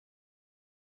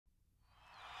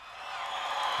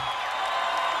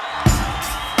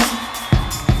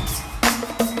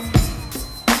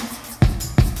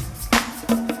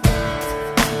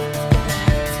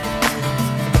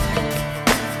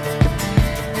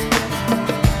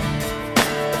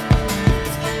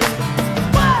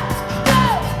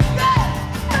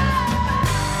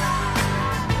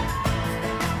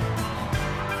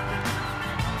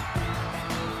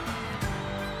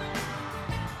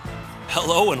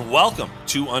Hello and welcome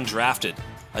to Undrafted,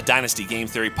 a Dynasty Game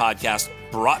Theory podcast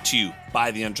brought to you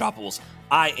by the Undroppables.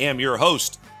 I am your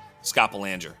host, Scott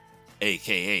Belanger,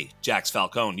 a.k.a. Jax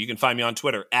Falcone. You can find me on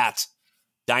Twitter at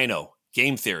Dino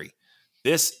Game Theory.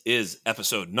 This is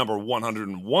episode number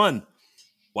 101.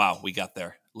 Wow, we got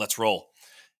there. Let's roll.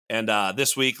 And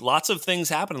this week, lots of things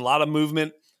happen, a lot of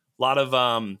movement, a lot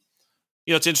of,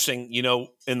 it's interesting,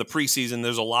 in the preseason,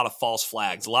 there's a lot of false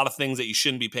flags, a lot of things that you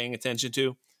shouldn't be paying attention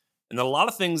to, and a lot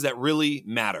of things that really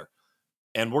matter.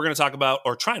 And we're going to talk about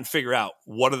or try and figure out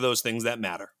what are those things that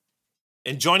matter.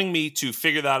 And joining me to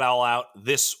figure that all out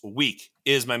this week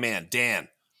is my man, Dan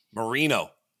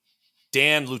Marino.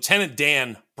 Dan, Lieutenant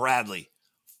Dan Bradley,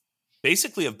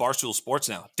 basically of Barstool Sports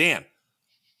now. Dan,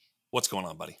 what's going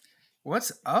on, buddy?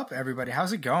 What's up, everybody?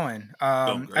 How's it going?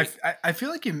 Going great. I feel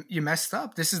like you messed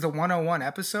up. This is the 101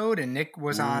 episode, and Nick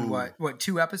was on what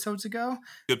 2 episodes ago?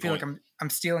 Good I feel point. like I'm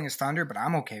stealing his thunder, but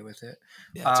I'm okay with it.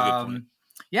 Yeah, that's a good point.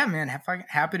 Yeah, man,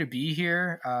 happy to be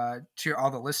here. To all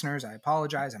the listeners, I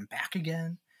apologize. I'm back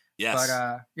again. Yes.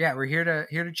 But yeah, we're here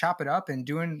to chop it up and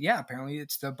doing. Yeah, apparently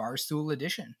it's the Barstool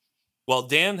edition. Well,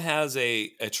 Dan has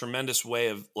a tremendous way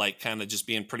of kind of just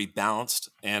being pretty balanced,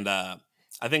 and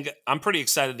I think I'm pretty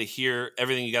excited to hear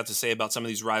everything you got to say about some of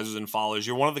these risers and fallers.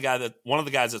 You're one of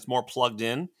the guys that's more plugged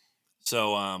in.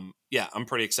 So yeah, I'm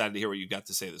pretty excited to hear what you got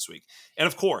to say this week. And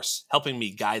of course, helping me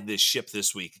guide this ship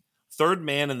this week, third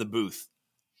man in the booth.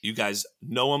 You guys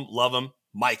know him, love him,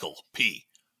 Michael P.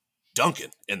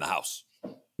 Duncan in the house.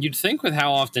 You'd think with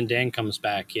how often Dan comes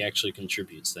back, he actually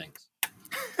contributes things.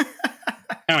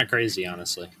 Kind of crazy,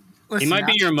 honestly. Listen, he might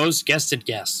be your most guested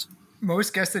guest.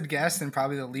 Most guested guest and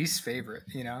probably the least favorite,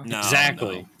 No,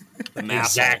 exactly. No.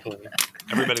 Exactly.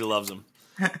 Everybody loves him.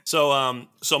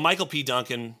 So Michael P.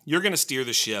 Duncan, you're going to steer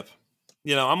the ship.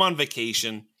 I'm on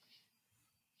vacation.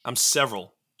 I'm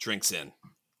several drinks in,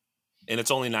 and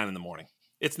it's only 9 a.m.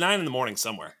 It's 9 a.m.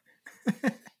 somewhere.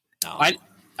 No.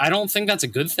 I don't think that's a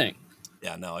good thing.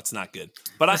 Yeah, no, it's not good.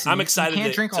 But Listen, I'm excited. You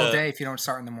can't drink all day if you don't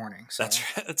start in the morning. So. That's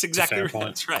right. That's exactly right.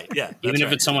 That's right. Yeah. Even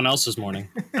if it's someone else's morning.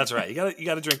 That's right. You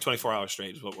got to drink 24 hours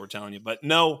straight is what we're telling you. But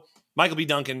no, Michael B.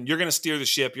 Duncan, you're going to steer the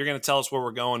ship. You're going to tell us where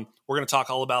we're going. We're going to talk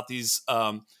all about these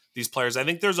players. I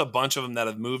think there's a bunch of them that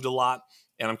have moved a lot,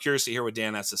 and I'm curious to hear what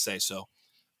Dan has to say. So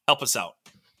help us out.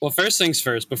 Well, first things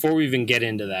first, before we even get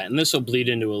into that, and this will bleed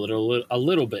into a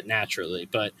little bit naturally,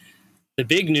 but the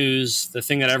big news, the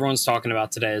thing that everyone's talking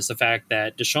about today is the fact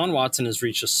that Deshaun Watson has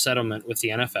reached a settlement with the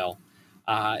NFL.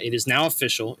 It is now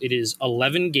official. It is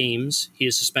 11 games. He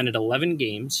is suspended 11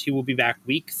 games. He will be back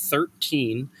week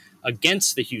 13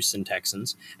 against the Houston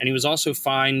Texans, and he was also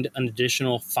fined an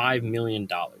additional $5 million.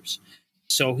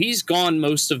 So he's gone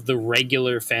most of the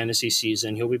regular fantasy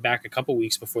season. He'll be back a couple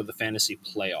weeks before the fantasy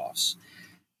playoffs.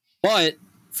 But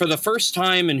for the first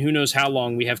time in who knows how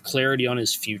long, we have clarity on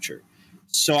his future.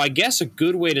 So I guess a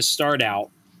good way to start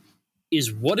out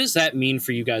is, what does that mean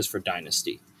for you guys for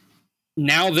Dynasty?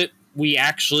 Now that we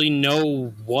actually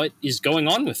know what is going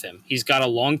on with him. He's got a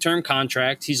long-term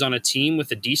contract. He's on a team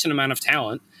with a decent amount of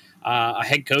talent, a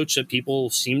head coach that people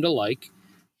seem to like.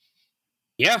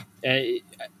 Yeah,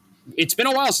 it's been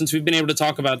a while since we've been able to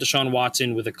talk about Deshaun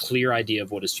Watson with a clear idea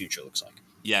of what his future looks like.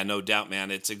 Yeah, no doubt,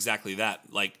 man. It's exactly that.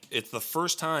 It's the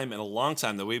first time in a long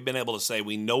time that we've been able to say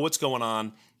we know what's going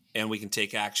on, and we can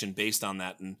take action based on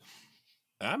that. And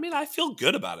I mean, I feel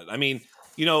good about it. I mean,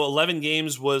 11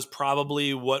 games was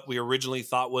probably what we originally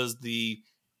thought was the,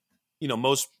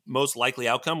 most likely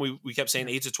outcome. We kept saying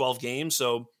 8 to 12 games.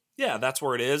 So yeah, that's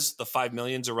where it is. The 5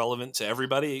 million's irrelevant to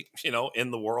everybody,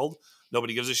 in the world.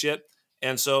 Nobody gives a shit.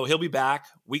 And so he'll be back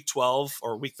week 12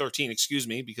 or week 13, excuse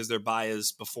me, because their bye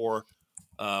is before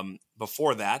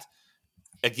that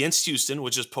against Houston,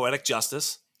 which is poetic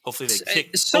justice. Hopefully they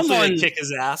kick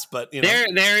his ass, but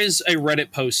there is a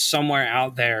Reddit post somewhere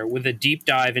out there with a deep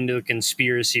dive into the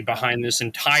conspiracy behind this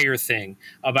entire thing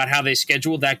about how they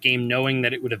scheduled that game knowing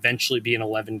that it would eventually be an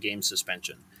 11-game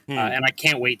suspension. And I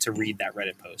can't wait to read that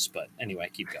Reddit post. But anyway,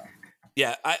 keep going.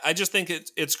 Yeah, I just think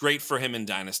it's great for him in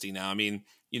Dynasty now. I mean,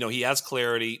 he has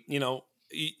clarity.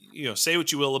 Say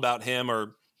what you will about him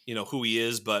or who he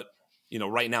is, but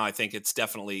right now I think it's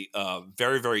definitely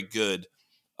very, very good.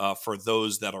 For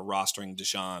those that are rostering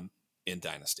Deshaun in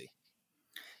Dynasty.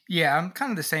 Yeah, I'm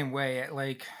kind of the same way.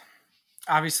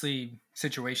 Obviously,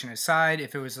 situation aside,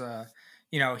 if it was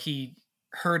he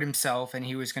hurt himself and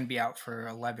he was going to be out for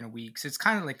 11 weeks, it's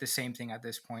kind of like the same thing at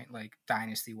this point,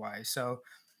 Dynasty-wise. So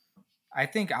I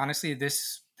think, honestly,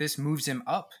 this moves him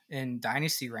up in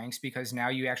Dynasty ranks because now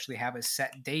you actually have a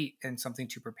set date and something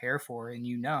to prepare for, and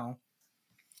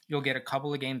you'll get a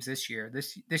couple of games this year.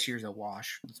 This year's a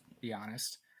wash, let's be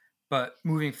honest. But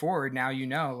moving forward, now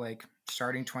like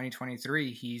starting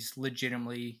 2023, he's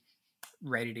legitimately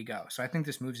ready to go. So I think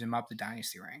this moves him up the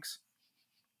dynasty ranks.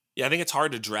 Yeah, I think it's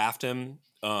hard to draft him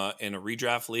in a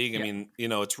redraft league. I mean,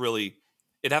 it's really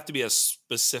it'd have to be a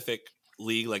specific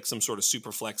league, like some sort of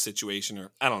super flex situation,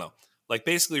 or I don't know. Like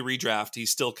basically redraft, he's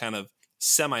still kind of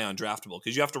semi undraftable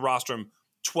because you have to roster him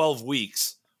 12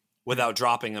 weeks without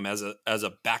dropping him as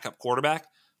a backup quarterback.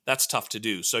 That's tough to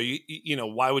do. So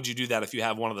why would you do that if you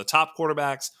have one of the top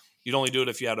quarterbacks? You'd only do it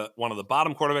if you had one of the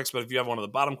bottom quarterbacks. But if you have one of the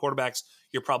bottom quarterbacks,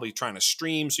 you're probably trying to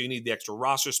stream, so you need the extra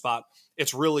roster spot.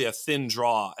 It's really a thin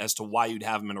draw as to why you'd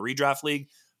have him in a redraft league.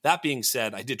 That being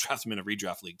said, I did draft him in a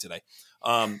redraft league today.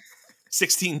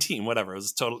 16 team, whatever. It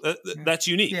was total. That's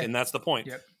unique, and that's the point.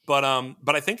 Yep. But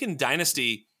I think in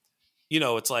Dynasty,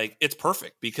 it's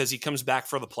perfect because he comes back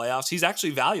for the playoffs. He's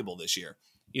actually valuable this year.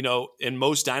 In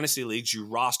most Dynasty leagues, you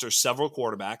roster several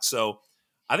quarterbacks. So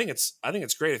I think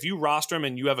it's great. If you roster him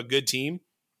and you have a good team,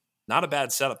 not a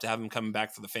bad setup to have him coming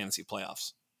back for the fantasy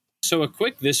playoffs. So a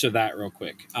quick this or that real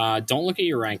quick. Don't look at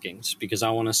your rankings because I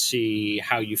want to see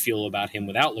how you feel about him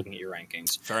without looking at your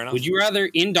rankings. Fair enough. Would you rather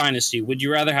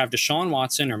have Deshaun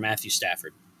Watson or Matthew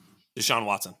Stafford? Deshaun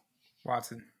Watson.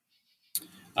 Watson.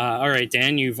 All right,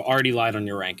 Dan, you've already lied on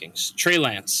your rankings. Trey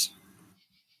Lance.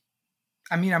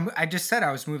 I mean, I just said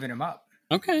I was moving him up.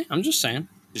 Okay, I'm just saying.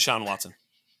 Deshaun Watson.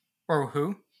 Or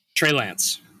who? Trey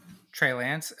Lance. Trey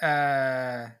Lance.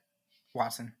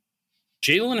 Watson.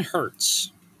 Jalen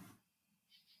Hurts.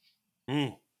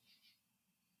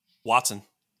 Watson.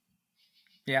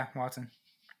 Yeah, Watson.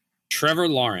 Trevor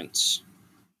Lawrence.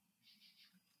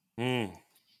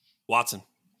 Watson.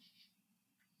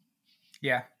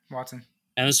 Yeah, Watson.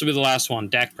 And this will be the last one.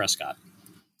 Dak Prescott.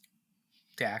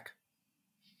 Dak.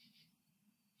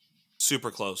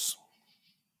 Super close.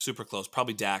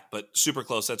 Probably Dak, but super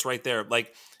close. That's right there.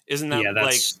 Like, isn't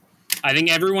that I think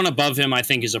everyone above him, I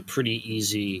think, is a pretty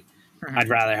easy. I'd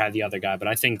rather have the other guy, but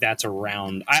I think that's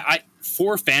around. I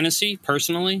for fantasy,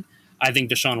 personally, I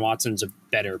think Deshaun Watson's a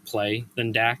better play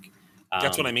than Dak.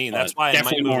 That's what I mean. That's why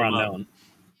definitely more unknown.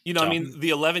 I mean, the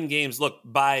 11 games, look,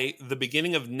 by the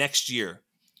beginning of next year,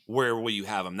 where will you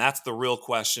have him? That's the real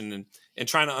question. And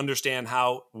trying to understand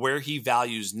where he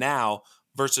values now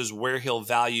versus where he'll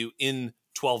value in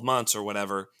 12 months or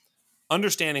whatever.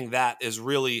 Understanding that is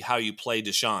really how you play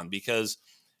Deshaun because,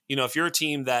 if you're a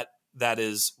team that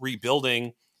is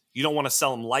rebuilding, you don't want to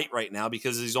sell him light right now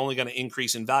because he's only going to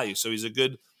increase in value. So he's a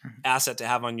good asset to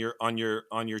have on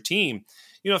your team.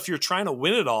 If you're trying to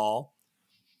win it all,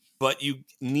 but you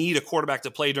need a quarterback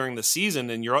to play during the season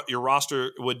and your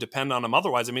roster would depend on him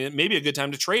otherwise, I mean, it may be a good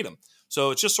time to trade him.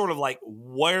 So it's just sort of like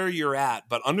where you're at,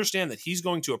 but understand that he's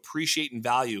going to appreciate in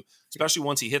value, especially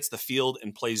once he hits the field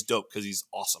and plays dope because he's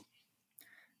awesome.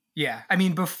 Yeah, I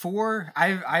mean, before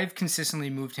I've consistently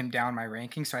moved him down my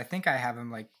rankings, so I think I have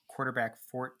him like quarterback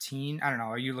 14. I don't know.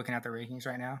 Are you looking at the rankings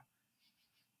right now?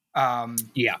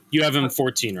 Yeah, you have him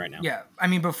 14 right now. Yeah, I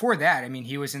mean, before that, I mean,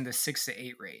 he was in the 6 to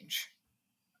 8 range,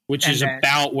 which is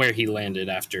about where he landed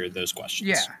after those questions.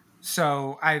 Yeah,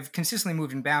 so I've consistently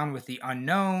moved him down with the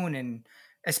unknown, and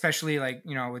especially like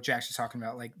what Jax was talking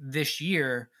about, like this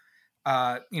year.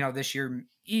 This year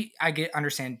I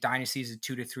understand dynasty is a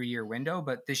 2 to 3 year window,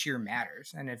 but this year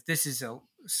matters. And if this is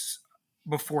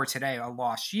before today, a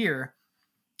lost year,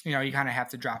 you kind of have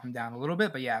to drop him down a little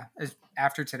bit. But yeah,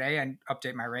 after today, I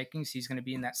update my rankings. He's going to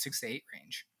be in that 6 to 8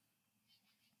 range.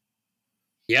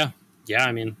 Yeah.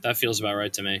 I mean, that feels about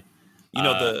right to me.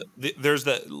 There's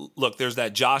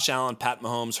that Josh Allen, Pat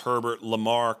Mahomes, Herbert,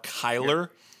 Lamar, Kyler.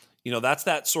 Yep. That's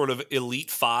that sort of elite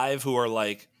 5 who are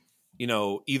like,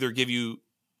 either give you,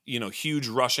 huge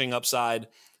rushing upside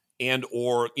and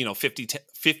or,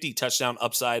 50 touchdown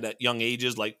upside at young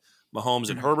ages like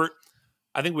Mahomes and Herbert.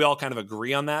 I think we all kind of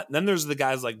agree on that. And then there's the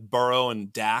guys like Burrow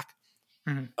and Dak.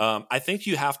 I think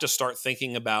you have to start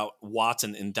thinking about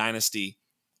Watson in Dynasty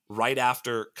right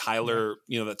after Kyler,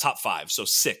 the top 5. So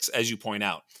 6, as you point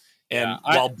out. And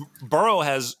while Burrow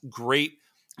has great,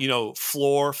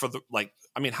 floor for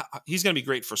he's going to be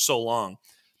great for so long.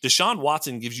 Deshaun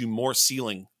Watson gives you more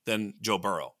ceiling than Joe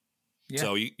Burrow. Yeah.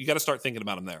 So you got to start thinking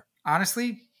about him there.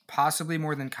 Honestly, possibly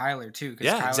more than Kyler too.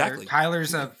 Yeah, exactly.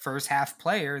 Kyler's a first half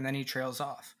player and then he trails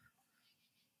off.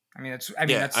 That's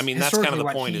kind of the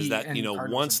point is that,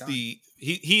 once he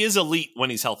is elite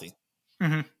when he's healthy.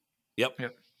 Mm-hmm.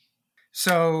 Yep.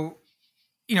 So,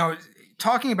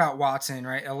 talking about Watson,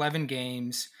 right? 11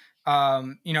 games.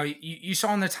 You saw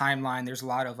on the timeline, there's a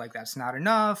lot of like, that's not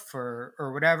enough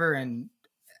or whatever. And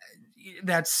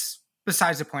that's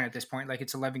besides the point at this point. Like,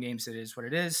 it's 11 games. It is what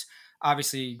it is.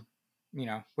 Obviously,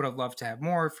 would have loved to have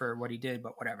more for what he did,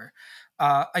 but whatever.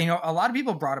 A lot of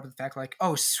people brought up the fact like,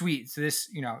 oh, sweet. So this,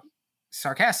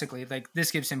 sarcastically, like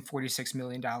this gives him $46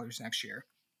 million next year,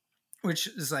 which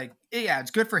is like, yeah,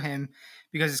 it's good for him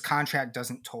because his contract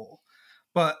doesn't toll.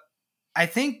 But I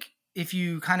think if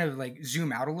you kind of like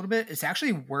zoom out a little bit, it's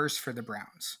actually worse for the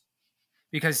Browns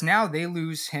because now they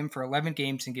lose him for 11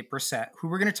 games and get Brissett, who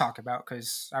we're going to talk about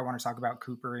because I want to talk about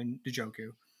Cooper and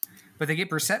Njoku. But they get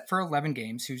Brissett for 11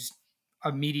 games, who's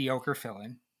a mediocre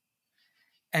fill-in.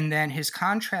 And then his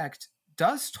contract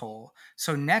does toll.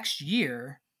 So next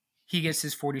year, he gets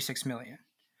his $46 million,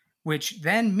 which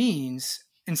then means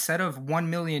instead of $1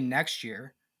 million next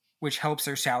year, which helps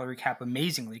their salary cap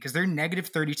amazingly because they're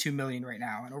negative $32 million right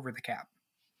now and over the cap,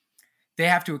 they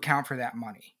have to account for that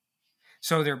money.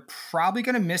 So they're probably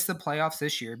going to miss the playoffs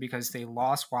this year because they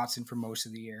lost Watson for most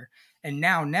of the year. And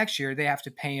now next year, they have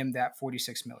to pay him that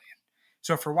 $46 million.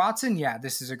 So for Watson, yeah,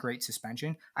 this is a great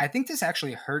suspension. I think this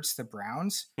actually hurts the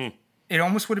Browns. It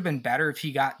almost would have been better if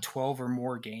he got 12 or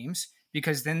more games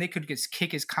because then they could just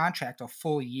kick his contract a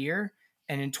full year.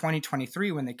 And in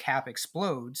 2023, when the cap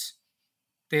explodes,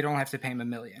 they don't have to pay him $1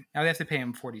 million. Now they have to pay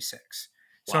him 46.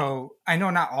 Wow. So I know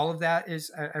not all of that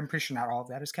is, I'm pretty sure not all of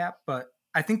that is cap, but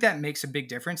I think that makes a big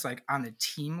difference like on the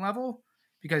team level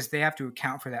because they have to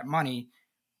account for that money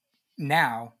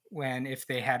now when if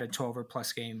they had a 12 or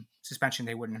plus game suspension,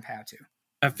 they wouldn't have had to.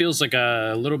 That feels like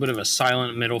a little bit of a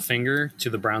silent middle finger to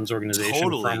the Browns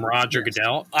organization from Roger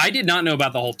Goodell. I did not know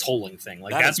about the whole tolling thing.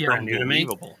 Like that's brand new to me.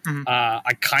 Mm-hmm.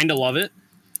 I kind of love it.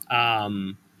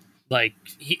 Like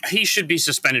he should be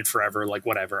suspended forever. Like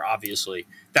whatever. Obviously,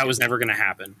 that was never going to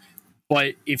happen.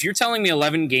 But if you're telling me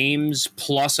 11 games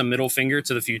plus a middle finger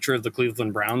to the future of the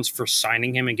Cleveland Browns for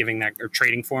signing him and giving that or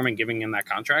trading for him and giving him that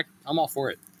contract, I'm all for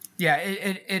it. Yeah,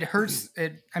 it hurts.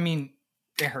 It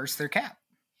hurts their cap.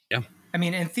 Yeah. I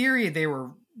mean, in theory, they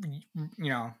were,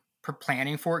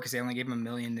 planning for it because they only gave him $1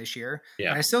 million this year.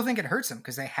 Yeah. But I still think it hurts them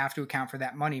because they have to account for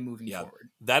that money moving forward.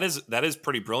 That is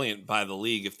pretty brilliant by the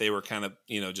league if they were kind of,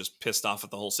 just pissed off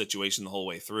at the whole situation the whole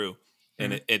way through.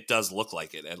 And it does look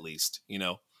like it, at least,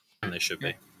 And they should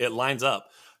be. It lines up.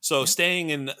 So staying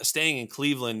in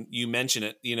Cleveland, you mentioned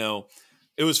it,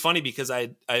 it was funny because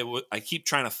I keep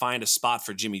trying to find a spot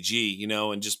for Jimmy G,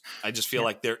 and I just feel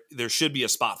like there should be a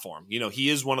spot for him. He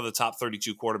is one of the top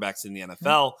 32 quarterbacks in the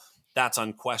NFL. That's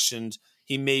unquestioned.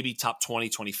 He may be top 20,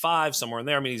 25, somewhere in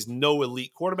there. I mean, he's no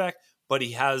elite quarterback, but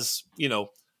he has, he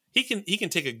can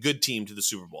take a good team to the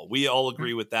Super Bowl. We all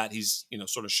agree with that. He's,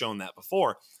 sort of shown that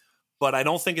before, but I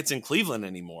don't think it's in Cleveland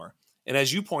anymore. And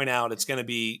as you point out, it's going to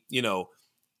be,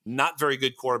 not very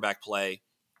good quarterback play.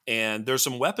 And there's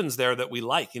some weapons there that we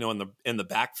like, in the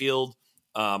backfield.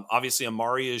 Obviously,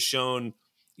 Amari has shown,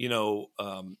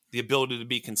 the ability to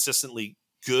be consistently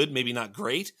good, maybe not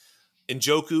great.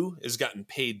 Njoku has gotten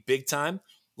paid big time.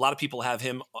 A lot of people have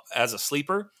him as a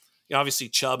sleeper. Obviously,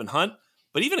 Chubb and Hunt,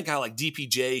 but even a guy like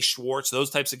DPJ, Schwartz, those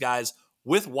types of guys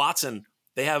with Watson,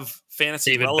 they have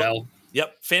fantasy Bell.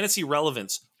 Yep, fantasy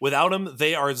relevance. Without them,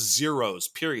 they are zeros,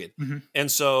 period. Mm-hmm. And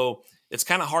so it's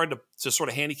kind of hard to sort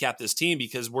of handicap this team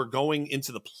because we're going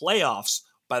into the playoffs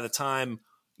by the time,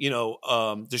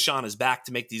 Deshaun is back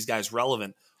to make these guys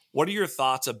relevant. What are your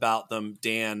thoughts about them,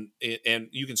 Dan? And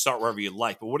you can start wherever you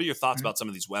like, but what are your thoughts about some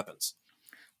of these weapons?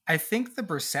 I think the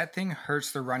Brissett thing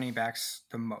hurts the running backs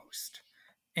the most.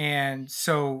 And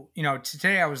so,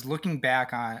 today I was looking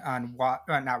back on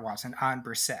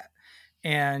Brissett.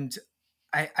 And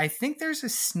I think there's a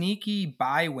sneaky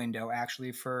buy window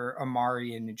actually for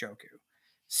Amari and Njoku.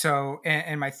 So,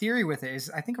 and my theory with it is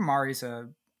I think Amari's a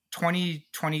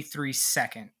 2023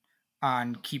 second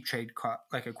on keep trade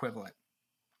equivalent.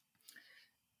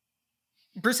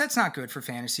 Brissett's not good for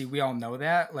fantasy. We all know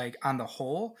that, like on the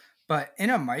whole, but in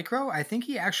a micro, I think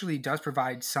he actually does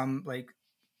provide some, like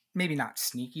maybe not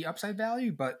sneaky upside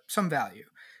value, but some value.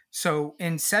 So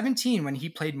in 17, when he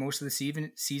played most of the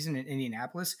season in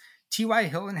Indianapolis, T.Y.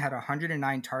 Hilton had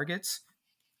 109 targets.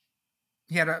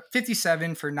 He had a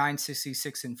 57 for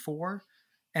 966 and 4.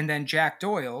 And then Jack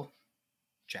Doyle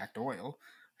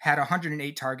had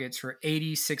 108 targets for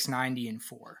 8690 and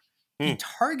 4.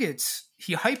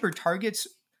 He hyper targets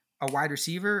a wide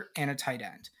receiver and a tight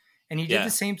end. And he did the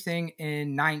same thing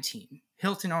in 19.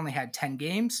 Hilton only had 10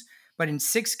 games, but in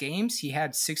 6 games, he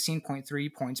had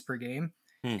 16.3 points per game.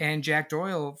 And Jack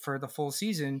Doyle for the full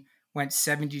season went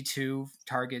 72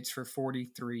 targets for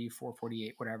 43,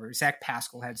 448, whatever. Zach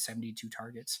Pascal had 72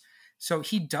 targets. So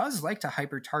he does like to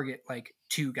hyper target like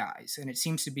 2 guys. And it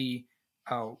seems to be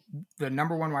the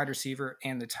number 1 wide receiver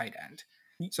and the tight end.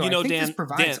 So I think this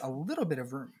provides a little bit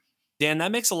of room. Dan,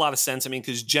 that makes a lot of sense. I mean,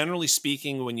 because generally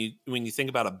speaking, when you think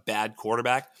about a bad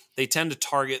quarterback, they tend to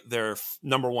target their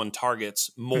number one targets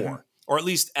more, or at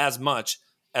least as much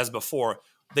as before.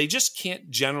 They just can't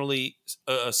generally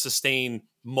sustain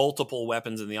multiple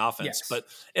weapons in the offense. Yes. But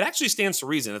it actually stands to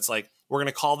reason. It's like, we're going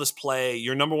to call this play,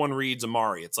 your number one read's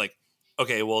Amari. It's like,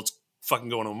 okay, well, it's fucking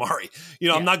going to Amari.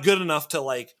 I'm not good enough to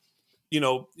like,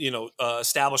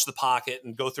 establish the pocket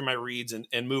and go through my reads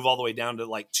and move all the way down to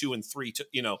like 2 and 3,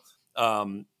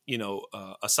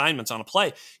 assignments on a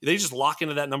play. They just lock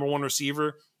into that number one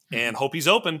receiver and hope he's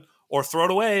open, or throw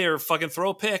it away, or fucking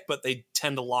throw a pick, but they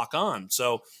tend to lock on.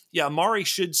 So yeah, Amari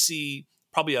should see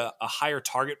probably a higher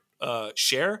target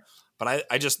share, but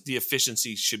I just, the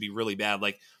efficiency should be really bad.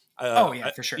 Like,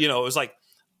 for sure. It was like,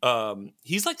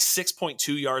 he's like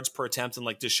 6.2 yards per attempt, and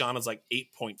like Deshaun is like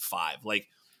 8.5. Like,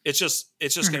 it's just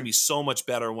going to be so much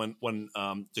better when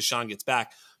Deshaun gets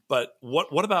back. But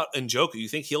what about Njoku? You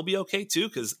think he'll be okay too?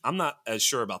 Because I'm not as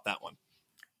sure about that one.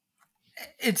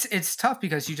 It's tough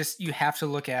because you have to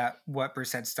look at what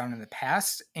Brissett's done in the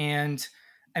past, and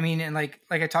I mean, and like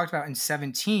I talked about in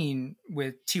 2017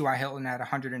 with T.Y. Hilton at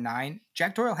 109,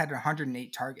 Jack Doyle had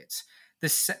 108 targets.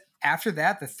 After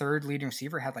that, the third leading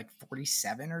receiver had like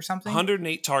 47 or something.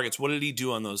 108 targets. What did he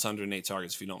do on those 108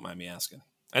 targets, if you don't mind me asking?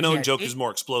 I know Njoku's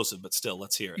more explosive, but still,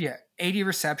 let's hear it. Yeah, 80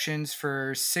 receptions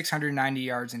for 690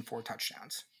 yards and 4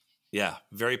 touchdowns. Yeah,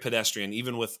 very pedestrian,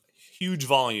 even with huge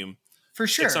volume. For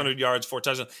sure. 600 yards, 4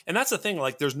 touchdowns. And that's the thing,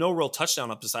 like, there's no real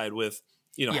touchdown upside with,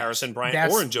 Harrison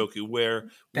Bryant or Njoku, where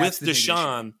with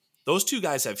Deshaun, those two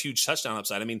guys have huge touchdown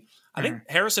upside. I mean, I think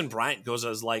Harrison Bryant goes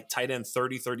as like tight end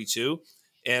 30, 32.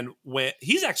 And when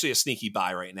he's actually a sneaky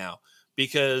buy right now,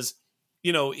 because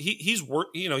he's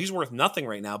worth nothing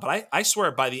right now. But I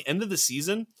swear, by the end of the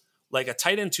season, like a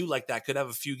tight end 2 like that could have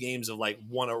a few games of like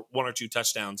one or two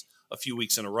touchdowns a few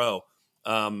weeks in a row.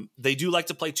 They do like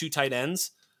to play 2 tight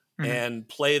ends and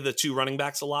play the 2 running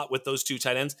backs a lot with those 2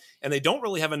 tight ends, and they don't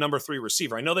really have a number 3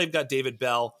 receiver. I know they've got David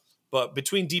Bell, but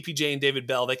between DPJ and David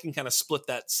Bell, they can kind of split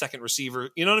that second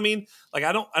receiver. You know what I mean? Like,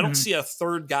 I don't see a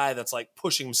third guy that's like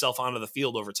pushing himself onto the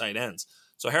field over tight ends.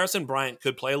 So Harrison Bryant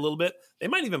could play a little bit. They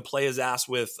might even play his ass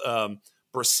with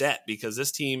Brissett, because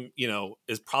this team,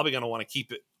 is probably going to want to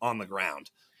keep it on the ground.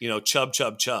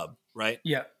 Chubb, right?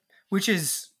 Yeah, which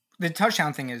is the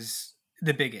touchdown thing is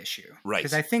the big issue, right?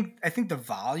 Because I think the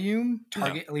volume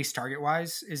at least target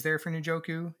wise, is there for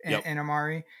Njoku and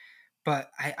Amari,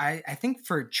 but I think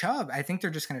for Chubb, I think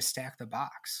they're just going to stack the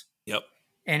box. Yep.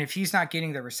 And if he's not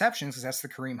getting the receptions, because that's the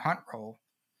Kareem Hunt role,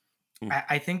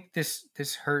 I think this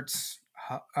hurts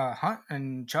Hunt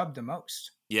and Chubb the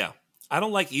most. Yeah, I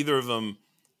don't like either of them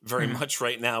very much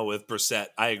right now with Brissett.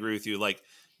 I agree with you. Like,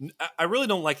 I really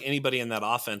don't like anybody in that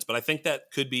offense, but I think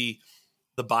that could be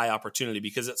the buy opportunity,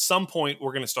 because at some point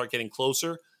we're going to start getting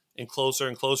closer and closer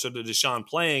and closer to Deshaun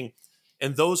playing,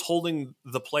 and those holding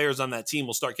the players on that team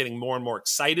will start getting more and more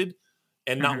excited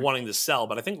and not wanting to sell.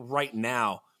 But I think right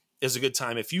now is a good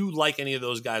time. If you like any of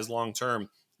those guys long term,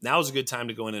 now is a good time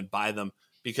to go in and buy them,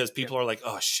 because people are like,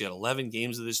 oh shit, 11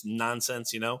 games of this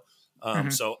nonsense,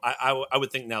 So I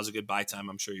would think now's a good buy time.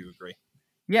 I'm sure you agree.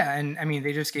 Yeah, and I mean,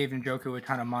 they just gave Njoku a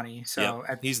ton of money, so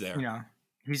he's there.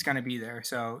 He's going to be there.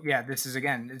 So yeah, this is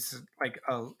like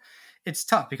it's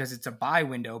tough because it's a buy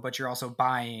window, but you're also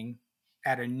buying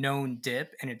at a known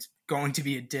dip, and it's going to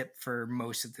be a dip for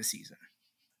most of the season.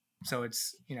 So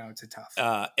it's a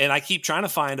tough. And I keep trying to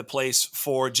find a place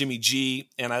for Jimmy G,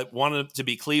 and I wanted it to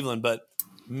be Cleveland, but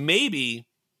maybe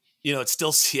it's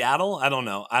still Seattle. I don't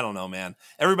know, man.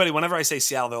 Everybody, whenever I say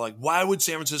Seattle, they're like, why would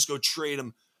San Francisco trade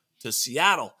him to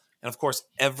Seattle? And of course,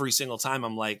 every single time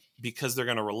I'm like, because they're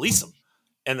going to release him,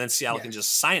 and then Seattle can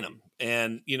just sign him.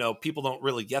 And, people don't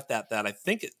really get that I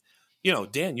think it,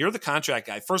 Dan, you're the contract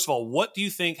guy. First of all, what do you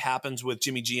think happens with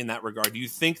Jimmy G in that regard? Do you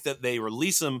think that they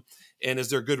release him, and is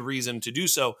there good reason to do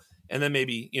so? And then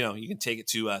maybe, you can take it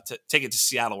to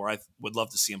Seattle, where I would love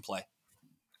to see him play.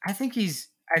 I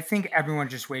think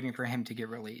everyone's just waiting for him to get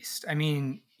released. I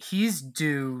mean, he's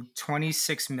due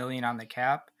 $26 million on the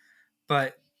cap,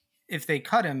 but if they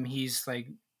cut him, he's like,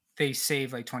 they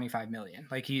save like $25 million.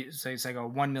 Like it's like a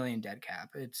 $1 million dead cap.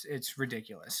 It's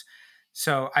ridiculous.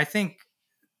 So I think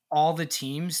all the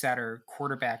teams that are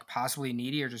quarterback possibly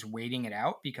needy are just waiting it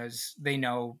out, because they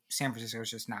know San Francisco is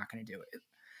just not going to do it.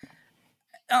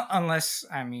 Unless,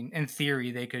 I mean, in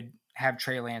theory, they could have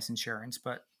Trey Lance insurance,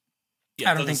 but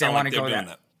I don't think they want to go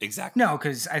that. Exactly. No,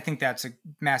 because I think that's a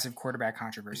massive quarterback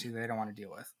controversy that they don't want to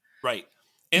deal with. Right.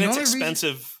 And it's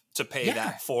expensive to pay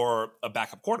that for a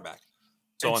backup quarterback.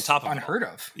 So it's on top of unheard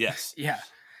of. Yes. Yeah.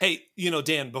 Hey,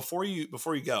 Dan, before you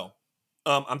go,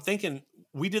 I'm thinking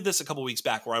we did this a couple weeks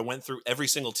back where I went through every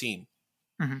single team.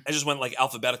 Mm-hmm. I just went like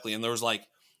alphabetically, and there's like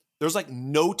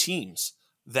no teams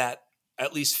that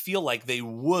at least feel like they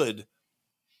would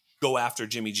go after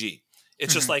Jimmy G.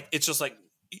 It's just like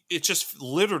it's just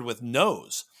littered with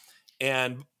no's.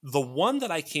 And the one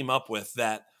that I came up with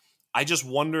that I just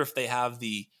wonder if they have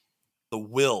the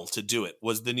will to do it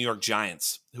was the New York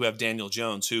Giants, who have Daniel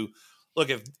Jones, who look,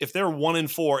 if they're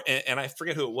 1-4, and I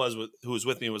forget who it was who was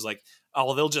with me, was like, oh,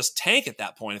 well, they'll just tank at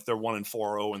that point if they're 1-4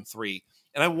 or 0-3.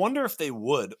 And I wonder if they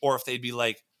would, or if they'd be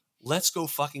like, let's go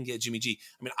fucking get Jimmy G.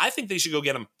 I mean, I think they should go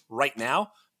get him right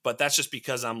now, but that's just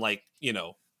because I'm like,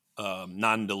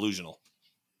 non-delusional.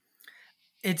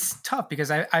 It's tough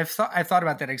because I thought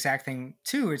about that exact thing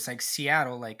too. It's like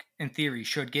Seattle, like in theory,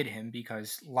 should get him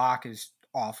because Locke is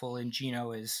awful and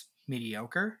Geno is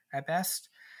mediocre at best.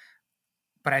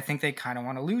 But I think they kind of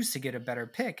want to lose to get a better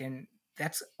pick, and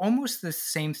that's almost the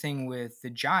same thing with the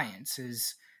Giants.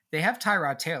 Is they have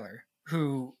Tyrod Taylor,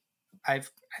 who I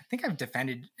think I've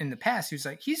defended in the past. Who's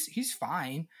like he's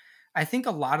fine. I think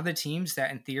a lot of the teams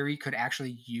that in theory could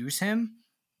actually use him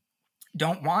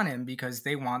don't want him because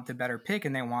they want the better pick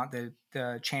and they want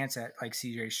the chance at like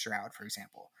CJ Stroud, for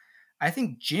example. I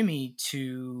think Jimmy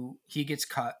he gets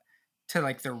cut to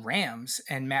like the Rams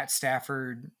and Matt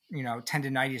Stafford,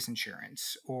 tendonitis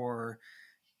insurance, or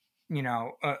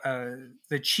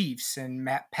the Chiefs and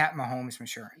Pat Mahomes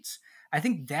insurance. I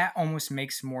think that almost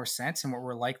makes more sense and what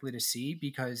we're likely to see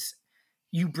because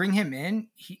you bring him in.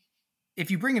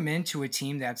 If you bring him into a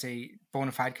team that's a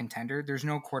bona fide contender, there's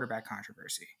no quarterback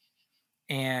controversy.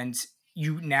 And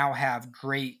you now have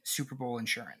great Super Bowl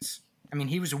insurance. I mean,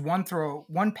 he was one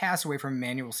pass away from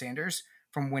Emmanuel Sanders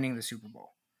from winning the Super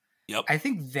Bowl. Yep. I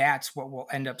think that's what we'll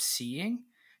end up seeing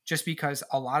just because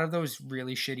a lot of those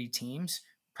really shitty teams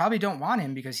probably don't want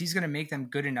him because he's going to make them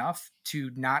good enough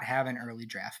to not have an early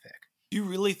draft pick. Do you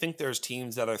really think there's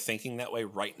teams that are thinking that way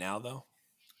right now, though?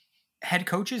 Head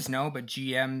coaches, no, but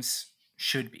GMs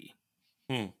should be.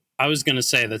 I was going to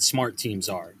say that smart teams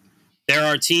are. There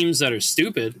are teams that are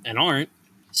stupid and aren't.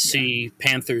 See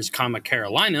Panthers,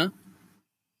 Carolina,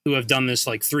 who have done this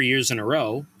like 3 years in a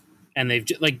row. And they've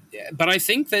but I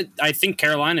think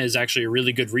Carolina is actually a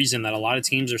really good reason that a lot of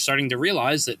teams are starting to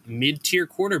realize that mid-tier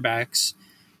quarterbacks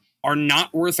are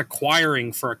not worth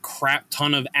acquiring for a crap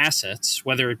ton of assets,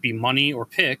 whether it be money or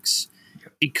picks,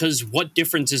 because what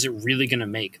difference is it really going to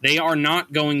make? They are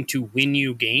not going to win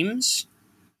you games.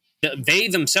 They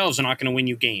themselves are not going to win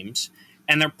you games.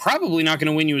 And they're probably not going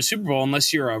to win you a Super Bowl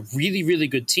unless you're a really, really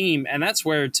good team. And that's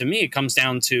where, to me, it comes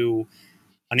down to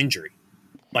an injury.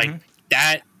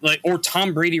 Or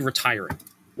Tom Brady retiring,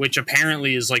 which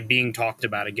apparently is like being talked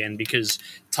about again because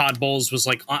Todd Bowles was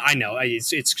like, I know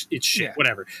it's shit,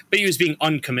 whatever, but he was being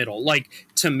uncommittal. Like,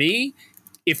 to me,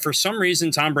 if for some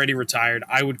reason Tom Brady retired,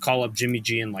 I would call up Jimmy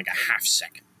G in like a half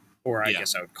second, or I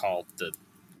guess I would call the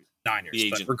Niners,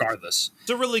 but regardless.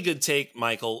 It's a really good take,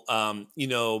 Michael. I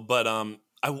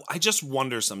just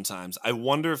wonder sometimes. I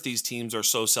wonder if these teams are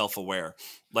so self-aware.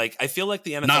 Like, I feel like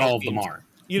the NFL not all teams, of them are.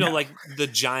 Like the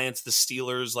Giants, the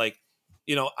Steelers, like,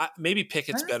 maybe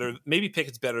Pickett's better. Maybe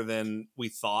Pickett's better than we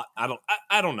thought.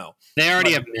 I don't know. They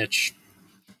already have Mitch.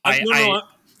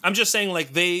 I'm just saying,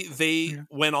 like, they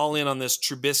went all in on this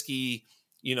Trubisky,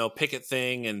 Pickett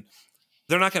thing, and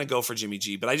they're not going to go for Jimmy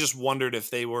G. But I just wondered if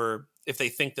they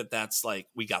think that that's like,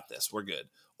 we got this, we're good,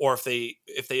 or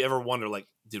if they ever wonder, like,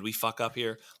 did we fuck up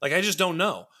here? Like, I just don't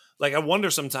know. Like, I wonder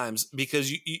sometimes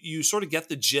because you sort of get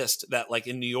the gist that, like,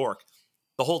 in New York,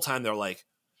 the whole time they're like,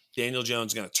 Daniel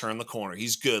Jones is going to turn the corner.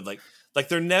 He's good. Like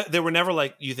they were never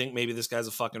like, you think maybe this guy's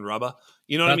a fucking rubber?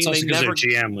 You know what I mean? That's also because their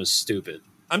GM was stupid.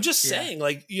 I'm just saying,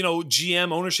 like,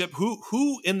 GM ownership,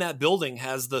 who in that building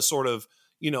has the sort of,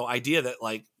 idea that,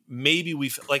 like, maybe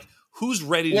who's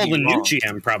ready to be wrong? Well, the new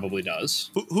GM probably does.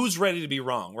 Who's ready to be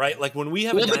wrong, right? Like, when we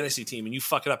have a dynasty team and you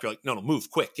fuck it up, you're like, no, move,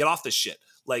 quick, get off this shit.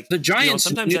 Like, the Giants,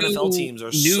 sometimes NFL teams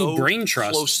are so brain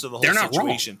trust. Close to the whole They're not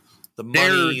situation. Wrong. The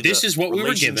money, this is what we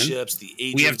were given. The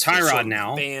agents, we have Tyrod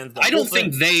now. Fans, I don't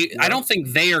think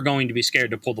they are going to be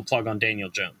scared to pull the plug on Daniel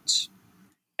Jones.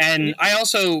 And I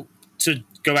also, to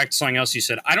go back to something else you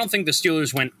said, I don't think the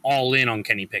Steelers went all in on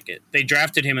Kenny Pickett. They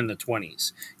drafted him in the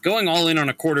 20s. Going all in on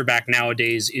a quarterback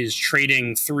nowadays is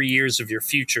trading 3 years of your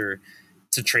future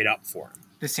to trade up for him.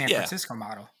 The San Francisco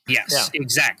model. Yes,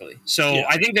 exactly. So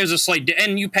I think there's a slight,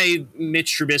 and you pay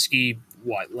Mitch Trubisky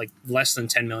less than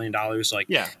 $10 million.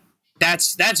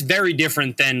 That's very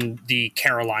different than the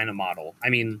Carolina model. I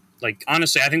mean, like,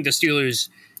 honestly, I think the Steelers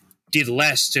did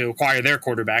less to acquire their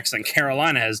quarterbacks than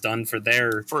Carolina has done for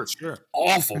their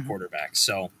awful quarterbacks.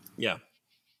 So yeah,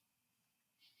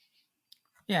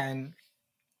 and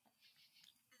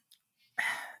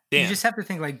You Dan. just have to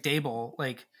think like Dable,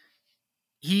 like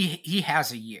he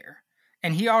has a year,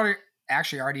 and he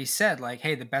already said like,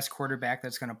 hey, the best quarterback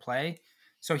that's going to play.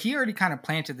 So he already kind of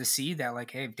planted the seed that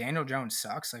like, hey, if Daniel Jones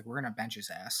sucks, like we're going to bench his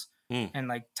ass, and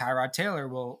like Tyrod Taylor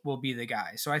will be the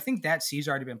guy. So I think that seed's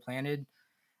already been planted.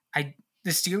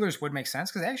 The Steelers would make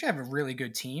sense because they actually have a really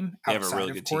good team outside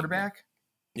of quarterback. Team,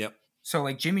 yeah. Yep. So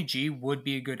like Jimmy G would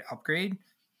be a good upgrade,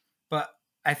 but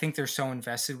I think they're so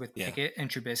invested with Pickett and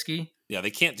Trubisky. Yeah,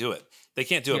 they can't do it.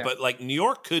 But like New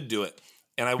York could do it.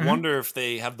 And I wonder if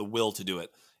they have the will to do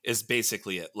it, is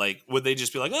basically it. Like, would they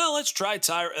just be like, oh, let's try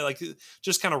Tyrod, like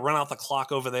just kind of run out the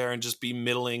clock over there and just be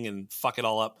middling and fuck it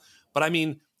all up. But I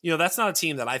mean, that's not a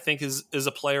team that I think is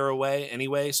a player away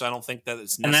anyway. So I don't think that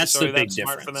it's necessarily that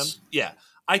smart for them. Yeah,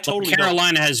 I totally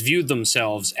Carolina has viewed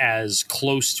themselves as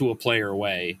close to a player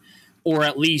away, or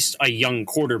at least a young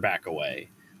quarterback away.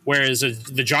 Whereas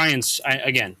the Giants,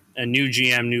 again, a new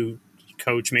GM, new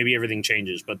coach, maybe everything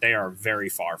changes, but they are very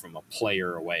far from a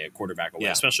player away, a quarterback away,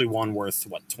 especially one worth,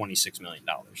 $26 million.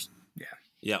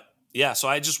 Yeah. So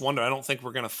I just wonder, I don't think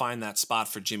we're going to find that spot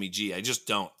for Jimmy G. I just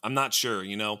don't. I'm not sure,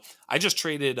 I just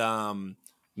traded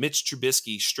Mitch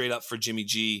Trubisky straight up for Jimmy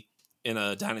G in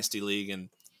a dynasty league, and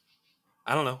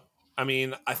I don't know. I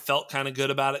mean, I felt kind of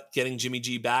good about it, getting Jimmy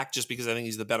G back, just because I think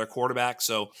he's the better quarterback.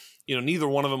 So, neither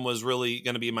one of them was really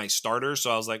going to be my starter.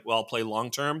 So I was like, well, I'll play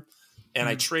long-term. And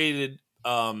I traded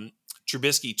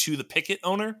Trubisky to the Pickett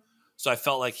owner. So I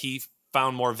felt like he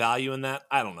found more value in that.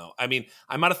 I don't know. I mean,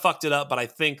 I might have fucked it up, but I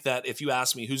think that if you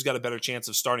ask me who's got a better chance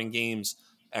of starting games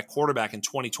at quarterback in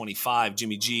 2025,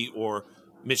 Jimmy G or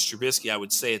Mitch Trubisky, I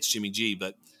would say it's Jimmy G,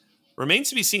 but remains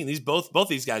to be seen. Both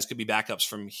these guys could be backups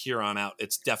from here on out.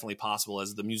 It's definitely possible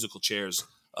as the musical chairs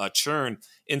churn.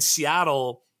 In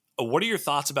Seattle, what are your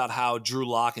thoughts about how Drew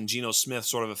Lock and Geno Smith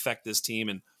sort of affect this team,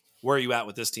 and where are you at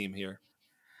with this team here?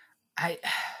 I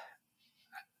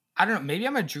don't know. Maybe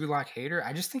I'm a Drew Lock hater.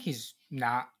 I just think he's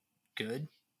not good.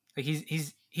 Like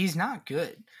he's not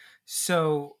good.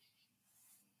 So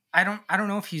I don't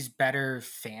know if he's better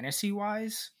fantasy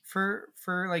wise for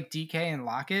like DK and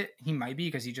Lockett. He might be,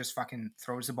 because he just fucking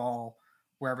throws the ball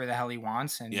wherever the hell he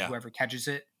wants, and whoever catches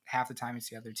it half the time it's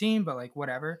the other team. But like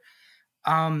whatever.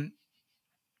 I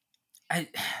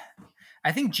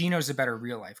think Geno's a better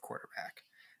real life quarterback.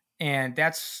 And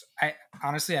I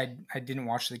honestly didn't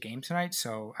watch the game tonight,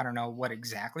 so I don't know what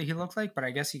exactly he looked like, but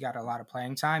I guess he got a lot of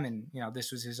playing time, and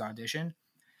this was his audition.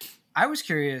 I was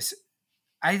curious.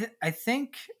 I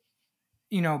think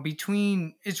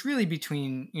between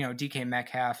DK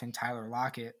Metcalf and Tyler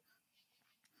Lockett.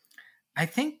 I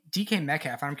think DK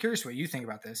Metcalf, and I'm curious what you think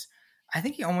about this. I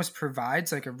think he almost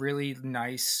provides like a really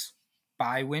nice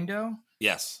buy window.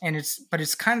 Yes. And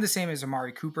it's kind of the same as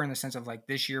Amari Cooper in the sense of like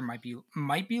this year might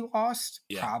be lost,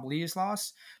 probably is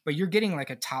lost, but you're getting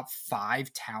like a top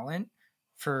 5 talent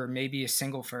for maybe a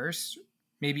single first,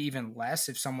 maybe even less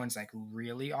if someone's like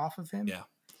really off of him. Yeah.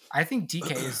 I think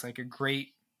DK is like a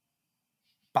great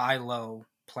buy low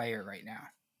player right now.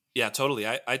 Yeah, totally.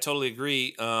 I totally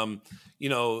agree.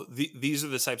 These are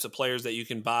the types of players that you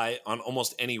can buy on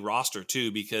almost any roster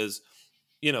too, because,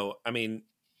 I mean,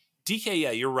 DK,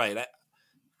 yeah, you're right.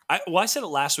 I said it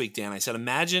last week, Dan. I said,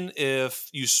 imagine if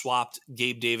you swapped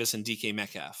Gabe Davis and DK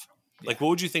Metcalf. Like, what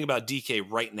would you think about DK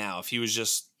right now if he was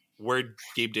just where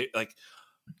Gabe Davis, like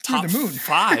top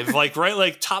 5, like right,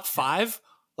 like top 5,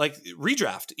 like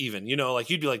redraft even. Like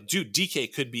you'd be like, dude,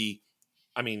 DK could be.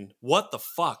 I mean, what the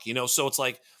fuck, So it's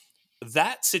like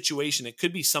that situation. It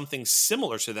could be something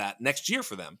similar to that next year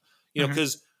for them,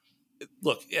 because.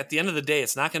 Look, at the end of the day,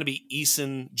 it's not going to be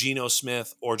Eason, Geno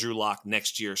Smith, or Drew Lock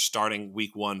next year starting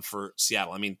week 1 for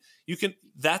Seattle. I mean,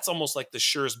 that's almost like the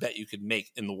surest bet you could make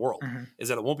in the world, is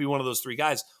that it won't be one of those 3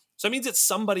 guys. So that means it's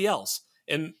somebody else.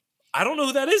 And I don't know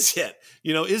who that is yet.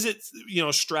 Is it,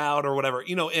 Stroud or whatever,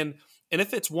 and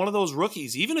if it's one of those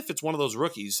rookies, even if it's one of those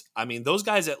rookies, I mean, those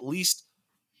guys at least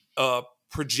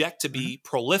project to be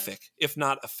prolific, if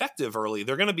not effective early.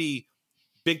 They're going to be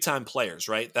big time players,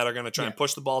 right? That are going to try and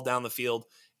push the ball down the field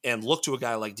and look to a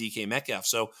guy like DK Metcalf.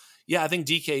 So yeah, I think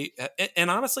DK, and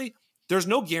honestly, there's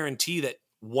no guarantee that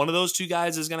one of those 2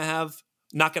 guys is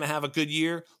not going to have a good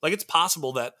year. Like it's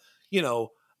possible that,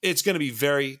 it's going to be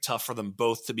very tough for them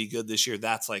both to be good this year.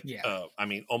 That's like,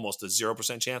 almost a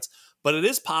 0% chance, but it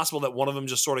is possible that one of them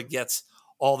just sort of gets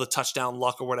all the touchdown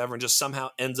luck or whatever, and just somehow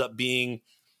ends up being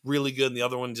really good, and the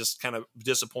other one just kind of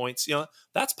disappoints.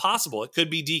 That's possible. It could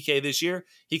be DK this year.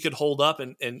 He could hold up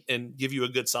and give you a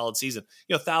good solid season.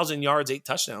 1,000 yards, 8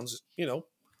 touchdowns.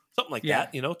 something like Yeah.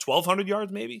 that. 1,200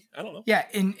 yards maybe. I don't know. Yeah,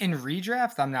 in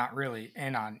redraft, I'm not really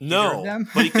in on either of No, them.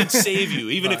 but he could save you.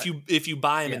 Even But, if you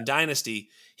buy him yeah. in Dynasty,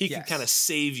 he can kind of Yes.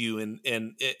 save you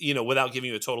and without giving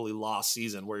you a totally lost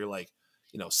season where you're like,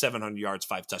 700 yards,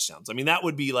 5 touchdowns. I mean, that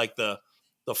would be like the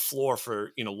floor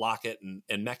for, Lockett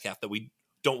and Metcalf that we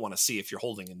don't want to see if you're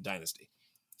holding in Dynasty.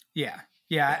 Yeah.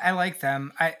 I like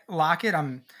them. Lockett,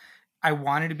 I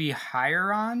wanted to be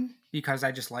higher on because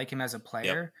I just like him as a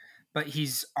player, but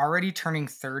he's already turning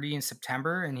 30 in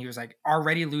September, and he was like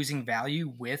already losing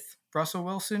value with Russell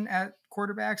Wilson at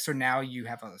quarterback. So now you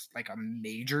have a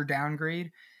major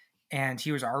downgrade, and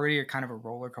he was already a kind of a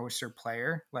roller coaster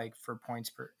player, like for points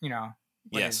per,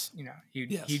 Yes.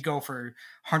 he'd go for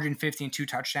 150 and 2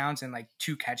 touchdowns and like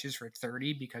 2 catches for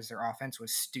 30 because their offense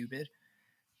was stupid.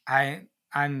 I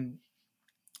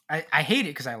hate it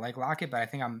because I like Lockett, but I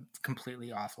think I'm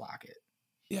completely off Lockett.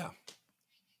 Yeah.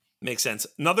 Makes sense.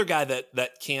 Another guy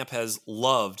that camp has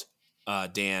loved,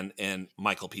 Dan and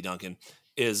Michael P. Duncan,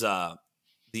 is the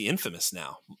infamous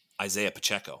now, Isaiah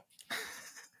Pacheco.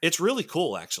 It's really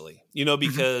cool, actually,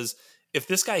 because if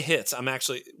this guy hits,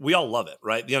 we all love it,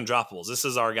 right? The undroppables. This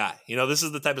is our guy. This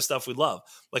is the type of stuff we love.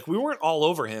 Like, we weren't all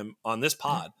over him on this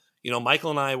pod.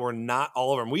 Michael and I were not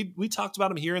all over him. We talked about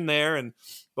him here and there,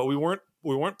 but we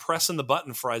weren't pressing the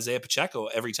button for Isaiah Pacheco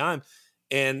every time.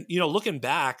 And, looking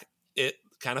back, it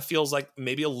kind of feels like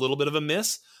maybe a little bit of a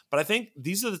miss. But I think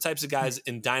these are the types of guys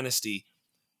in Dynasty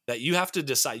that you have to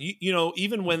decide.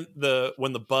 Even when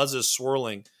the buzz is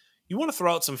swirling, you want to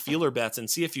throw out some feeler bets and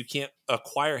see if you can't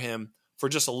acquire him for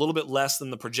just a little bit less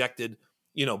than the projected,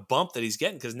 bump that he's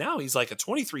getting. Because now he's like a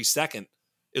 23-second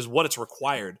is what it's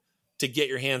required to get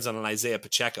your hands on an Isaiah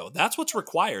Pacheco. That's what's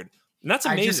required. And that's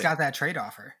amazing. I just got that trade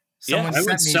offer. I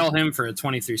would sell him for a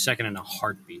 23-second in a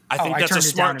heartbeat. I think that's a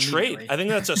smart trade. I think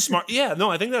that's a smart.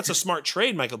 I think that's a smart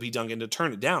trade, Michael P. Duncan, to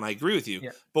turn it down. I agree with you. Yeah.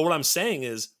 But what I'm saying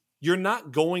is, you're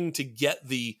not going to get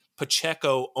the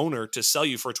Pacheco owner to sell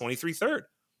you for a 23 third.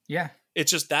 Yeah,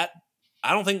 it's just that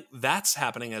I don't think that's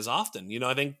happening as often.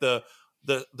 I think the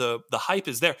hype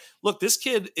is there. Look, this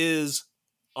kid is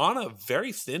on a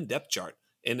very thin depth chart,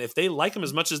 and if they like him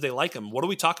as much as they like him, what do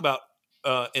we talk about?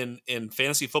 In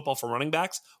fantasy football for running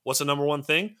backs, what's the number one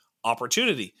thing?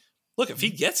 Opportunity. Look, if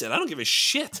he gets it, I don't give a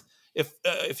shit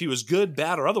if he was good,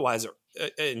 bad, or otherwise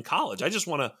in college. I just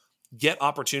want to get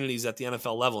opportunities at the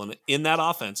NFL level. And in that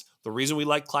offense, the reason we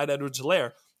like Clyde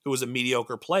Edwards-Helaire, who was a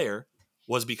mediocre player,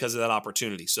 was because of that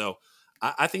opportunity. So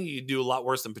I think you could do a lot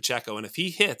worse than Pacheco. And if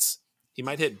he hits, he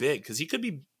might hit big because he could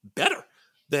be better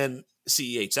than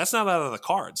CEH. That's not out of the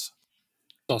cards.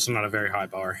 It's also not a very high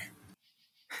bar.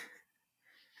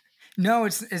 No,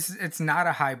 it's not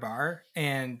a high bar.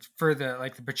 And for the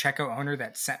Pacheco owner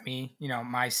that sent me,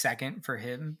 my second for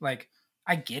him,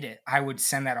 I get it. I would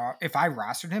send that off. If I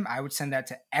rostered him, I would send that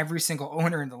to every single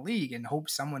owner in the league and hope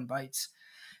someone bites.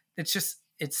 It's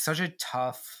such a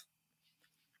tough,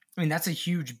 that's a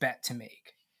huge bet to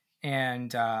make.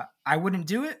 And I wouldn't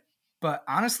do it. But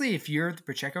honestly, if you're the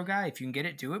Pacheco guy, if you can get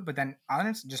it, do it. But then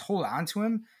honestly, just hold on to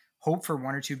him, hope for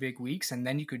 1 or 2 big weeks, and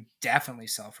then you could definitely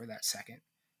sell for that second.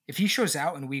 If he shows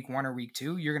out in week 1 or week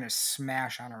 2, you're going to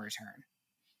smash on a return.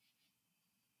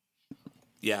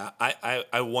 Yeah,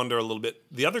 I wonder a little bit.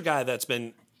 The other guy that's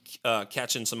been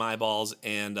catching some eyeballs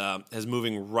and is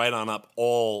moving right on up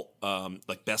all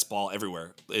best ball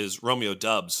everywhere is Romeo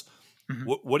Doubs. Mm-hmm.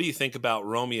 What do you think about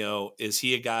Romeo? Is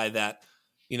he a guy that,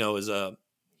 is a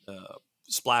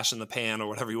splash in the pan or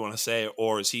whatever you want to say,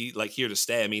 or is he here to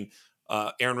stay? I mean,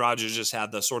 Aaron Rodgers just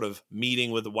had the sort of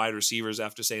meeting with the wide receivers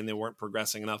after saying they weren't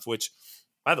progressing enough, which,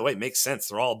 by the way, makes sense.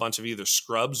 They're all a bunch of either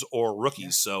scrubs or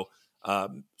rookies. Yeah. So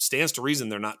stands to reason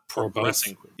they're not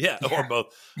progressing. Or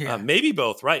both. Yeah. Maybe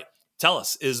both, right? Tell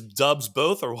us, is Doubs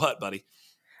both or what, buddy?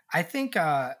 I think,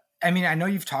 I know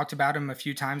you've talked about him a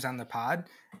few times on the pod.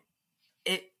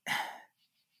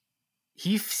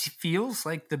 He feels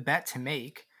like the bet to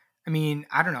make. I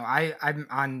don't know. I'm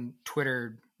on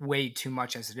Twitter way too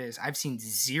much as it is. I've seen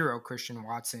 0 Christian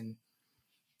Watson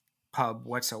pub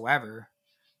whatsoever.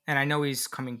 And I know he's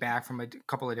coming back from a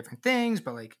couple of different things,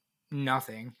 but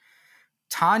nothing.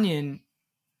 Tanyan,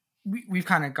 we've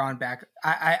kind of gone back.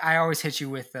 I always hit you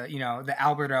with the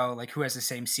Alberto, who has the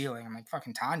same ceiling. I'm like,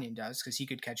 fucking Tanyan does, because he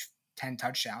could catch 10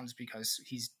 touchdowns because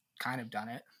he's kind of done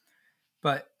it.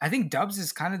 But I think Doubs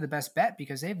is kind of the best bet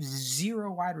because they have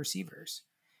 0 wide receivers.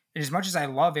 And as much as I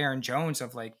love Aaron Jones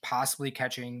of possibly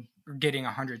catching or getting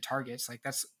 100 targets,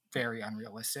 that's very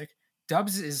unrealistic.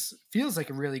 Doubs feels like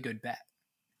a really good bet.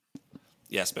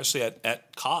 Yeah, especially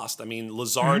at cost.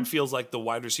 Lazard feels like the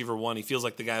wide receiver one. He feels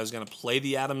like the guy who's going to play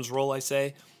the Adams role, I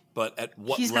say. but at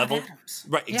what He's level? not Adams.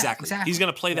 Right, Yeah, exactly. exactly. He's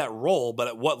going to play that role, but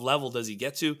at what level does he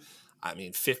get to? I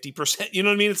mean, 50%. You know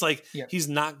what I mean? It's like Yep. he's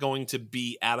not going to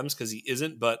be Adams because he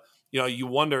isn't. But you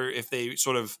wonder if they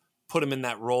sort of put him in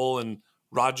that role, and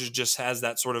Rodgers just has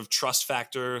that sort of trust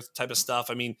factor type of stuff.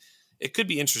 I mean, it could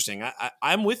be interesting.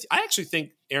 I'm with. I actually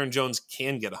think Aaron Jones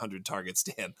can get 100 targets,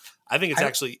 Dan. I think it's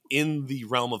actually in the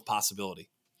realm of possibility.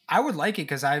 I would like it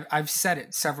because I've said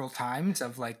it several times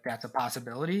of like that's a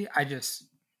possibility. I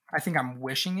think I'm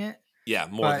wishing it. Yeah,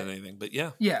 more than anything. But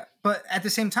yeah. Yeah. But at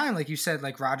the same time, like you said,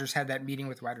 like Rodgers had that meeting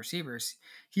with wide receivers.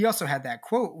 He also had that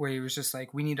quote where he was just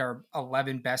like, we need our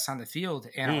 11 best on the field,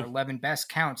 and our 11 best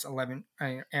counts 11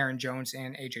 Aaron Jones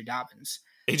and AJ Dobbins.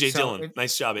 AJ Dillon.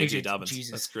 Nice job, AJ Dobbins.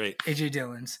 Jesus. That's great. AJ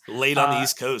Dillon's. Late on the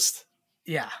East Coast.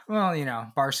 Yeah. Well,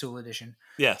 Barstool edition.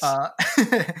 Yes.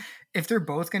 If they're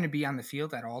both going to be on the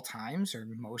field at all times or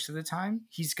most of the time,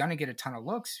 he's going to get a ton of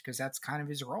looks because that's kind of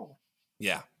his role.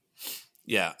 Yeah.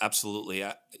 Yeah, absolutely.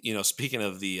 Speaking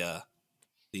of the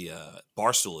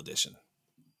Barstool edition,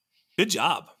 good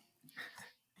job.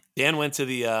 Dan went to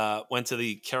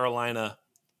the Carolina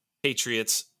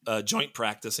Patriots joint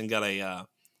practice and got a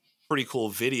pretty cool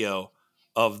video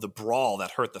of the brawl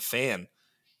that hurt the fan,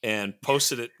 and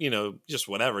posted it. Just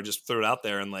whatever, just threw it out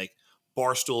there, and like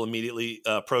Barstool immediately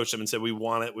approached him and said, "We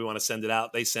want it. We want to send it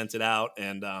out." They sent it out,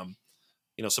 and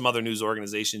some other news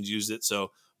organizations used it.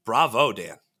 So bravo,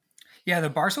 Dan. Yeah,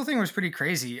 the Barstool thing was pretty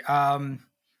crazy.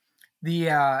 The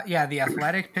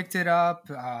Athletic picked it up.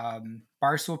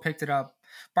 Barstool picked it up.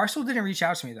 Barstool didn't reach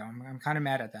out to me though. I'm kind of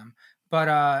mad at them.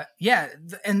 But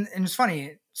and it's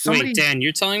funny. Wait, Dan,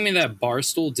 you're telling me that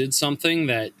Barstool did something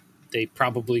that they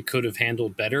probably could have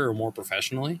handled better or more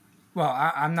professionally? Well,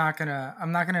 I'm not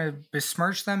gonna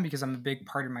besmirch them because I'm a big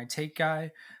part of my take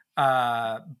guy.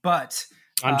 But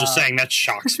I'm just saying that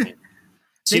shocks me.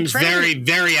 Seems very,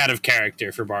 very out of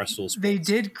character for Barstool Sports. They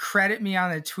did credit me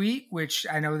on the tweet, which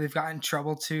I know they've gotten in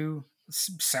trouble to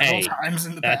several times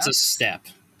in the past. That's a step.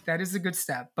 That is a good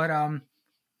step. But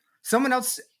someone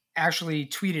else actually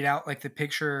tweeted out like the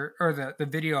picture or the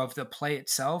video of the play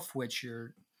itself, which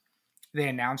they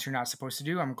announced you're not supposed to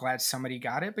do. I'm glad somebody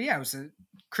got it. But yeah, it was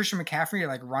Christian McCaffrey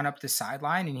like run up the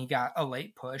sideline and he got a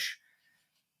late push.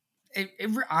 It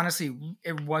honestly,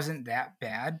 it wasn't that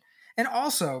bad. And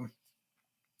also,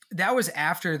 that was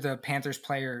after the Panthers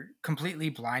player completely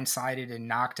blindsided and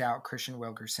knocked out Christian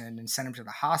Wilkerson and sent him to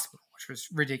the hospital, which was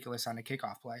ridiculous on a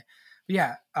kickoff play. But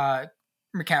yeah,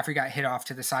 McCaffrey got hit off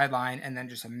to the sideline, and then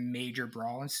just a major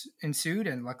brawl ensued.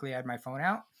 And luckily, I had my phone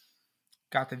out,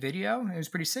 got the video. It was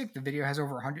pretty sick. The video has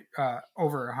over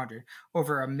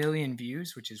 1 million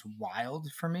views, which is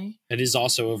wild for me. It is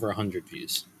also over 100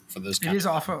 views for those. It is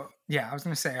also, yeah, I was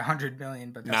going to say 100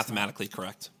 million, but that's mathematically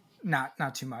correct.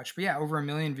 Not too much, but yeah, over 1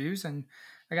 million views, and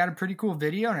I got a pretty cool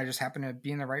video, and I just happened to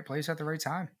be in the right place at the right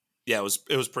time. Yeah, it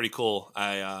was pretty cool.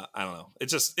 I don't know.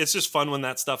 It's just fun when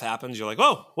that stuff happens. You're like,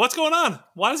 whoa, what's going on?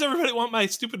 Why does everybody want my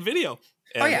stupid video?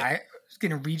 And I was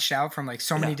getting reached out from like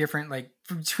so many different, like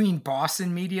between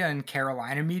Boston media and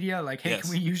Carolina media, like, hey,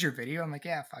 can we use your video? I'm like,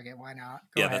 yeah, fuck it, why not?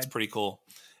 Go ahead. That's pretty cool.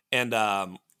 And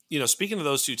speaking of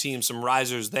those two teams, some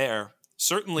risers there.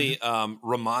 Certainly,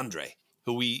 Ramondre,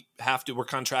 who we're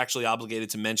contractually obligated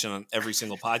to mention on every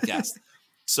single podcast.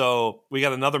 So we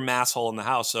got another mass hole in the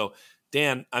house. So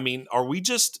Dan, I mean, are we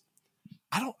just?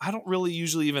 I don't really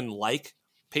usually even like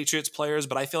Patriots players,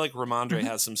 but I feel like Ramondre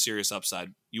has some serious upside.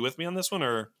 You with me on this one,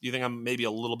 or do you think I'm maybe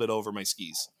a little bit over my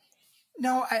skis?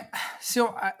 No,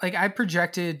 I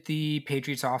projected the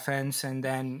Patriots offense, and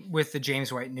then with the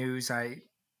James White news, I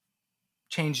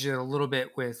changed it a little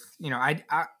bit. With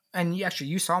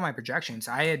you saw my projections.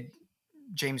 I had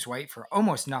James White for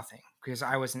almost nothing because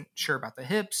I wasn't sure about the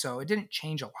hip, so it didn't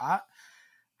change a lot.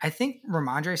 I think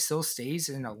Ramondre still stays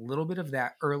in a little bit of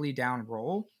that early down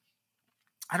role.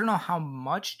 I don't know how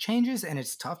much changes, and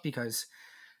it's tough because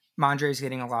Mondre is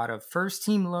getting a lot of first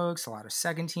team looks, a lot of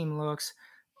second team looks,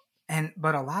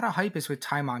 but a lot of hype is with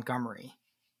Ty Montgomery.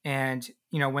 And,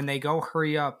 when they go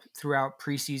hurry up throughout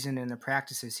preseason and the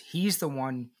practices, he's the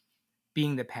one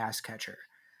being the pass catcher.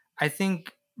 I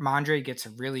think Mondre gets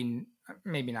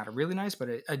maybe not a really nice, but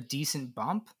a decent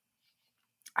bump.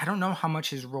 I don't know how much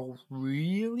his role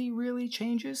really, really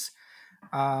changes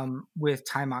with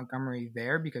Ty Montgomery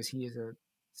there, because he is a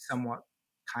somewhat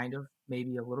kind of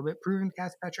maybe a little bit proven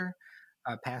pass catcher.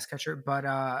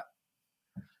 But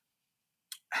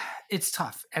it's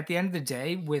tough at the end of the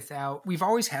day. We've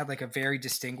always had like a very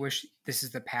distinguished, this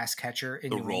is the pass catcher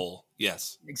in the role.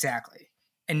 Yes, exactly.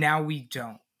 And now we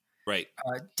don't. Right.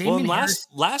 Well, Damian and Harris,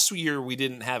 last year we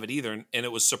didn't have it either, and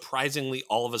it was surprisingly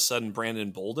all of a sudden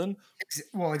Brandon Bolden,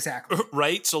 well, exactly.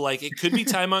 right? So like it could be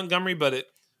Ty Montgomery, but it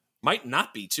might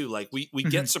not be too. Like we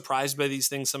get Mhm. surprised by these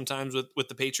things sometimes with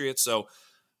the Patriots. So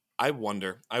I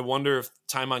wonder if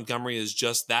Ty Montgomery is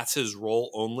just that's his role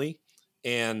only,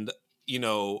 and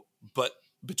but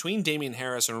between Damian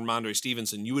Harris and Ramondre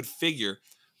Stevenson, you would figure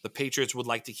the Patriots would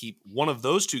like to keep one of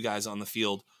those two guys on the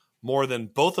field more than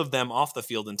both of them off the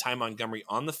field and Ty Montgomery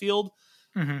on the field.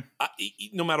 Mhm.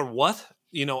 No matter what,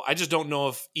 I just don't know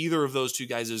if either of those two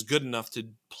guys is good enough to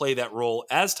play that role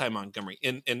as Ty Montgomery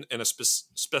in a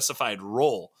specified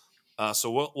role.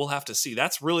 So we'll have to see.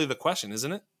 That's really the question,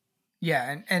 isn't it?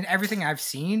 Yeah, and everything I've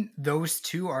seen, those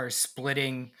two are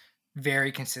splitting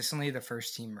very consistently the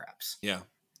first team reps. Yeah.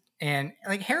 And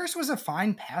like Harris was a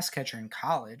fine pass catcher in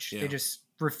college. Yeah. They just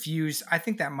refused. I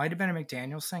think that might have been a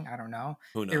McDaniels thing. I don't know.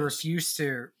 Who knows? They refused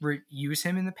to use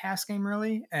him in the pass game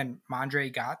really, and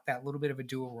Mondre got that little bit of a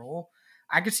dual role.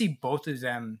 I could see both of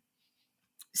them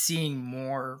seeing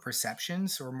more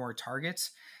receptions or more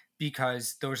targets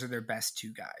because those are their best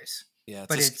two guys. Yeah,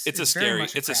 But it's a very scary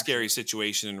much scary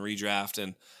situation in redraft,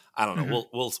 and I don't know.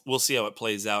 Mhm. We'll see how it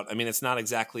plays out. I mean, it's not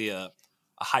exactly a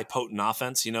high potent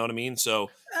offense, you know what I mean?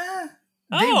 So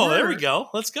there we go.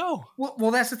 Let's go.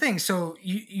 Well, that's the thing. So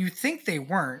you think they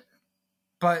weren't,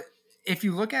 but if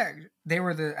you look at, they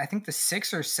were I think the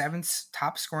 6th or 7th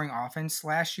top scoring offense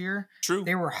last year. True.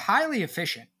 They were highly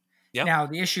efficient. Yep. Now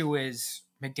the issue is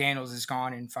McDaniels is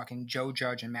gone and fucking Joe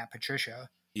Judge and Matt Patricia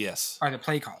Yes. are the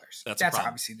play callers. That's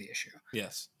obviously the issue.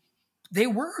 Yes. They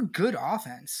were a good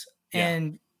offense. Yeah.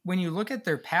 And when you look at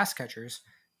their pass catchers,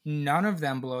 none of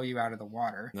them blow you out of the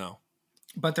water. No.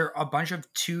 But they're a bunch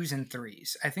of 2s and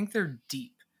 3s. I think they're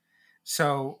deep.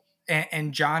 So,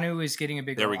 and Jonnu is getting a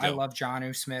big role. I love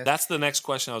Jonnu Smith. That's the next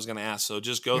question I was going to ask. So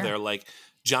just go there. Like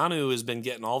Jonnu has been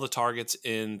getting all the targets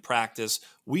in practice.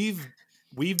 We've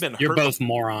been You're both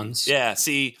morons. Yeah.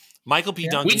 See, Michael P.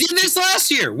 Duncan. We did this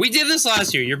last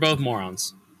year. You're both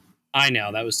morons. I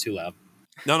know that was too loud.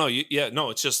 No.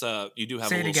 It's just you do have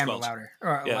Say a little it again, squelch. but louder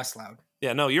or less loud.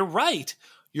 Yeah, no, you're right.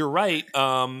 You're right.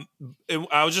 I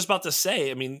was just about to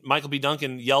say, I mean, Michael B.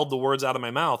 Duncan yelled the words out of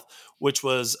my mouth, which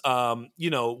was,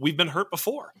 we've been hurt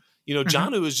before.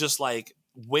 Jonnu is just like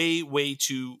way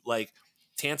too like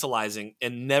tantalizing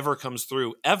and never comes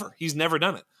through ever. He's never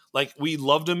done it. Like we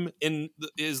loved him in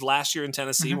his last year in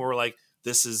Tennessee, where we're like,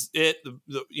 this is it.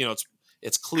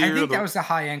 It's clear. I think that was the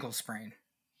high ankle sprain.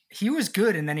 He was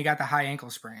good, and then he got the high ankle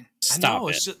sprain.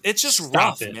 It's just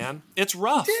rough, man. It's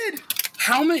rough. He did.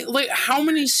 How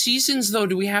many seasons though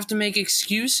do we have to make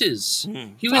excuses?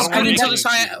 He was good until this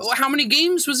high. How many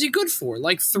games was he good for?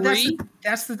 Like 3.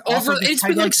 That's the over. It's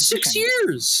been like 6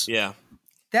 years. Yeah,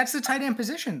 that's the tight end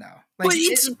position though. Like,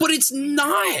 but it's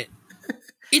not.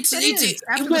 It's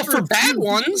well for bad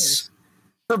ones.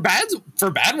 For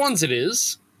bad ones, it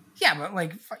is. Yeah, but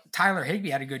like Tyler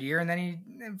Higbee had a good year, and then he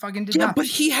fucking did. Yeah, but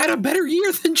he had a better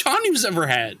year than Johnny's ever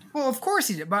had. Well, of course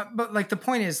he did, but like the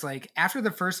point is, like after the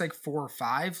first like 4 or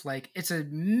 5, like it's a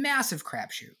massive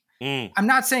crapshoot. I'm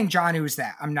not saying Jonnu is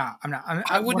that. I'm not.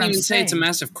 I wouldn't even say it's a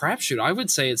massive crapshoot. I would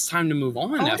say it's time to move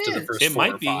on after the first 4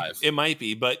 or 5. It might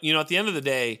be, but at the end of the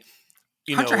day,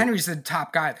 Hunter Henry's the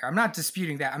top guy there. I'm not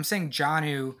disputing that. I'm saying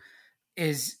Jonnu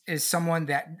is someone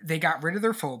that they got rid of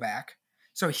their fullback.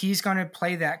 So he's going to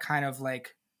play that kind of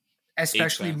like,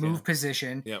 especially move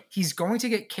position. Yep. He's going to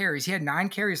get carries. He had 9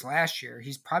 carries last year.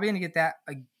 He's probably going to get that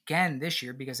again this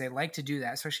year because they like to do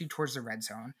that, especially towards the red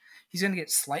zone. He's going to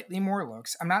get slightly more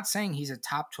looks. I'm not saying he's a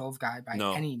top 12 guy by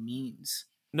any means.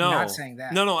 No, I'm not saying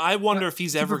that. No. I wonder if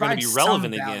he's ever going to be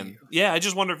relevant again. Yeah, I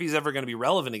just wonder if he's ever going to be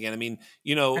relevant again. I mean,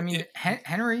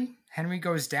 Henry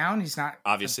goes down. He's not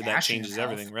obviously that changes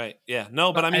everything, right? Yeah,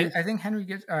 no, but I mean, I think Henry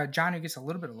gets Jonnu gets a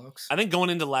little bit of looks. I think going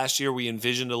into last year, we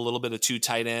envisioned a little bit of 2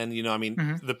 tight end. I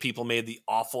mean, the people made the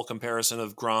awful comparison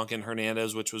of Gronk and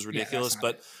Hernandez, which was ridiculous.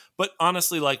 But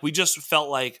honestly, like we just felt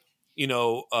like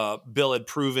Bill had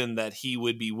proven that he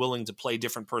would be willing to play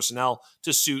different personnel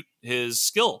to suit his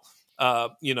skill.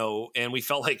 And we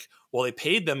felt like, well, they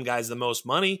paid them guys the most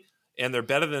money, and they're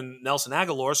better than Nelson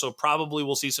Aguilar, so probably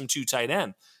we'll see some 2 tight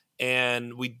end.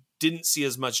 And we didn't see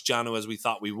as much Jonnu as we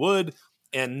thought we would.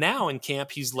 And now in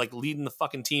camp, he's like leading the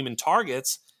fucking team in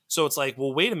targets. So it's like,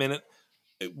 well, wait a minute.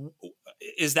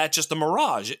 Is that just a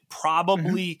mirage? It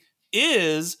probably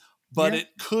is, but it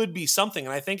could be something.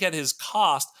 And I think at his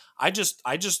cost, I just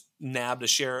nabbed a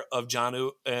share of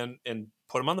Jonnu and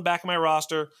put him on the back of my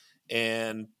roster,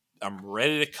 and I'm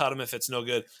ready to cut him if it's no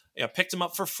good. I picked him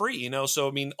up for free, So,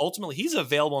 I mean, ultimately, he's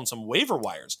available on some waiver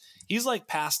wires. He's like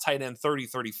past tight end 30,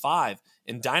 35.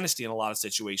 in Dynasty in a lot of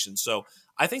situations. So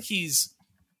I think he's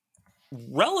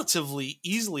relatively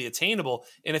easily attainable.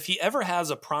 And if he ever has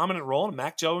a prominent role in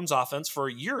Mac Jones' offense for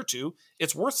a year or two,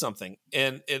 it's worth something.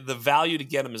 And the value to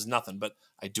get him is nothing. But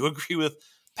I do agree with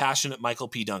passionate Michael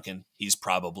P. Duncan. He's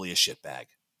probably a shitbag.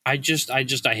 I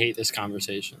hate this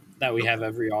conversation that we have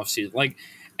every offseason. Like,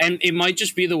 and it might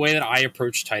just be the way that I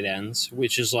approach tight ends,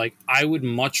 which is like, I would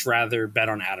much rather bet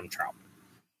on Adam Troutman,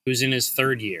 who's in his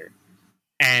third year.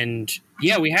 And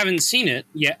yeah, we haven't seen it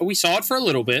yet. We saw it for a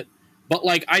little bit, but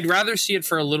like, I'd rather see it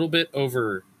for a little bit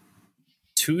over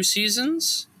 2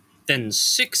 seasons than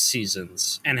 6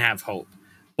 seasons and have hope.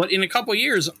 But in a couple of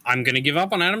years, I'm going to give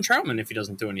up on Adam Troutman if he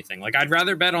doesn't do anything. Like, I'd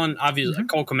rather bet on, obviously,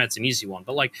 Cole Kmet's an easy one,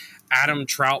 but like Adam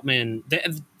Troutman,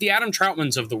 the Adam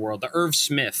Troutmans of the world, the Irv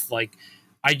Smith, like,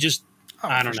 I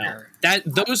don't know. Sure.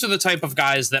 Those are the type of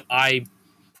guys that I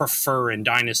prefer in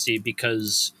Dynasty,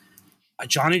 because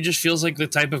Johnny just feels like the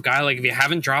type of guy, like, if you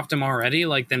haven't dropped him already,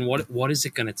 like, then what is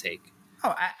it going to take?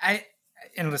 Oh,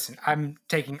 and listen, I'm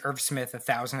taking Irv Smith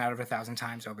 1,000 out of 1,000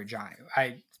 times over Johnny.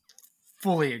 I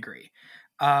fully agree.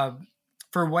 For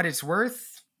what it's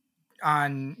worth,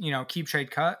 on keep trade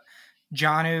cut,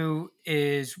 Jonnu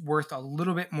is worth a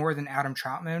little bit more than Adam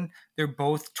Troutman. They're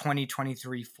both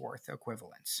 2023 fourth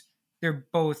equivalents. They're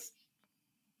both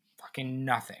fucking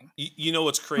nothing. You know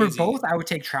what's crazy? For both, I would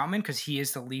take Troutman because he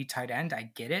is the lead tight end.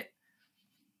 I get it.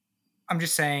 I'm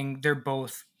just saying they're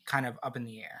both kind of up in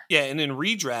the air. Yeah, and in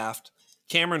redraft,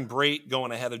 Cameron Brate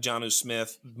going ahead of Jonnu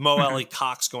Smith, Mo Alley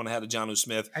Cox going ahead of Jonnu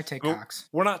Smith. I take Cox.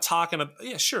 We're not talking about,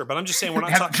 yeah, sure, but I'm just saying we're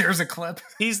not talking. There's a clip.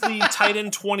 He's the tight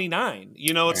end 29.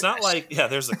 It's not like, yeah,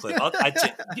 there's the clip.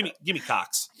 Give me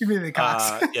Cox. Give me the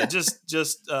Cox. Yeah,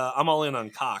 just I'm all in on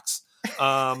Cox.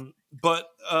 But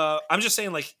I'm just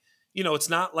saying, like, it's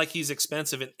not like he's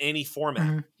expensive in any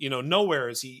format. Nowhere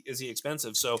is he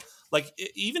expensive. So, like,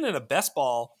 even in a best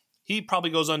ball, he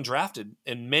probably goes undrafted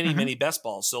in many best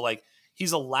balls. So, like,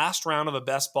 he's a last round of a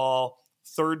best ball,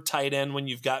 third tight end when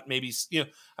you've got maybe, this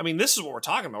is what we're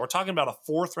talking about. We're talking about a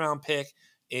 4th round pick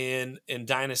in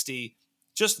Dynasty,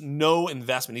 just no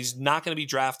investment. He's not going to be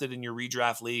drafted in your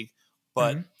redraft league,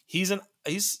 but he's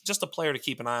just a player to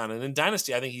keep an eye on. And in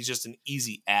Dynasty, I think he's just an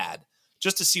easy add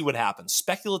just to see what happens.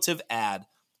 Speculative add.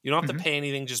 You don't have to pay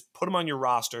anything. Just put him on your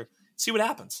roster, see what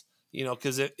happens,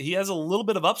 because he has a little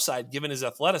bit of upside given his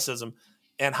athleticism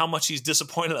and how much he's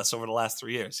disappointed us over the last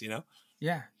 3 years,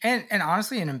 Yeah. And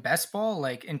honestly, in best ball,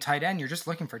 like in tight end, you're just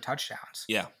looking for touchdowns.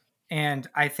 Yeah. And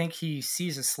I think he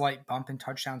sees a slight bump in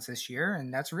touchdowns this year,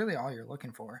 and that's really all you're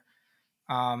looking for.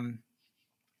 And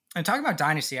talking about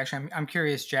Dynasty, actually, I'm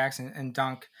curious, Jackson and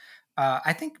Dunk.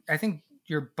 I think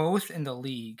you're both in the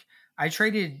league. I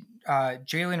traded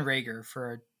Jalen Reagor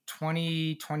for a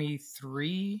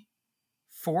 2023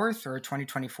 4th or a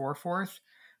 2024 4th.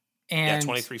 And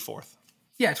 23 4th.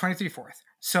 Yeah, 23 4th.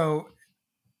 So,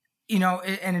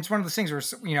 and it's one of those things where,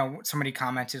 somebody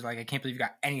commented, like, I can't believe you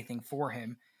got anything for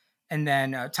him. And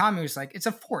then Tommy was like, it's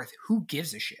a 4th. Who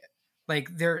gives a shit? Like,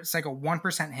 it's like a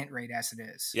 1% hit rate as it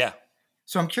is. Yeah.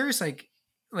 So I'm curious, like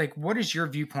what is your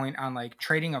viewpoint on, like,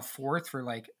 trading a 4th for,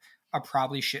 like, a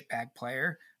probably shitbag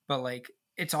player, but, like,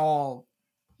 it's all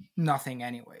nothing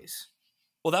anyways?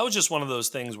 Well, that was just one of those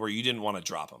things where you didn't want to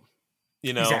drop him.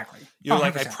 Exactly. You're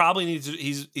like, I probably need to.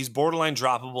 He's borderline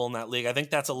droppable in that league. I think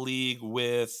that's a league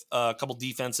with a couple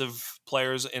defensive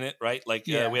players in it, right? Like,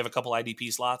 we have a couple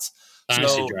IDP slots.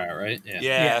 Dynasty draft, right?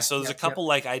 Yeah. So there's a couple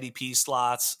like IDP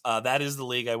slots. That is the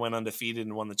league I went undefeated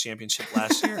and won the championship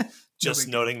last year. Just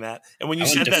noting that. And when you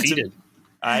said that to me,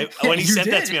 when you said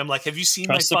that to me, I'm like, have you seen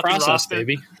Trust my fucking roster,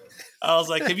 baby? I was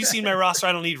like, have you seen my roster?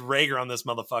 I don't need Reagor on this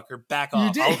motherfucker. Back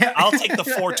off. I'll take the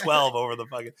 412 over the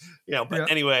fucking,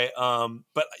 anyway,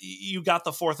 but you got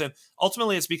the 4th, and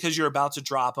ultimately it's because you're about to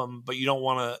drop him, but you don't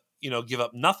want to, give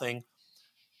up nothing.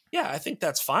 Yeah, I think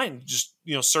that's fine. Just,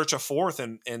 search a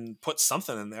 4th and put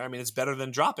something in there. I mean, it's better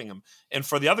than dropping him. And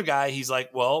for the other guy, he's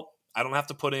like, well, I don't have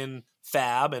to put in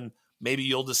fab, and maybe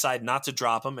you'll decide not to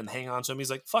drop him and hang on to him. He's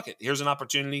like, fuck it. Here's an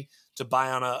opportunity to buy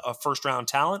on a first round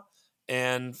talent.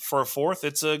 And for a 4th,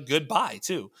 it's a good buy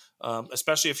too,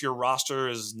 especially if your roster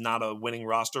is not a winning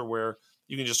roster where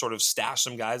you can just sort of stash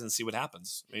some guys and see what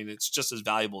happens. I mean, it's just as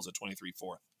valuable as a 23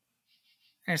 4th.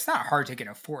 And it's not hard to get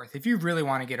a 4th. If you really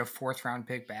want to get a 4th round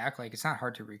pick back, like, it's not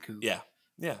hard to recoup. Yeah.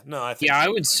 Yeah. No, I think. Yeah, I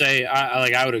would say,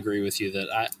 I would agree with you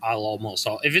that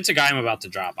if it's a guy I'm about to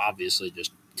drop, obviously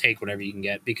just take whatever you can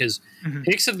get, because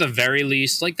picks at the very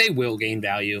least, like, they will gain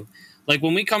value. Like,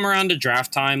 when we come around to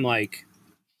draft time, like,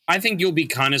 I think you'll be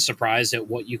kind of surprised at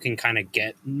what you can kind of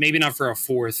get. Maybe not for a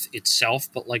 4th itself,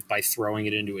 but like by throwing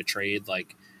it into a trade.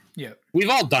 Like, Yeah. We've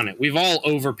all done it. We've all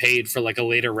overpaid for like a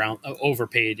later round,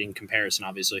 overpaid in comparison,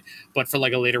 obviously, but for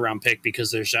like a later round pick because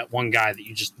there's that one guy that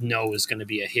you just know is going to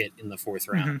be a hit in the fourth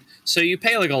round. So you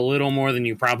pay like a little more than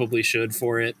you probably should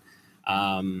for it.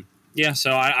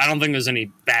 So I don't think there's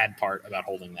any bad part about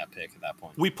holding that pick at that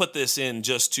point. We put this in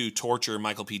just to torture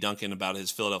Michael P. Duncan about his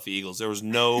Philadelphia Eagles. There was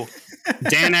no...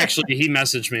 Dan actually, he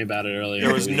messaged me about it earlier.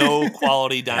 There was no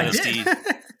quality dynasty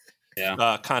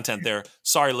content there.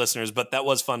 Sorry, listeners, but that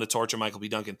was fun to torture Michael P.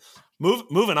 Duncan.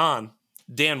 Moving on,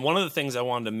 Dan, one of the things I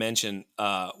wanted to mention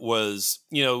was,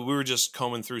 we were just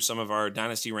combing through some of our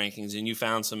dynasty rankings, and you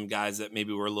found some guys that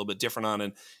maybe were a little bit different on.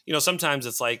 And, sometimes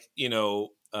it's like,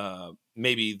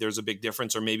 maybe there's a big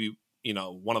difference, or maybe,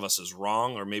 one of us is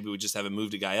wrong, or maybe we just haven't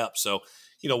moved a guy up. So,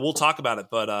 we'll talk about it.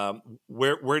 But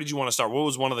where did you want to start? What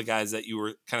was one of the guys that you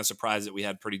were kind of surprised that we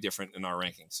had pretty different in our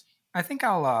rankings? I think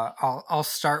I'll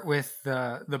start with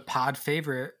the pod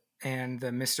favorite and the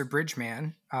Mr.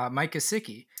 Bridgeman, Mike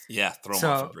Gesicki. Yeah, throw him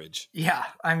off a bridge. Yeah,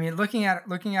 I mean, looking at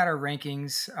our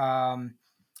rankings,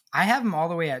 I have him all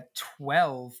the way at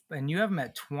 12, and you have him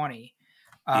at 20.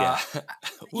 Yeah,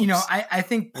 I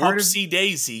think Whoopsie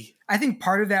daisy. I think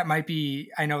part of that might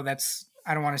be, I know that's,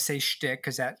 I don't want to say shtick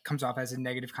because that comes off as a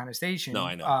negative connotation. No,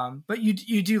 I know. But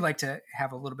you do like to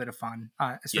have a little bit of fun,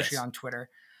 especially on Twitter.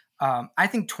 I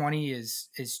think 20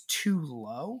 is too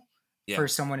low for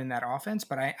someone in that offense,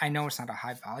 but I know it's not a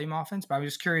high volume offense, but I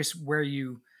was just curious where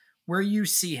you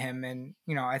see him. And,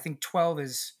 I think 12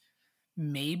 is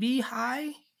maybe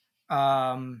high.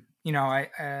 I'm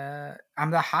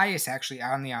the highest actually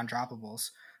on the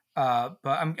undroppables. But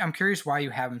I'm curious why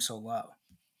you have him so low.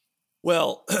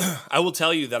 Well, I will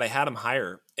tell you that I had him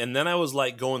higher, and then I was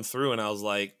like going through and I was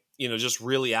like, just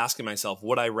really asking myself,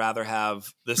 would I rather have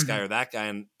this guy or that guy?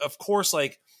 And of course,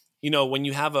 like, when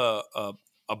you have a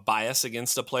bias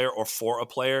against a player or for a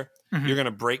player, you're going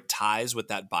to break ties with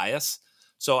that bias.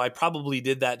 So I probably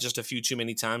did that just a few too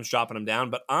many times, dropping him down.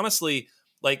 But honestly,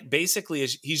 like basically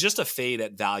he's just a fade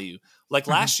at value. Like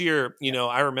last year,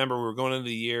 I remember we were going into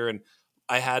the year and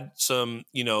I had some,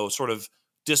 sort of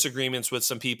disagreements with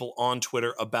some people on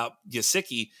Twitter about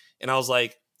Gesicki. And I was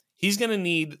like, he's going to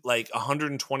need like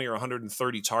 120 or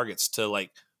 130 targets to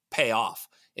like pay off.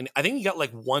 And I think he got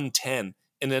like 110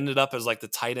 and ended up as like the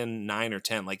tight end 9 or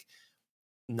 10, like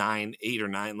 8 or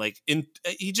 9. Like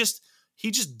he just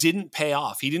didn't pay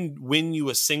off. He didn't win you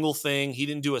a single thing. He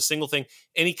didn't do a single thing.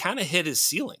 And he kind of hit his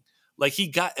ceiling. Like he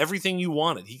got everything you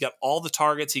wanted. He got all the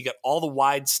targets. He got all the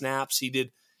wide snaps.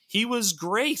 He was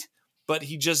great, but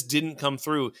he just didn't come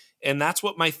through. And that's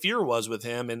what my fear was with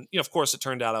him. And, of course, it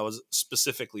turned out I was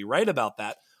specifically right about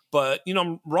that. But,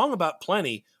 I'm wrong about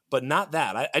plenty, but not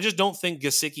that. I just don't think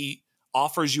Gesicki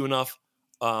offers you enough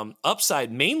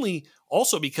upside, mainly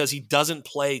also because he doesn't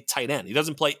play tight end. He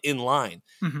doesn't play in line.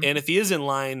 And if he is in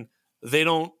line,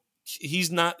 he's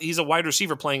a wide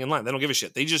receiver playing in line. They don't give a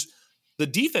shit. The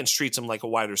defense treats him like a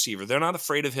wide receiver. They're not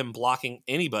afraid of him blocking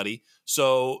anybody,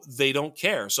 so they don't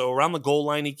care. So around the goal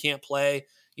line, he can't play.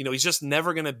 He's just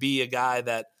never going to be a guy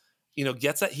that,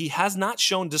 gets that. He has not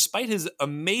shown, despite his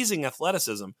amazing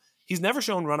athleticism, he's never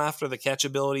shown run after the catch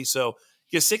ability. So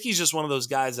Gesicki's just one of those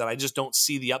guys that I just don't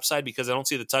see the upside because I don't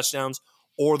see the touchdowns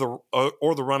or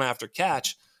the run after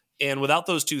catch. And without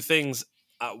those two things,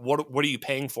 what are you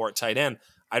paying for at tight end?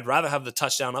 I'd rather have the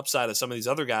touchdown upside of some of these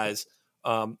other guys.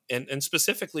 And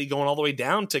specifically going all the way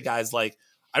down to guys like,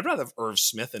 I'd rather have Irv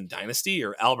Smith in Dynasty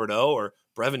or Albert O or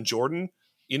Brevin Jordan.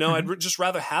 I'd just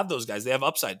rather have those guys. They have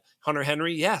upside. Hunter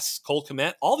Henry, yes. Cole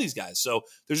Kmet, all these guys. So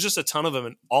there's just a ton of them,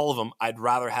 and all of them I'd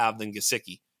rather have than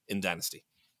Gesicki in Dynasty.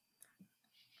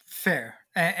 Fair.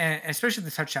 And especially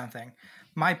the touchdown thing.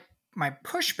 My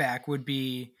pushback would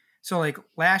be, so like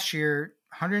last year,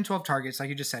 112 targets, like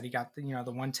you just said, he got the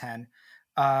 110.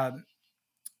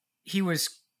 He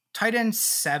was tight end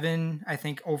 7, I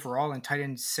think, overall, and tight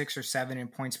end 6 or 7 in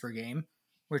points per game,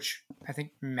 which I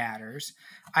think matters.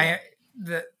 Yeah.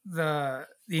 The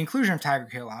inclusion of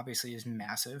Tyreek Hill obviously is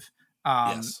massive.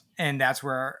 Yes. And that's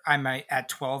where at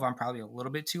 12, I'm probably a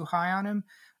little bit too high on him.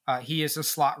 He is a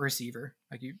slot receiver.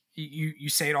 Like you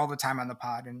say it all the time on the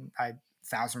pod, and I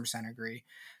 1,000% agree.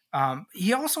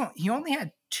 He only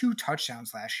had 2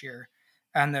 touchdowns last year,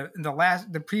 and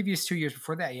the previous 2 years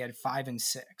before that, he had 5 and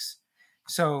 6.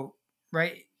 So,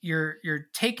 right, you're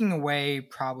taking away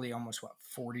probably almost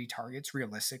 40 targets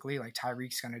realistically. Like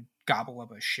Tyreek's going to gobble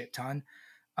up a shit ton.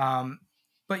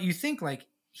 But you think like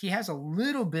he has a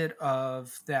little bit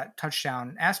of that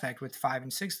touchdown aspect with 5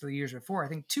 and 6 the years before. I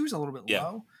think 2 is a little bit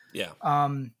low. Yeah.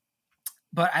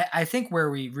 But I think where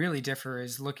we really differ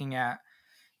is looking at,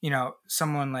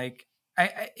 someone like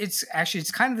it's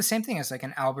kind of the same thing as like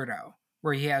an Albert O.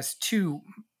 where he has two,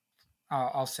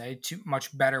 I'll say, two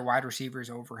much better wide receivers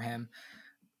over him.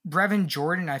 Brevin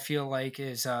Jordan, I feel like,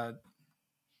 is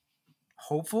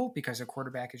hopeful because the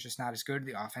quarterback is just not as good.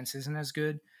 The offense isn't as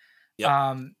good.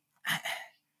 Yep.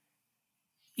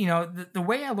 The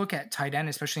way I look at tight end,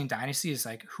 especially in Dynasty, is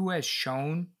like who has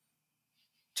shown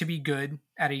to be good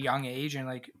at a young age and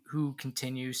like who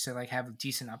continues to like have a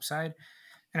decent upside.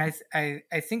 And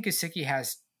I think Gesicki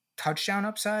has touchdown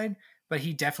upside, but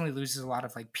he definitely loses a lot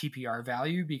of like PPR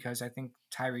value because I think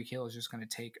Tyreek Hill is just going to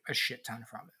take a shit ton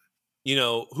from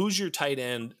him. Who's your tight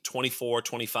end 24,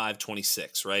 25,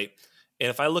 26, right? And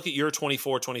if I look at your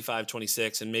 24, 25,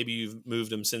 26, and maybe you've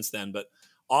moved them since then, but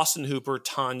Austin Hooper,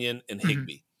 Tanyan, and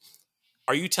Higbee,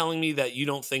 are you telling me that you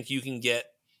don't think you can get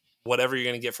whatever you're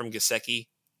going to get from Gesicki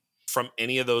from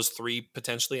any of those three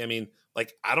potentially? I mean,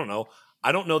 like, I don't know.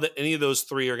 I don't know that any of those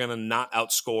three are going to not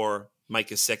outscore Mike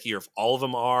Gesicki, or if all of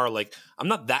them are. Like, I'm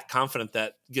not that confident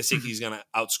that Gesicki is going to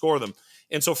outscore them.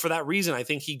 And so for that reason, I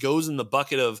think he goes in the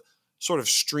bucket of sort of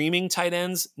streaming tight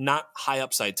ends, not high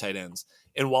upside tight ends.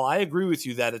 And while I agree with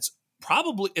you that it's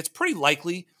pretty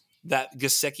likely that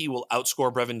Gesicki will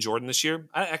outscore Brevin Jordan this year,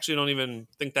 I actually don't even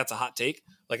think that's a hot take.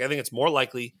 Like, I think it's more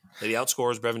likely that he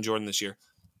outscores Brevin Jordan this year.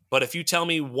 But if you tell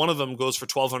me one of them goes for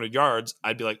 1,200 yards,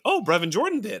 I'd be like, oh, Brevin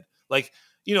Jordan did. Like,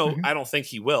 I don't think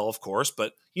he will, of course,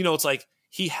 but, it's like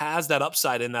he has that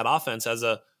upside in that offense as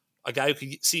a guy who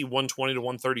could see 120 to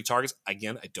 130 targets.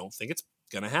 Again, I don't think it's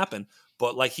going to happen,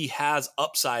 but like he has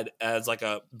upside as like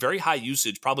a very high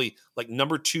usage, probably like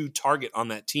number 2 target on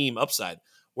that team upside.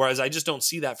 Whereas I just don't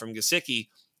see that from Gesicki.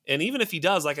 And even if he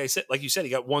does, like you said, he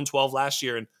got 112 last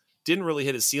year and didn't really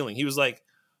hit his ceiling. He was like,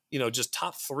 just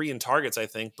top 3 in targets, I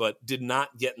think, but did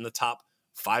not get in the top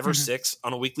 5 or 6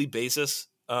 on a weekly basis,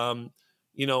 in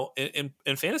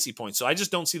fantasy points. So I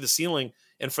just don't see the ceiling.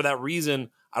 And for that reason,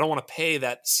 I don't want to pay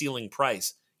that ceiling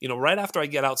price. Right after I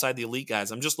get outside the elite guys,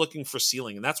 I'm just looking for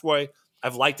ceiling. And that's why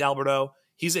I've liked Alberto.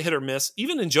 He's a hit or miss.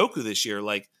 Even Njoku this year,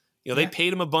 they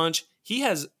paid him a bunch. He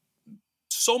has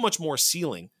so much more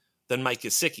ceiling than Mike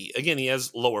Gesicki. Again, he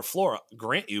has lower floor,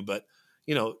 grant you, but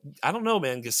I don't know,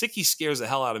 man. Gesicki scares the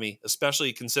hell out of me,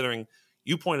 especially considering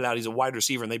you pointed out he's a wide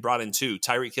receiver and they brought in 2,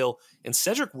 Tyreek Hill and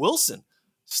Cedric Wilson.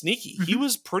 Sneaky. He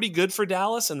was pretty good for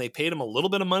Dallas and they paid him a little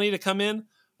bit of money to come in.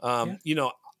 I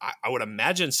would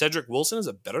imagine Cedric Wilson is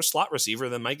a better slot receiver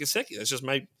than Mike Gesicki. That's just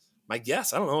my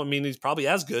guess. I don't know. I mean, he's probably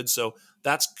as good, so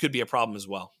that could be a problem as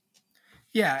well.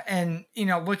 Yeah, and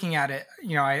looking at it,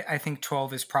 I think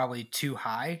 12 is probably too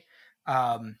high.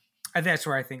 That's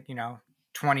where I think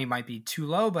 20 might be too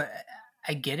low, but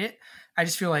I get it. I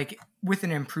just feel like with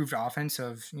an improved offense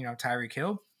of Tyreek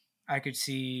Hill, I could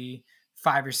see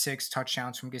 5 or 6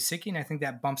 touchdowns from Gesicki, and I think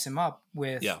that bumps him up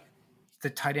with the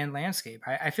tight end landscape.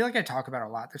 I feel like I talk about it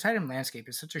a lot. The tight end landscape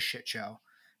is such a shit show.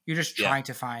 You're just trying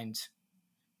to find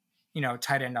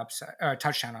tight end upside,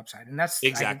 touchdown upside, and that's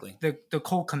exactly the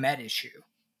Cole Kmet issue.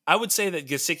 I would say that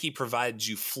Gesicki provides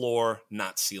you floor,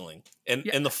 not ceiling,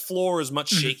 and the floor is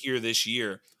much shakier this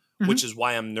year, which is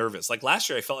why I'm nervous. Like last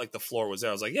year, I felt like the floor was there.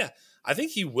 I was like, I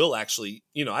think he will actually.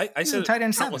 I said tight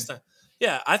end 7.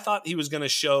 Yeah, I thought he was going to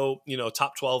show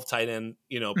top 12 tight end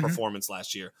performance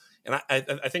last year, and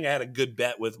I think I had a good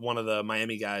bet with one of the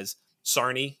Miami guys,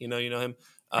 Sarney. You know him.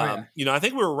 I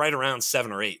think we were right around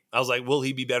 7 or 8. I was like, will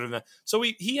he be better than that? So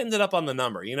he ended up on the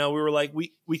number. We were like,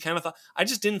 we kind of thought. I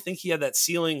just didn't think he had that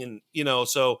ceiling, and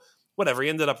so whatever. He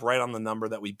ended up right on the number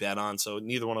that we bet on. So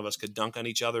neither one of us could dunk on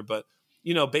each other, but.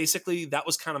 Basically that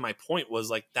was kind of my point, was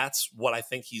like, that's what I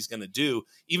think he's going to do.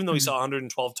 Even though he saw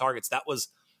 112 targets, that was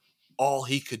all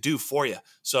he could do for you.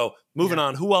 So moving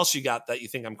on, who else you got that you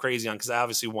think I'm crazy on? Cause I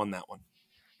obviously won that one.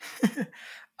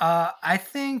 I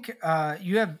think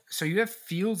you have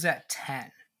Fields at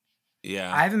 10.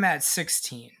 Yeah. I have him at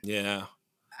 16. Yeah.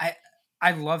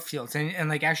 I love Fields. And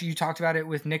like, actually you talked about it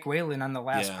with Nick Whalen on the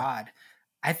last pod.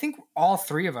 I think all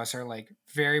 3 of us are like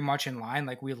very much in line.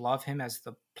 Like we love him as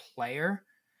the player.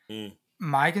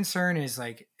 My concern is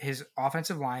like his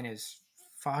offensive line is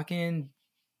fucking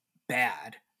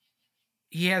bad.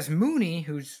 He has Mooney,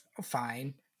 who's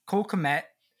fine. Cole Kmet,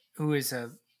 who is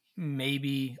a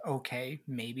maybe okay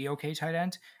tight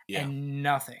end, and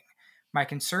nothing. My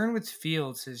concern with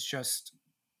Fields is just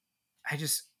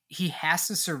he has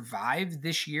to survive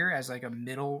this year as like a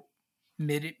mid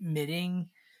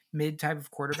type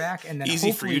of quarterback, and then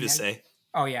easy for you to say.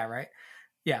 Oh yeah, right.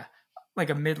 Yeah, like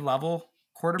a mid-level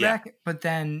quarterback, but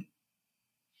then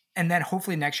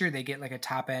hopefully next year they get like a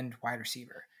top end wide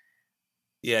receiver.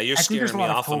 Yeah, you're scaring me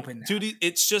off him. Dude,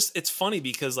 it's funny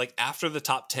because like after the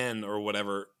top 10 or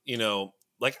whatever,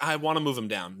 like I want to move him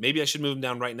down. Maybe I should move him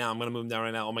down right now. I'm going to move him down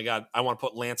right now. Oh my God, I want to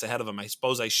put Lance ahead of him. I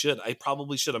suppose I should. I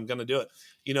probably should. I'm going to do it.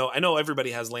 I know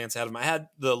everybody has Lance ahead of him. I had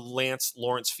the Lance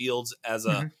Lawrence Fields as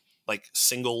a like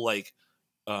single like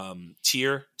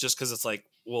tier, just because it's like,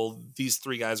 well, these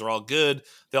three guys are all good.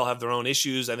 They'll have their own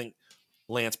issues. I think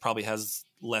Lance probably has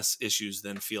less issues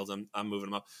than Fields. I'm moving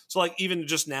him up. So like even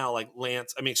just now, like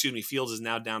Fields is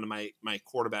now down to my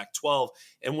quarterback 12.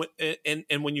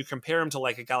 And when you compare him to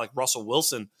like a guy like Russell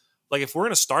Wilson, like if we're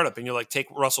in a startup and you're like, take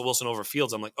Russell Wilson over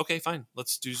Fields, I'm like, okay, fine.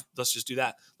 Let's just do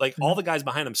that. Like all the guys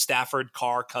behind him, Stafford,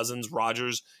 Carr, Cousins,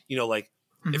 Rodgers,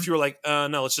 if you were like,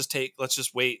 no, let's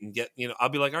just wait and get, I'll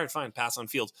be like, all right, fine, pass on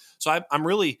Fields. So I'm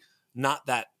really not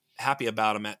that happy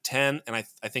about him at 10. And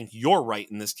I think you're right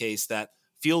in this case that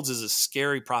Fields is a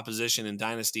scary proposition in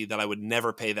Dynasty that I would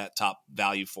never pay that top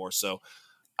value for. So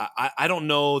I don't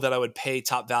know that I would pay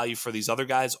top value for these other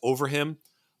guys over him.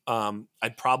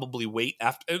 I'd probably wait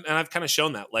after, and I've kind of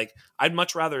shown that. Like, I'd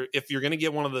much rather, if you're going to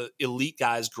get one of the elite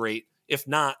guys, great. If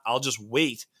not, I'll just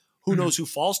wait. Who knows who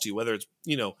falls to you, whether it's,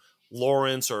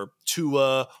 Lawrence or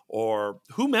Tua or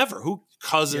whomever,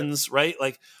 Cousins, right?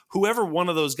 Like whoever one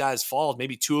of those guys falls,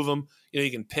 maybe two of them, you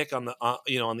can pick on the,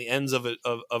 on the ends of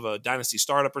a dynasty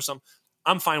startup or something.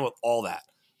 I'm fine with all that,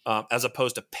 as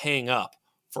opposed to paying up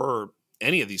for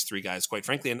any of these three guys, quite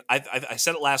frankly. And I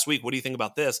said it last week. What do you think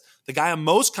about this? The guy I'm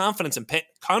most confident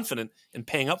in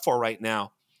paying up for right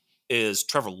now is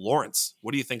Trevor Lawrence.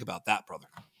 What do you think about that, brother?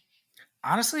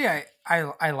 Honestly,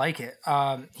 I like it.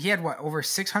 He had over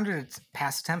 600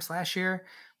 pass attempts last year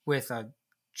with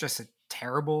just a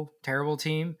terrible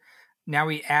team. Now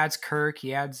he adds Kirk.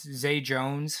 He adds Zay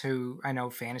Jones, who I know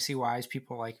fantasy wise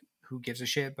people like, who gives a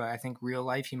shit, but I think real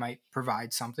life he might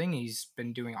provide something. He's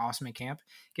been doing awesome at camp.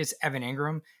 Gets Evan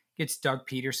Ingram. Gets Doug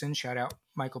Peterson. Shout out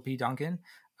Michael P. Duncan.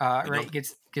 Right,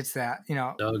 gets that.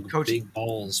 Doug Coach Big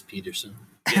Balls Peterson.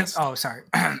 Yes. Oh, sorry.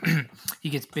 He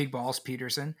gets Big Balls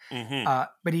Peterson.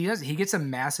 But he gets a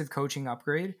massive coaching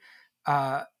upgrade.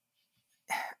 I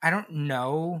don't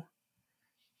know,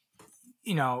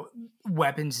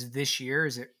 weapons this year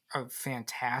is a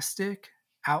fantastic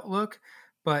outlook,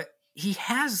 but he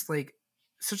has like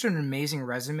such an amazing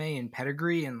resume and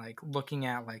pedigree, and like looking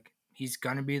at like he's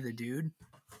gonna be the dude.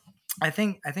 I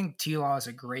think T-Law is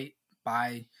a great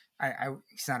buy.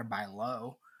 He's not a buy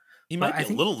low. He might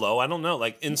be a little low. I don't know.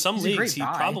 Like in some leagues, he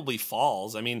buy. probably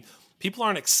falls. I mean, people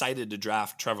aren't excited to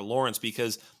draft Trevor Lawrence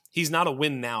because he's not a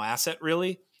win now asset,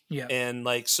 really. Yeah. And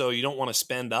like, so you don't want to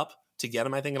spend up to get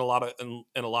him. I think in a lot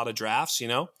of drafts,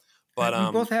 But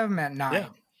we both have him at 9.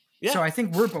 Yeah. So I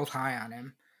think we're both high on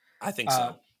him. I think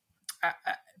so.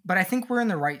 But I think we're in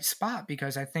the right spot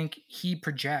because I think he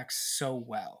projects so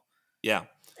well. Yeah.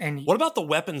 And what about the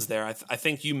weapons there? I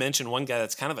think you mentioned one guy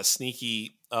that's kind of a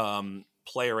sneaky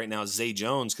player right now, Zay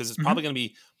Jones, because it's probably going to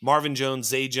be Marvin Jones,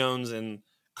 Zay Jones, and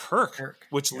Kirk.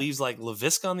 Which leaves like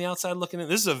LaVisca on the outside looking in.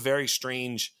 This is a very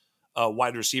strange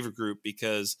wide receiver group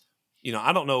because,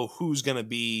 I don't know who's going to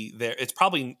be there.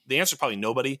 The answer is probably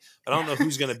nobody, but I don't know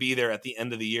who's going to be there at the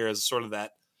end of the year as sort of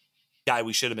that guy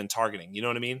we should have been targeting. You know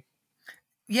what I mean?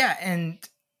 Yeah. And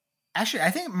actually,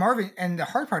 I think Marvin, and the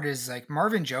hard part is like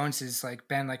Marvin Jones has like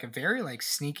been like a very like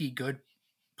sneaky good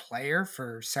player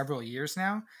for several years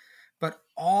now, but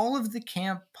all of the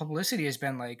camp publicity has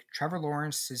been like Trevor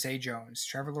Lawrence to Zay Jones,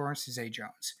 Trevor Lawrence to Zay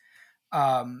Jones.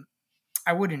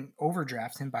 I wouldn't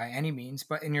overdraft him by any means,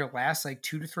 but in your last like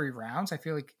 2 to 3 rounds, I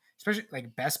feel like, especially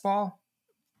like best ball,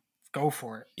 go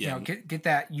for it. Yeah. Get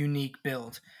that unique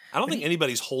build. I don't think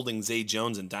anybody's holding Zay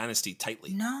Jones in Dynasty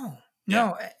tightly. No.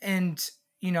 And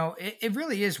it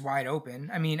really is wide open.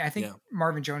 I mean, I think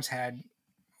Marvin Jones had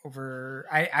over,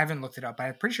 I haven't looked it up, but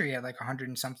I'm pretty sure he had like 100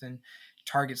 and something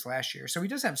targets last year. So he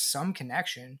does have some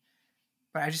connection,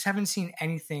 but I just haven't seen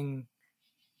anything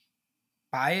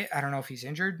by it. I don't know if he's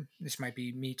injured. This might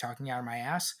be me talking out of my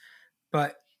ass,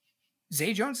 but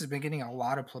Zay Jones has been getting a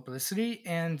lot of publicity,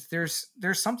 and there's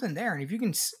something there. And if you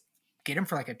can get him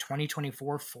for like a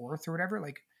 2024 4th or whatever,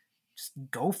 like just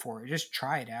go for it. Just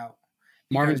try it out.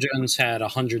 Marvin Jones had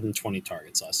 120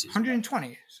 targets last season.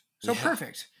 120. So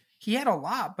perfect. He had a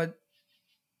lot, but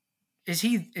is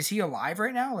he alive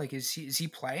right now? Like, is he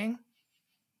playing?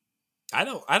 I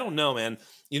don't know, man.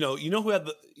 You know who had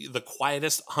the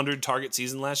quietest 100 target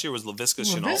season last year was LaVisca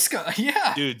Chenault. LaVisca,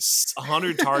 yeah. Dude,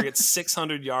 100 targets,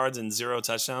 600 yards, and 0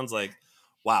 touchdowns. Like,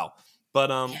 wow.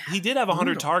 But he did have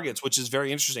 100 targets, which is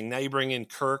very interesting. Now you bring in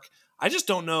Kirk. I just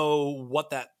don't know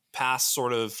what that pass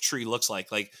sort of tree looks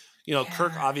like. Like,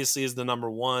 Kirk obviously is the number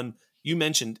one. You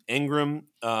mentioned Ingram.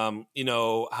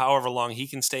 However long he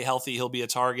can stay healthy, he'll be a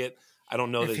target. I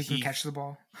don't know if he can catch the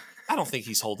ball. I don't think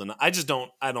he's holding. I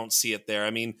don't see it there.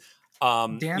 I mean,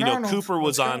 Dan Arnold, Cooper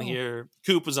was let's on go. here.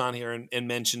 Coop was on here and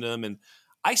mentioned him, and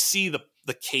I see the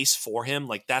case for him.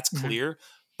 Like that's clear.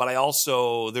 But I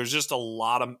also there's just a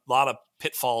lot of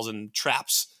pitfalls and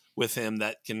traps with him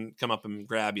that can come up and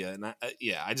grab you. And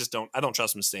I just don't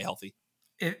trust him to stay healthy.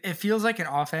 It feels like an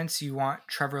offense you want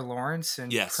Trevor Lawrence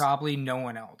and probably no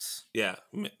one else. Yeah,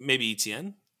 maybe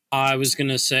ETN. I was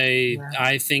gonna say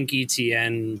I think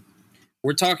ETN.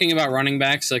 We're talking about running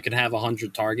backs that could have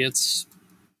 100 targets.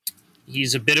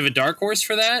 He's a bit of a dark horse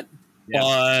for that,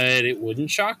 but it wouldn't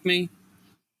shock me.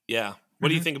 Yeah. What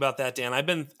do you think about that, Dan?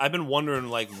 I've been wondering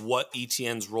like what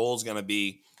ETN's role is going to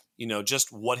be,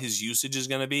 just what his usage is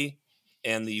going to be,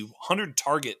 and the 100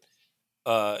 target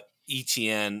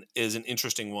ETN is an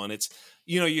interesting one. It's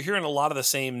you're hearing a lot of the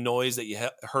same noise that you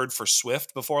heard for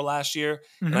Swift before last year,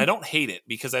 and I don't hate it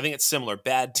because I think it's similar.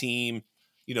 Bad team,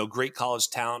 great college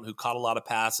talent who caught a lot of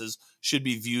passes, should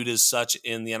be viewed as such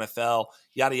in the NFL.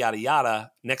 Yada yada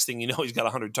yada. Next thing you know, he's got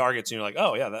 100 targets, and you're like,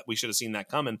 oh yeah, we should have seen that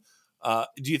coming.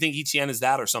 Do you think ETN is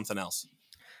that or something else?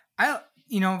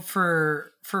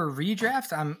 For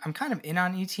redraft, I'm kind of in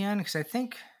on ETN because I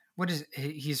think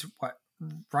he's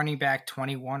running back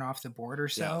 21 off the board or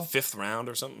so. Yeah, 5th round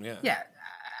or something. Yeah. Yeah.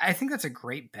 I think that's a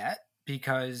great bet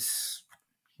because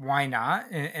why not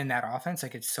in that offense?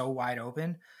 Like it's so wide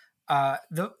open.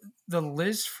 The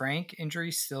Liz Frank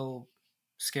injury still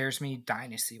scares me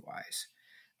dynasty wise.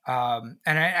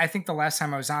 And I think the last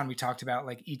time I was on, we talked about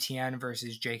like ETN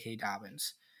versus J.K.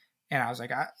 Dobbins. And I was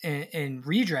like, in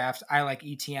redraft, I like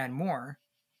ETN more,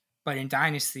 but in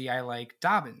dynasty, I like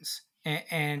Dobbins.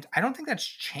 And I don't think that's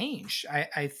changed.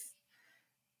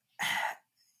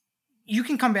 You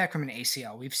can come back from an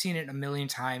ACL. We've seen it a million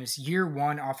times. Year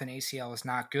 1 off an ACL is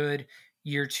not good.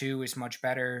 Year 2 is much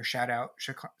better. Shout out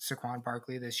Saquon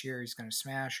Barkley this year. He's going to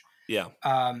smash. Yeah.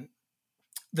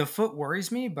 The foot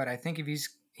worries me, but I think if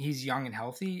he's young and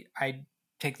healthy, I'd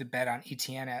take the bet on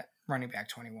ETN at running back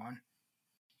 21.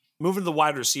 Moving to the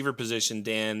wide receiver position,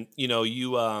 Dan, you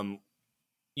don't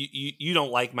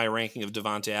like my ranking of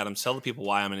Devontae Adams. Tell the people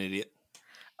why I'm an idiot.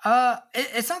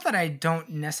 It's not that I don't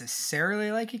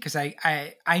necessarily like it because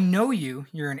I know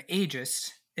you're an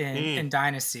ageist in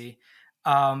Dynasty,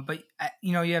 but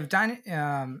you have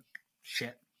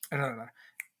shit. I don't know.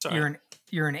 Sorry.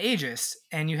 You're an ageist,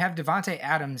 and you have Devontae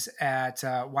Adams at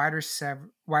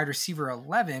wide receiver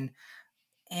 11,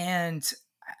 and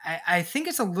I think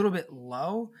it's a little bit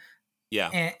low. Yeah,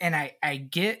 and I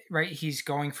get right. He's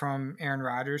going from Aaron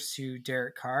Rodgers to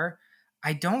Derek Carr.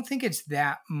 I don't think it's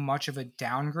that much of a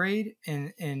downgrade.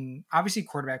 And obviously,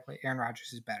 quarterback like Aaron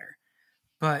Rodgers is better,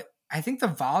 but I think the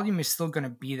volume is still going to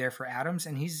be there for Adams,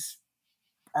 and he's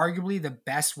arguably the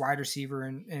best wide receiver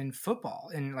in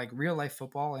football, in like real life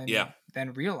football, and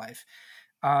then real life.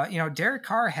 Derek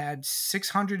Carr had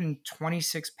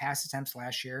 626 pass attempts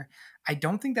last year. I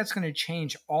don't think that's going to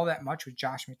change all that much with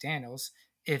Josh McDaniels.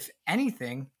 If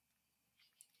anything,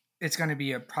 it's going to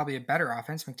be probably a better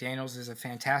offense. McDaniels is a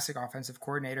fantastic offensive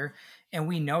coordinator, and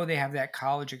we know they have that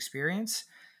college experience.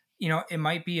 It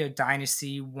might be a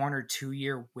dynasty 1 or 2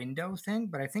 year window thing,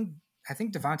 but I think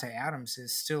Devontae Adams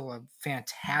is still a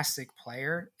fantastic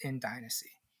player in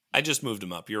dynasty. I just moved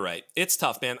him up. You're right. It's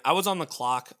tough, man. I was on the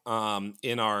clock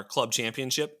in our club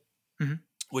championship,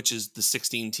 which is the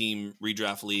 16-team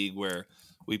redraft league where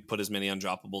we put as many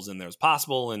undroppables in there as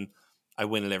possible, and I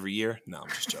win it every year. No, I'm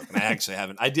just joking. I actually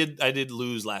haven't. I did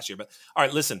lose last year, but all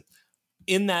right, listen.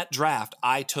 In that draft,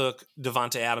 I took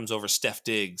Devontae Adams over Steph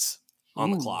Diggs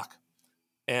on the clock.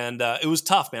 And it was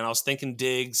tough, man. I was thinking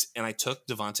Diggs, and I took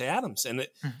Devontae Adams, and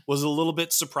it was a little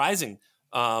bit surprising,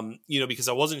 because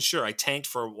I wasn't sure. I tanked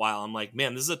for a while. I'm like,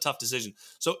 man, this is a tough decision.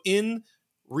 So in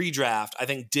redraft, I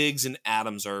think Diggs and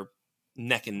Adams are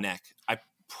neck and neck. I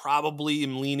probably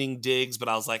am leaning Diggs, but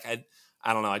I was like,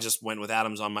 I don't know. I just went with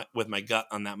Adams with my gut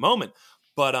on that moment.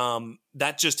 But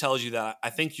that just tells you that I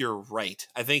think you're right.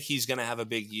 I think he's going to have a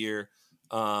big year.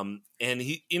 And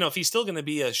he, if he's still going to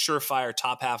be a surefire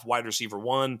top half wide receiver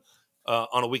 1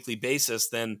 on a weekly basis,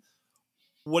 then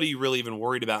what are you really even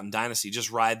worried about in Dynasty?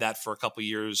 Just ride that for a couple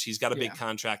years. He's got a big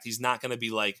contract. He's not going to be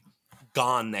like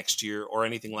gone next year or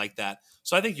anything like that.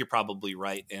 So I think you're probably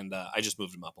right. And I just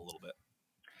moved him up a little bit.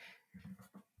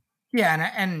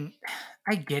 Yeah, and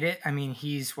I get it. I mean,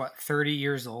 he's 30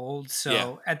 years old.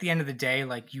 So at the end of the day,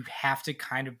 like you have to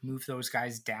kind of move those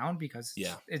guys down because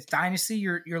it's dynasty.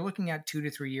 You're looking at 2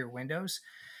 to 3 year windows.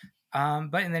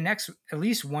 But in the next at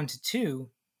least 1 to 2,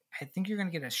 I think you're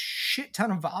going to get a shit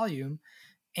ton of volume.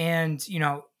 And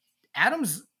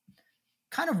Adams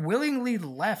kind of willingly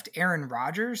left Aaron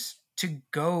Rodgers to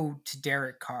go to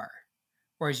Derek Carr,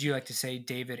 or as you like to say,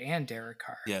 David and Derek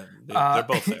Carr. Yeah, they're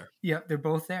both there. Yeah, they're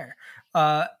both there.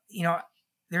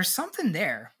 There's something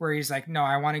there where he's like, no,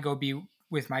 I want to go be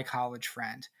with my college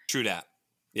friend. True that.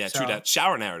 Yeah, true So, that.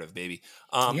 Shower narrative, baby.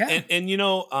 Yeah.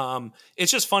 And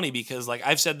it's just funny because like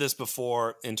I've said this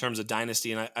before in terms of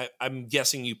dynasty, and I'm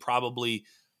guessing you probably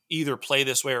either play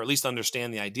this way or at least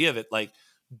understand the idea of it. Like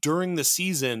during the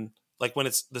season, like when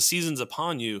the season's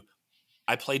upon you,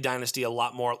 I play dynasty a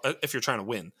lot more. If you're trying to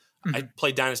win, I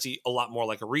play dynasty a lot more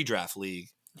like a redraft league.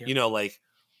 Yep. You know, like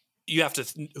you have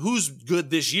to who's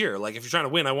good this year. Like if you're trying to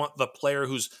win, I want the player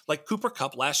who's like Cooper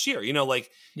Kupp last year. You know,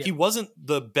 like he wasn't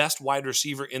the best wide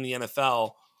receiver in the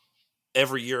NFL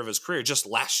every year of his career, just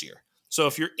last year. So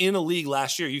if you're in a league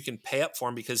last year, you can pay up for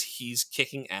him because he's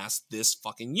kicking ass this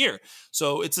fucking year.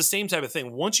 So it's the same type of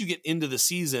thing. Once you get into the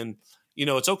season, you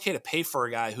know, it's okay to pay for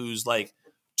a guy who's like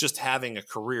just having a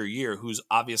career year, who's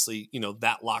obviously, you know,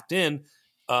 that locked in.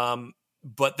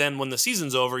 But then when the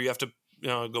season's over, you have to, you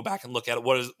know, go back and look at it.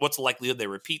 What's the likelihood they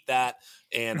repeat that,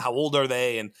 and how old are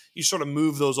they? And you sort of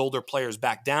move those older players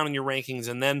back down in your rankings.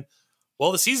 And then,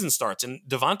 well, the season starts and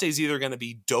Devontae's either going to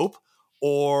be dope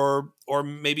or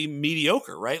maybe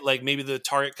mediocre, right? Like maybe the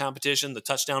target competition, the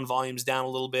touchdown volume's down a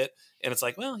little bit. And it's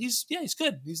like, well, he's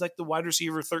good. He's like the wide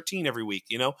receiver 13 every week,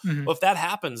 you know? Well, if that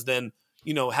happens, then,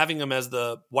 you know, having him as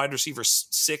the wide receiver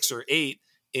 6 or 8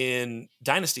 in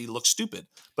Dynasty looks stupid.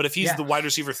 But if he's the wide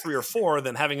receiver 3 or 4,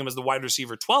 then having him as the wide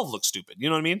receiver 12 looks stupid. You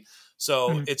know what I mean?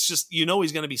 So it's just, you know,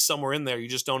 he's going to be somewhere in there. You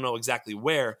just don't know exactly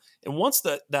where. And once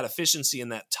that efficiency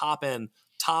and that top,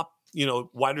 you know,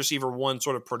 wide receiver 1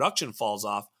 sort of production falls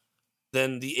off,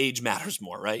 then the age matters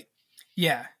more, right?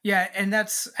 Yeah. Yeah. And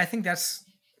I think that's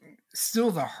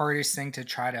still the hardest thing to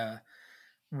try to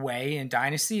weigh in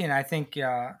Dynasty. And I think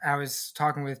I was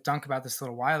talking with Dunk about this a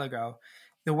little while ago.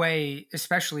 The way,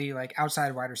 especially like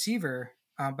outside wide receiver,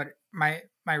 but my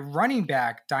running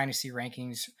back Dynasty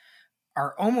rankings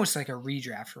are almost like a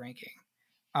redraft ranking.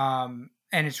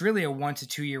 And it's really a 1 to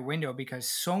 2 year window because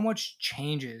so much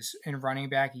changes in running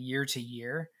back year to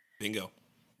year. Bingo.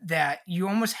 That you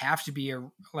almost have to be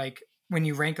like when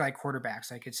you rank like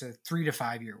quarterbacks, like it's a 3 to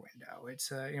 5 year window.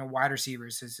 It's wide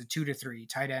receivers is a 2 to 3,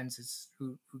 tight ends is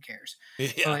who cares.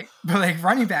 Yeah. But like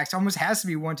running backs almost has to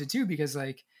be 1 to 2 because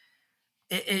like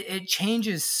it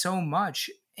changes so much.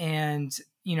 And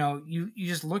you know, you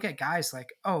just look at guys like,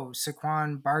 oh,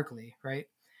 Saquon Barkley, right?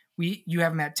 You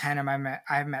have him at 10, I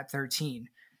have him at 13.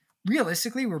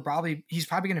 Realistically, he's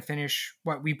probably going to finish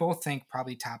what we both think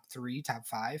probably top 3, top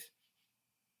 5.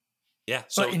 Yeah.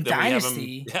 So but in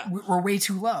Dynasty, we're way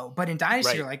too low. But in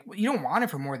Dynasty, you're like, you don't want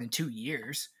it for more than 2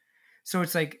 years. So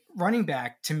it's like running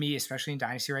back to me, especially in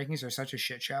Dynasty rankings, are such a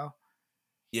shit show.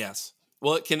 Yes.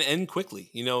 Well, it can end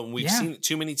quickly. You know, we've seen it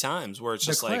too many times where it's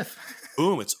just like,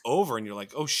 boom, it's over. And you're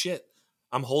like, oh shit,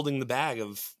 I'm holding the bag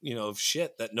of, you know, of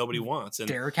shit that nobody wants. And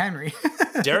Derrick Henry.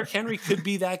 Derrick Henry could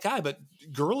be that guy, but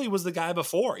Gurley was the guy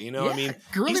before, you know, I mean,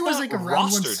 Gurley was like a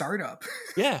round 1 startup.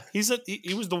 Yeah. He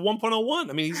was the 1.01.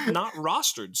 I mean, he's not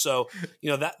rostered. So, you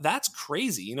know, that's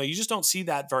crazy. You know, you just don't see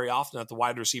that very often at the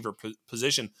wide receiver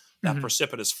position, that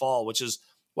precipitous fall, which is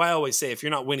why I always say, if you're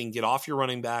not winning, get off your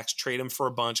running backs, trade them for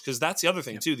a bunch. Cause that's the other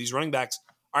thing too. These running backs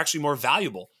are actually more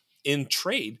valuable in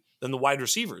trade than the wide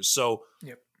receivers. So,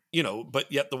 you know, but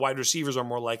yet the wide receivers are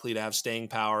more likely to have staying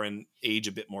power and age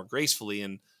a bit more gracefully.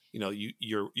 And, you know,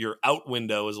 your out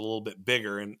window is a little bit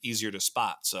bigger and easier to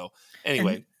spot. So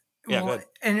anyway, go ahead.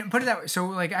 And put it that way. So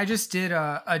like I just did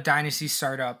a Dynasty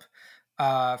startup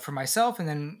for myself, and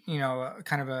then, you know,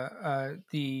 kind of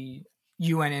the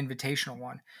UN Invitational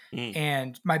one.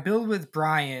 And my build with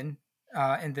Brian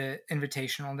in the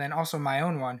Invitational, and then also my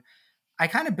own one, I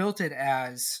kind of built it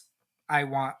as I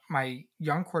want my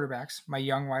young quarterbacks, my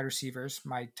young wide receivers,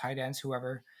 my tight ends,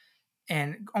 whoever,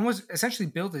 and almost essentially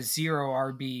build a 0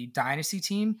 RB Dynasty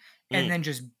team and then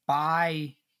just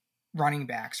buy running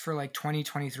backs for like 20,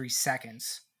 23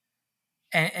 seconds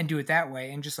and do it that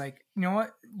way. And just like, you know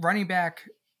what, running back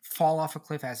fall off a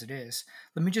cliff as it is.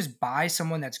 Let me just buy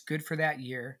someone that's good for that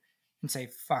year and say,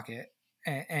 fuck it,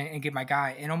 and get my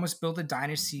guy, and almost build a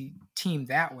Dynasty team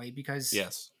that way, because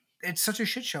it's such a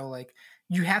shit show. Like,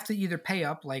 you have to either pay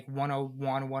up like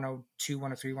 101, 102,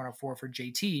 103, 104 for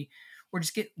JT, or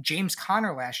just get James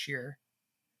Conner last year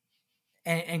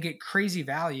and get crazy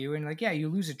value. And like, yeah, you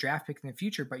lose a draft pick in the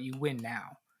future, but you win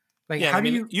now. Like, how do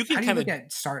you look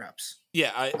at startups?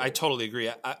 Yeah, I totally agree.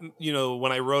 You know,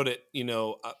 when I wrote it, you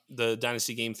know, the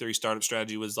Dynasty Game Theory startup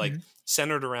strategy was like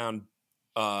centered around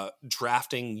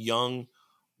drafting young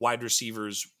wide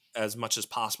receivers as much as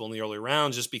possible in the early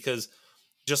rounds, just because,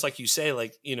 just like you say,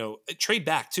 like, you know, trade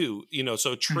back too, you know,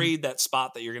 so trade that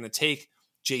spot that you're going to take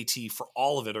JT for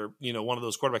all of it, or, one of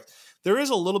those quarterbacks. There is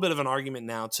a little bit of an argument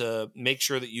now to make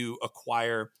sure that you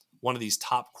acquire one of these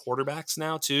top quarterbacks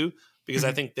now too, because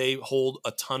I think they hold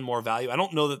a ton more value. I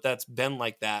don't know that that's been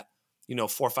like that, 4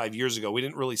 or 5 years ago. We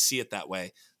didn't really see it that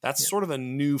way. That's sort of a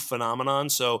new phenomenon.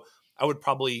 So I would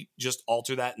probably just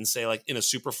alter that and say, like, in a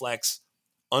super flex,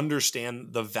 understand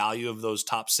the value of those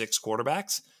top 6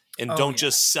 quarterbacks and don't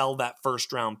just sell that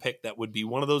first round pick that would be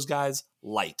one of those guys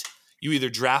light. You either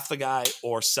draft the guy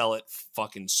or sell it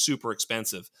fucking super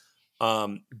expensive.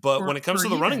 But when it comes to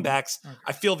the running backs,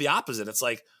 I feel the opposite. It's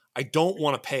like, I don't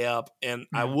want to pay up, and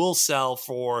I will sell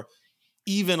for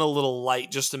even a little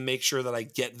light just to make sure that I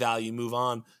get value, move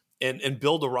on, and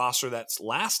build a roster that's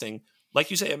lasting.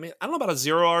 Like you say, I mean, I don't know about a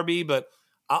 0 RB, but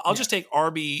I'll just take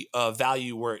RB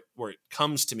value where it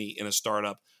comes to me in a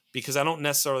startup, because I don't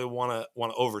necessarily want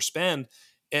to overspend.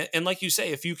 And like you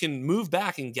say, if you can move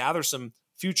back and gather some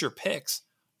future picks,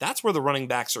 that's where the running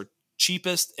backs are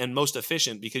cheapest and most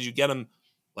efficient, because you get them,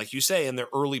 like you say, in their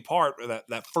early part.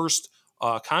 That first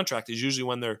contract is usually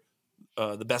when they're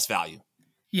the best value.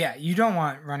 Yeah, you don't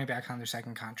want running back on their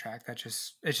second contract.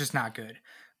 It's just not good.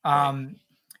 Right.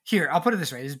 Here, I'll put it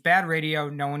this way: it's bad radio.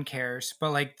 No one cares.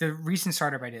 But like the recent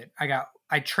startup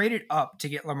I traded up to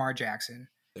get Lamar Jackson.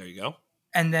 There you go.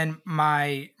 And then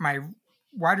my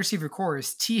wide receiver core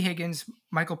is T. Higgins,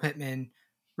 Michael Pittman,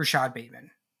 Rashad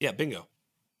Bateman. Yeah, bingo.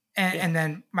 And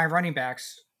then my running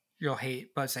backs, you'll hate,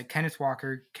 but it's like Kenneth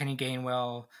Walker, Kenny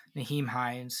Gainwell, Naheem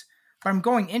Hines. But I'm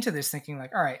going into this thinking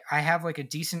like, all right, I have like a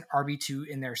decent RB2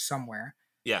 in there somewhere.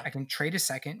 Yeah. I can trade a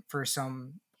second for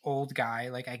some old guy.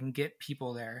 Like I can get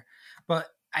people there. But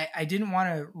I didn't want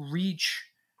to reach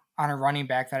on a running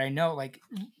back that I know, like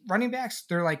running backs,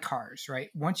 they're like cars, right?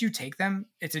 Once you take them,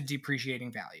 it's a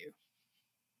depreciating value.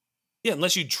 Yeah,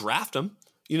 unless you draft them.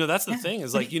 That's the thing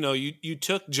is like, you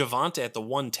took Javonte at the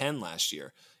 110 last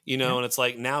year, and it's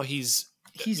like now he's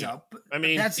up. I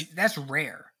mean, that's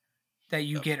rare that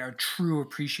you get a true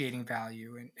appreciating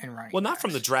value in running. Well, not backs.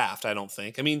 from the draft, I don't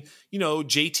think. I mean,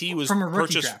 JT was from a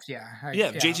rookie purchased. Draft,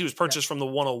 yeah. JT was purchased from the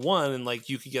 101, and like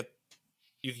you could get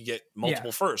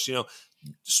multiple firsts.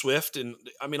 Swift, and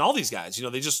I mean all these guys.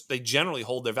 They generally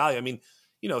hold their value. I mean,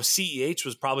 CEH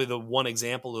was probably the one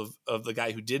example of the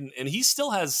guy who didn't, and he still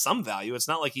has some value. It's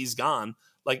not like he's gone.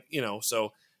 Like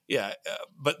so. Yeah,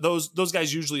 but those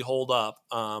guys usually hold up.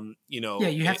 Yeah,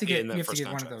 you have to get contract.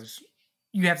 one of those.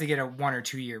 You have to get a 1 or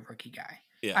 2 year rookie guy.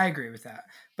 Yeah. I agree with that.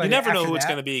 But you never know who it's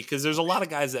going to be, because there's a lot of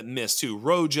guys that miss too.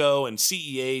 Rojo and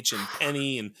CEH and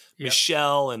Penny and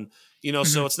Michelle and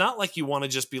so it's not like you want to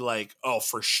just be like, oh,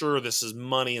 for sure this is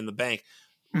money in the bank.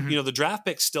 The draft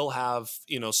picks still have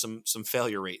some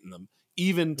failure rate in them,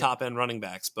 even top end running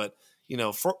backs. But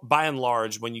by and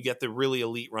large, when you get the really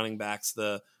elite running backs,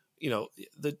 the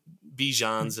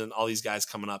Bijans and all these guys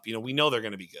coming up, we know they're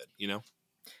going to be good.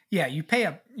 Yeah, you pay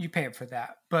up for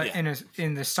that. But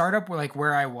in the startup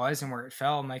where I was and where it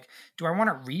fell, I'm like, do I want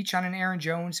to reach on an Aaron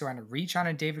Jones? Do I want to reach on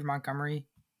a David Montgomery?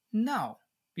 No,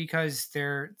 because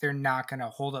they're not going to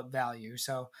hold up value.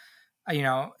 So,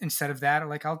 instead of that,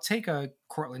 like I'll take a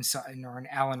Cortland Sutton or an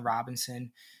Allen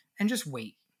Robinson and just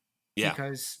wait. Yeah.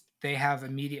 Because they have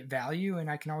immediate value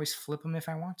and I can always flip them if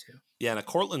I want to. Yeah, and a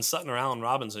Cortland Sutton or Allen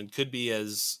Robinson could be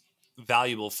as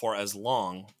valuable for as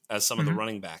long as some of the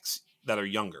running backs that are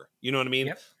younger. You know what I mean?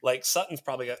 Yep. Like Sutton's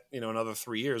probably got, another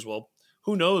 3 years. Well,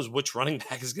 who knows which running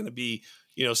back is going to be,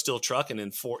 still trucking in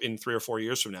 3 or 4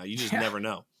 years from now. You just never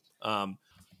know.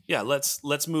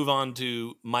 Let's move on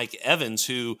to Mike Evans,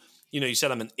 who, you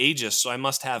said I'm an ageist, so I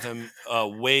must have him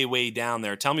way, way down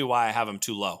there. Tell me why I have him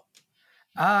too low.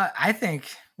 I think,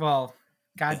 well,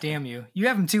 God damn you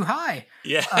have him too high.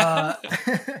 Yeah.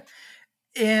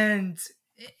 And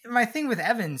my thing with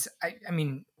Evans, I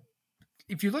mean,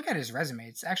 if you look at his resume,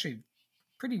 it's actually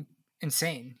pretty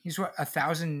insane. He's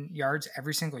 1,000 yards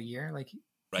every single year. Like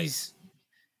he's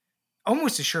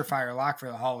almost a surefire lock for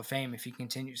the Hall of Fame if he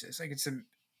continues this. Like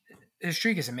his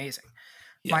streak is amazing.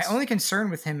 Yes. My only concern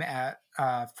with him at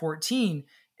 14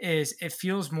 is it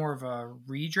feels more of a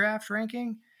redraft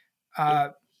ranking.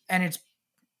 And it's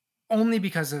only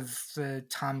because of the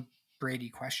Tom Brady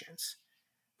questions.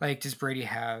 Like, does Brady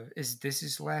is this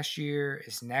his last year?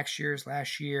 Is next year's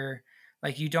last year?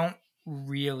 Like, you don't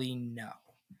really know.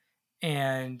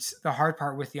 And the hard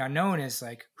part with the unknown is,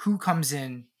 like, who comes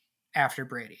in after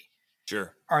Brady?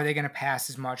 Sure. Are they going to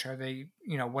pass as much? Are they,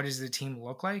 what does the team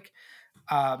look like?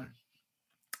 I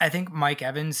think Mike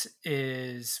Evans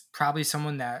is probably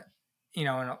someone that, in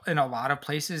a lot of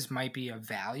places might be a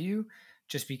value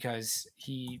just because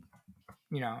he,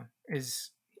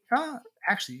 is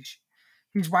actually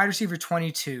he's wide receiver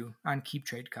 22 on Keep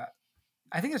Trade Cut.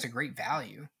 I think that's a great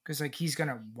value because like he's going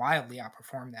to wildly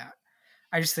outperform that.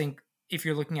 I just think if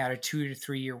you're looking at a 2 to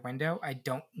 3 year window, I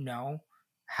don't know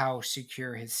how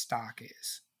secure his stock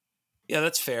is. Yeah,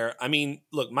 that's fair. I mean,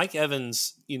 look, Mike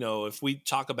Evans, if we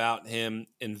talk about him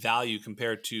in value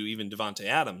compared to even Devontae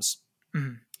Adams,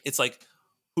 it's like,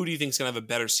 who do you think is going to have a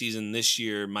better season this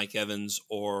year, Mike Evans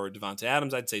or Devontae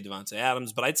Adams? I'd say Devontae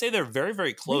Adams, but I'd say they're very,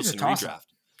 very close in redraft.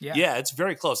 Yeah, it's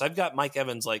very close. I've got Mike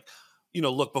Evans like,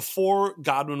 look, before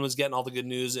Godwin was getting all the good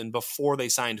news and before they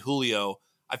signed Julio,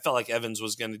 I felt like Evans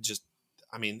was going to just,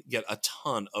 get a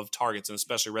ton of targets and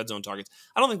especially red zone targets.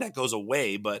 I don't think that goes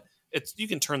away, but you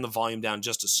can turn the volume down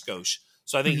just a skosh.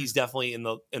 So I think he's definitely in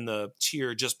the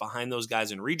tier just behind those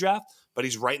guys in redraft, but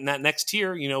he's right in that next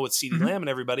tier, with CeeDee Lamb and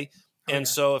everybody. And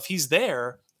so if he's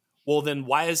there, well, then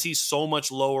why is he so much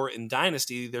lower in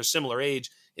Dynasty? They're similar age.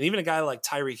 And even a guy like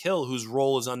Tyreek Hill, whose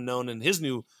role is unknown in his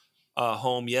new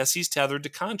home, yes, he's tethered to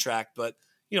contract, but,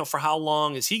 for how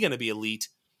long is he going to be elite?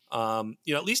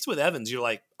 At least with Evans, you're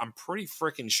like, I'm pretty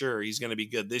freaking sure he's going to be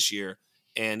good this year.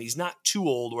 And he's not too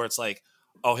old where it's like,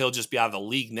 oh, he'll just be out of the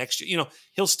league next year.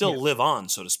 He'll still live on,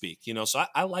 so to speak. So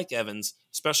I like Evans,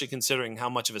 especially considering how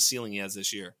much of a ceiling he has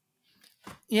this year.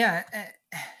 Yeah,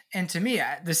 and to me,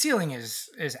 the ceiling is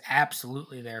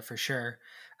absolutely there for sure.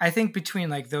 I think between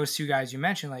like those two guys you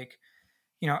mentioned, like,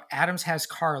 Adams has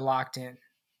Carr locked in.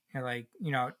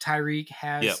 Tyreek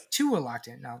has Tua locked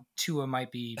in. Now, Tua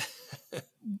might be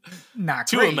not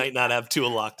Tua great. might not have Tua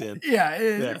locked in.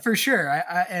 Yeah, for sure.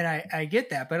 I get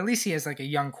that, but at least he has like a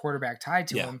young quarterback tied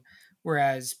to him.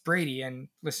 Whereas Brady, and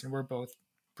listen, we're both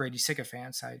Brady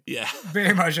sycophants. I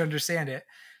very much understand it.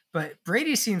 But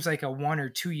Brady seems like a 1 or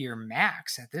 2 year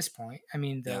max at this point. I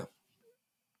mean,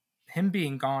 him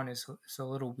being gone is a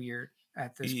little weird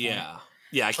at this point.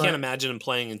 Yeah, I can't imagine him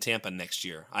playing in Tampa next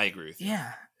year. I agree with you.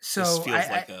 Yeah. So this feels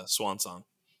like a swan song.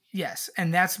 Yes,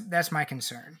 and that's my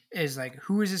concern is like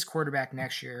who is his quarterback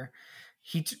next year?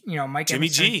 Mike Jimmy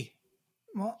Evans G.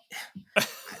 Well,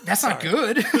 that's not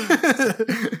good.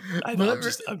 I know,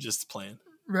 I'm just playing.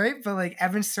 Right, but like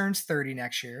Evans turns 30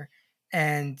 next year,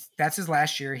 and that's his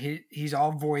last year. He's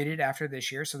all voided after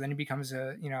this year, so then he becomes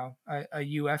a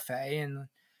UFA, and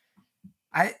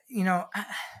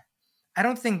I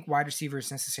don't think wide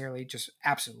receivers necessarily just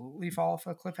absolutely fall off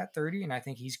a cliff at 30, and I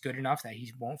think he's good enough that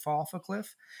he won't fall off a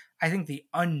cliff. I think the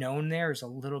unknown there is a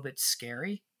little bit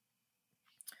scary,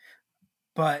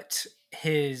 but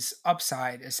his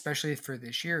upside, especially for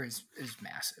this year, is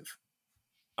massive.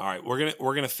 All right,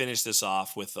 we're gonna finish this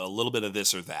off with a little bit of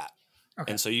this or that,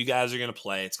 and so you guys are gonna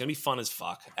play. It's gonna be fun as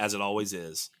fuck, as it always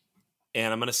is,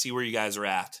 and I'm gonna see where you guys are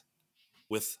at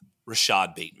with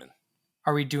Rashad Bateman.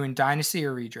 Are we doing dynasty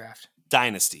or redraft?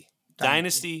 Dynasty.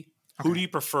 Okay. Who do you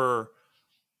prefer,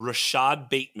 Rashad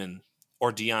Bateman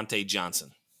or Deontay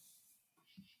Johnson?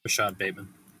 Rashad Bateman.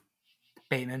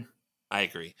 Bateman. I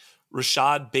agree.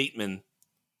 Rashad Bateman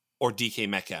or DK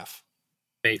Metcalf?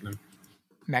 Bateman.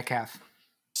 Metcalf.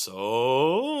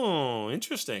 So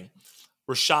interesting.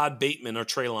 Rashad Bateman or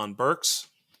Treylon Burks?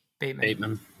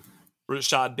 Bateman.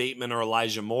 Rashad Bateman or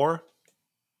Elijah Moore?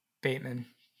 Bateman.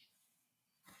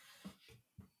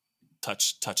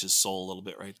 Touch his soul a little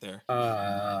bit right there.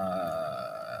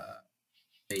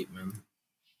 Bateman.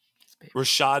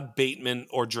 Rashad Bateman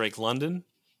or Drake London?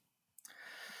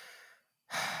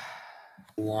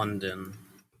 London.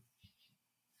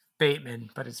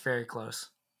 Bateman, but it's very close.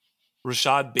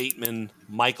 Rashad Bateman,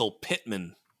 Michael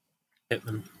Pittman.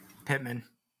 Pittman.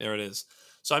 There it is.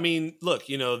 So, I mean, look,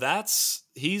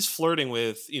 he's flirting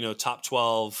with, top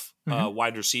 12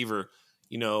 wide receiver,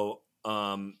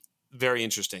 very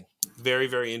interesting. Very,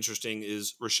 very interesting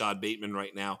is Rashad Bateman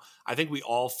right now. I think we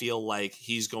all feel like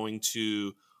he's going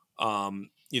to,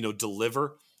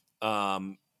 deliver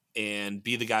and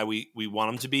be the guy we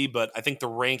want him to be. But I think the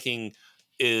ranking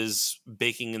is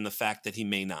baking in the fact that he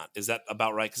may not. Is that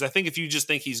about right? Because I think if you just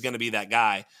think he's going to be that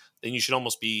guy, then you should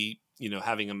almost be,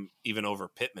 having him even over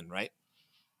Pittman, right?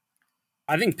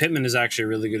 I think Pittman is actually a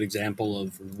really good example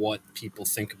of what people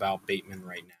think about Bateman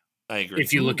right now. I agree.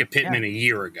 If you look at Pittman a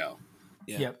year ago.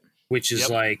 Yeah. Yep. Which is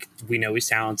like, we know he's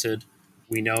talented.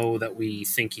 We know that we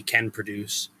think he can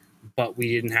produce, but we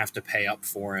didn't have to pay up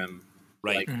for him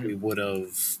like we would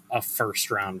have a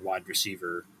first-round wide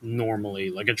receiver normally,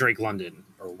 like a Drake London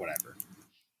or whatever.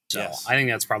 So I think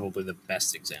that's probably the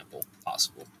best example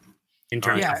possible in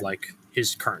terms of like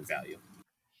his current value.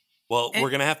 Well, we're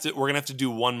gonna have to do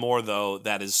one more though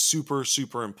that is super,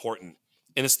 super important,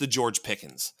 and it's the George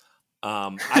Pickens.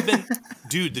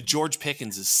 The George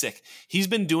Pickens is sick. He's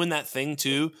been doing that thing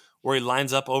too, where he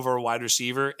lines up over a wide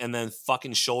receiver and then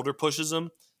fucking shoulder pushes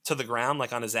him to the ground,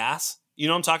 like on his ass. You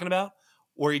know what I'm talking about?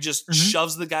 where he just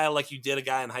shoves the guy like you did a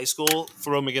guy in high school,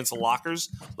 throw him against the lockers.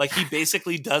 Like he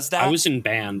basically does that. I was in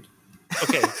band.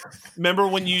 Okay. Remember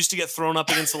when you used to get thrown up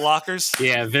against the lockers?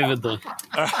 Yeah, vividly.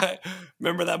 All right.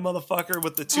 Remember that motherfucker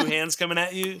with the two hands coming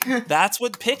at you? That's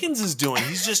what Pickens is doing.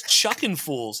 He's just chucking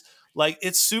fools. Like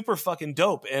it's super fucking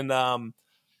dope. And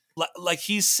like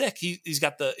he's sick. He's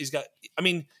got I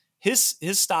mean, his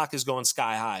stock is going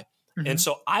sky high. And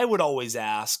so I would always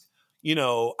ask,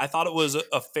 I thought it was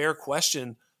a fair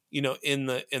question, in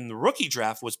the rookie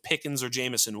draft, was Pickens or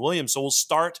Jamison Williams. So we'll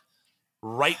start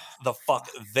right the fuck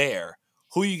there.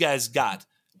 Who you guys got?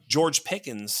 George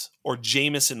Pickens or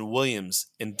Jamison Williams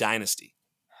in Dynasty?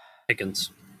 Pickens.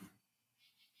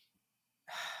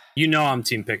 I'm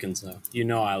Team Pickens, though.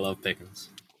 I love Pickens.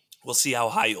 We'll see how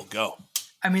high you'll go.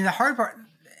 I mean, the hard part.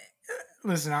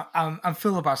 Listen, I'm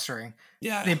filibustering.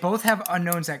 Yeah, they both have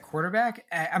unknowns at quarterback.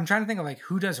 I'm trying to think of like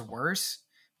who does worse.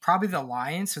 Probably the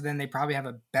Lions. So then they probably have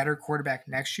a better quarterback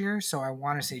next year. So I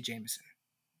want to say Jamison.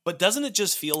 But doesn't it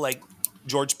just feel like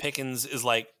George Pickens is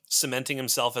like cementing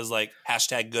himself as like #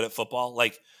 good at football?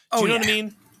 Like, do you know what I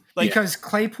mean? Like, because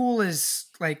Claypool is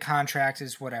like contract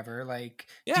is whatever. Like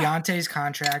Deontay's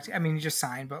contract. I mean, he just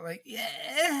signed, but like,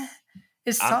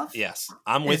 it's tough. Yes,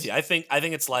 I'm with you. I think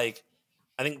it's like,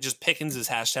 I think just Pickens is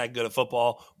 # good at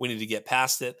football. We need to get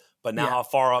past it. But now how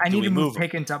far up do we move? I need to move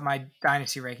Pickens up my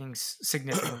dynasty rankings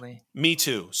significantly. Me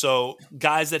too. So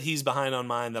guys that he's behind on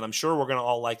mine that I'm sure we're going to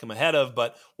all like him ahead of,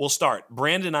 but we'll start.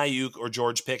 Brandon Ayuk or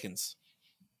George Pickens?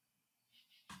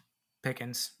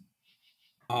 Pickens.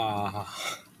 I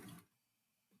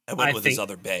went with his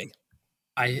other bay.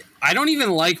 I don't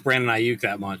even like Brandon Ayuk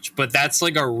that much, but that's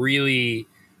like a really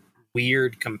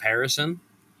weird comparison.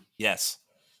 Yes.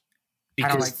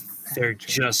 Because they're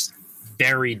just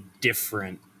very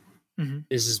different.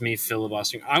 This is me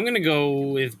filibustering. I'm going to go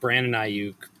with Brandon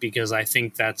Ayuk because I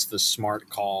think that's the smart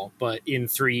call. But in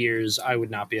 3 years, I would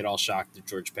not be at all shocked if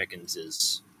George Pickens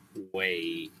is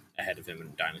way ahead of him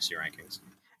in dynasty rankings.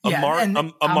 Yeah,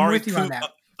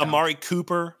 Amari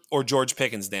Cooper or George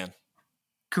Pickens, Dan?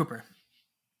 Cooper.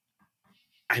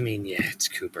 I mean, yeah, it's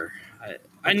Cooper.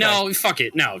 I know, fuck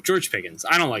it. No, George Pickens.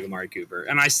 I don't like Amari Cooper,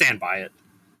 and I stand by it.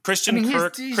 Christian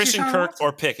Kirk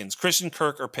or Pickens? Christian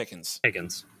Kirk or Pickens?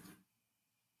 Pickens.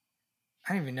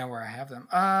 I don't even know where I have them.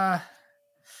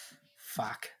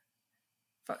 Fuck.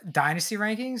 Dynasty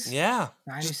rankings? Yeah.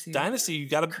 Dynasty. You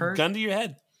got a gun to your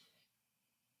head.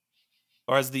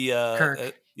 Or as the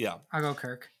Kirk. Yeah. I'll go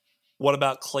Kirk. What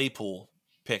about Claypool?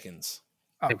 Pickens.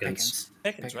 Oh, Pickens,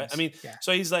 right? I mean,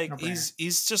 so he's like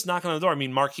he's just knocking on the door. I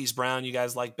mean, Marquise Brown, you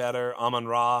guys like better.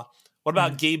 Amon-Ra. What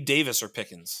about Gabe Davis or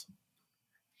Pickens?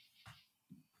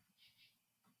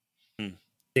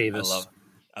 Davis.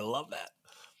 I love that.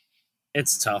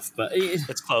 It's tough, but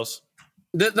it's close.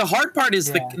 The hard part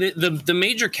is the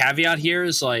major caveat here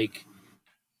is like,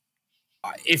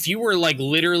 if you were like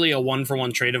literally a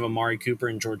 1-for-1 trade of Amari Cooper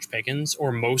and George Pickens,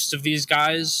 or most of these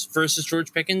guys versus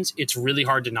George Pickens, it's really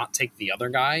hard to not take the other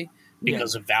guy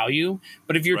because of value.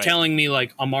 But if you're telling me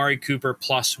like Amari Cooper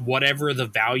plus whatever the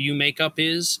value makeup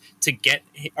is to get,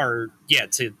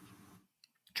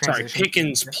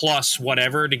 Pickens plus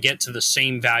whatever to get to the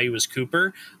same value as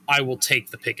Cooper, I will take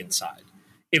the Pickens side.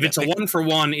 If it's a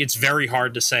 1-for-1, it's very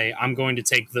hard to say I'm going to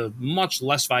take the much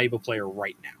less valuable player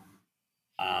right now.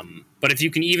 But if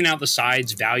you can even out the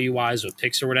sides value-wise with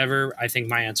picks or whatever, I think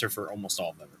my answer for almost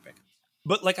all of them are Pickens.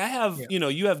 But like I have,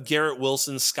 you have Garrett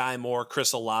Wilson, Sky Moore,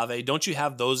 Chris Olave. Don't you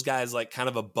have those guys like kind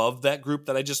of above that group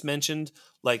that I just mentioned?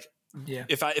 Like,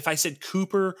 if I said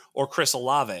Cooper or Chris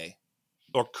Olave,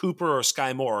 or Cooper or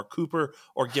Sky Moore, or Cooper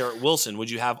or Garrett Wilson, would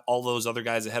you have all those other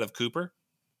guys ahead of Cooper?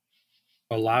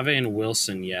 Olave and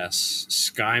Wilson, yes.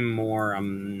 Sky Moore,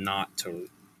 I'm not totally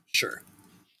sure.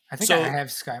 I think I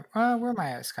have Sky. Where am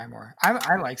I at Sky Moore?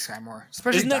 I like Sky Moore.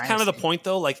 Isn't that kind of the point,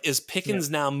 though? Like, is Pickens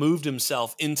now moved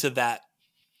himself into that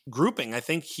grouping? I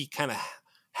think he kind of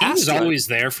has He's always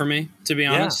there for me, to be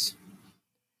honest.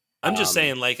 I'm just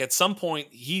saying, like, at some point,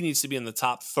 he needs to be in the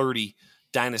top 30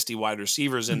 dynasty wide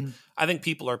receivers. And I think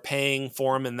people are paying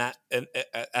for him at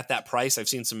that price. I've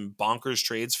seen some bonkers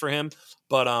trades for him.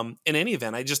 But in any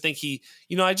event, I just think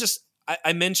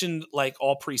I mentioned like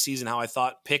all preseason how I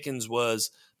thought Pickens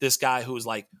was this guy who was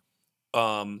like,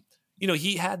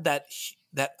 he had that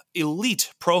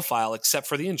elite profile except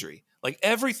for the injury. Like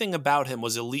everything about him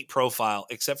was elite profile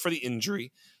except for the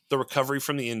injury, the recovery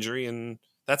from the injury, and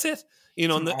that's it.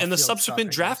 And the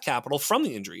subsequent draft capital from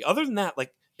the injury. Other than that,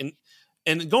 like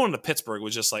and going to Pittsburgh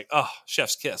was just like, oh,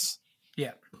 chef's kiss.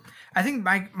 Yeah. I think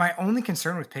my only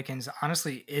concern with Pickens,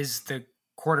 honestly, is the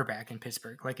quarterback in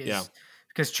Pittsburgh.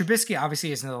 Because Trubisky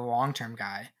obviously isn't a long-term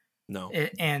guy. No.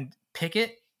 And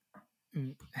Pickett,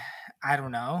 I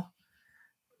don't know,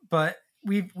 but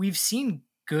we've seen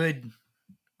good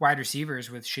wide receivers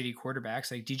with shitty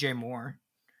quarterbacks like DJ Moore.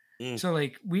 So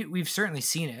like we've certainly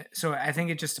seen it. So I think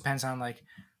it just depends on like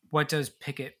what does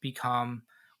Pickett become,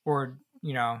 or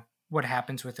what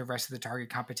happens with the rest of the target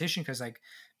competition. Because like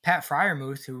Pat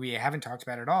Fryermuth, who we haven't talked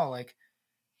about at all, like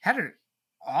had an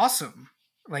awesome,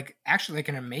 like actually like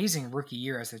an amazing rookie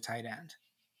year as a tight end.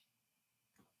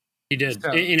 He did.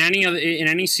 So, In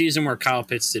any season where Kyle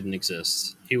Pitts didn't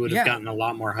exist, he would have gotten a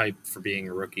lot more hype for being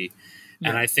a rookie. Yeah.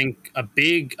 And I think a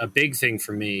big thing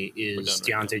for me is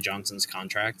Deontay Johnson's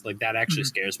contract. Like that actually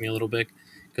scares me a little bit,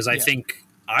 because I think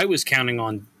I was counting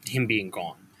on him being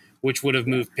gone, which would have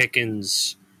moved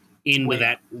Pickens into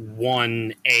that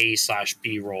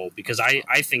 1A/B role, because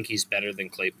I think he's better than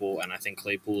Claypool, and I think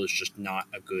Claypool is just not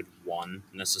a good 1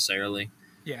 necessarily.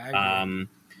 Yeah, I agree.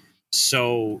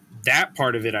 So that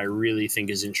part of it I really think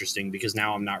is interesting, because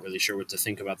now I'm not really sure what to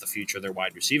think about the future of their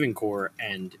wide receiving core.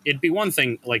 And it'd be one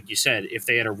thing, like you said, if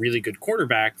they had a really good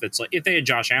quarterback that's like, if they had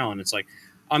Josh Allen, it's like,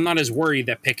 I'm not as worried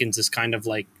that Pickens is kind of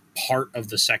like part of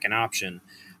the second option.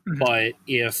 Mm-hmm. But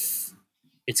if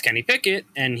it's Kenny Pickett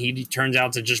and he turns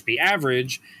out to just be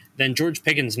average, then George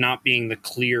Pickens not being the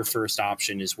clear first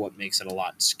option is what makes it a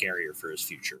lot scarier for his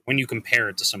future when you compare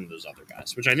it to some of those other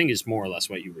guys, which I think is more or less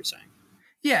what you were saying.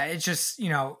 Yeah, it's just,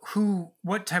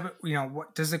 what type of,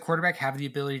 what does the quarterback have the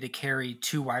ability to carry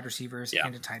 2 wide receivers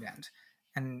and a tight end?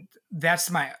 And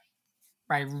that's my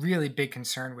really big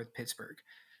concern with Pittsburgh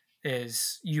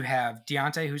is you have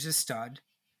Deontay, who's a stud,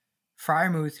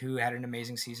 Fryermuth, who had an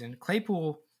amazing season.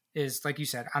 Claypool is, like you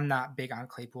said, I'm not big on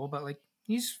Claypool, but like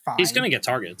he's fine. He's going to get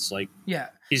targets. Like,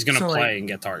 he's going to play and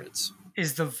get targets.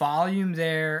 Is the volume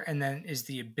there, and then is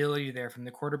the ability there from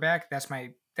the quarterback? That's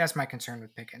my concern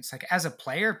with Pickens. Like as a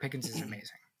player, Pickens is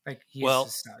amazing. Like he is a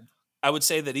stud. I would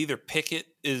say that either Pickett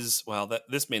is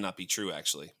this may not be true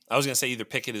actually. I was going to say either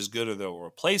Pickett is good or they'll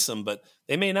replace him, but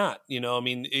they may not. I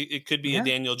mean, it could be a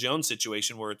Daniel Jones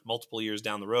situation where it's multiple years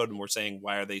down the road, and we're saying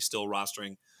why are they still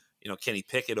rostering Kenny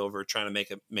Pickett over trying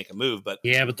to make a move. But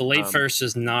the late first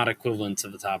is not equivalent to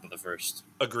the top of the first.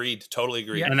 Agreed, totally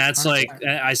agreed. And that's 100%. Like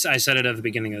I said it at the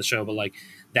beginning of the show, but like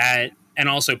that, and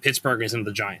also Pittsburgh isn't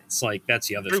the Giants. Like that's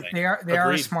the other thing. They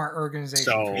are a smart organization.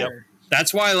 So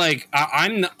that's why, like,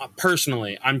 I'm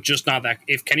just not that.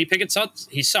 If Kenny Pickett sucks,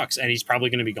 he sucks, and he's probably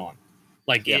going to be gone.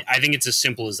 Like I think it's as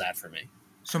simple as that for me.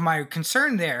 So my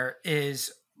concern there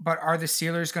is, but are the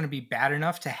Steelers going to be bad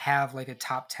enough to have like a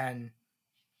top 10?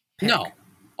 Pick? No,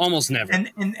 almost never.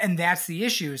 And that's the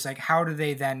issue. Is like, how do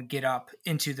they then get up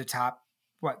into the top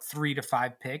 3 to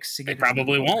 5 picks to get? They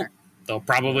probably won't. They'll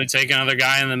probably take another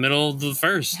guy in the middle of the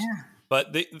first. Yeah.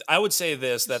 But I would say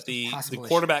this, that the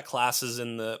quarterback classes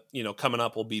in the coming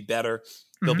up will be better.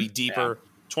 They'll be deeper.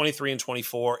 23 and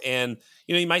 24, and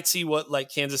you might see what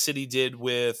like Kansas City did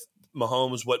with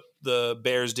Mahomes, what the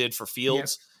Bears did for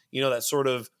Fields. Yep. That sort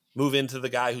of move into the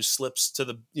guy who slips to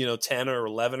the 10 or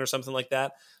 11 or something like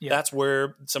that. Yep. That's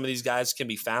where some of these guys can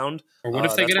be found. Or what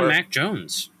if they get a Mac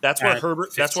Jones? That's where Herbert.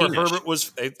 That's where Herbert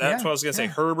was. That's what I was going to say.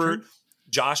 Herbert,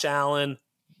 Josh Allen,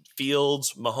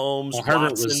 Fields, Mahomes. Well,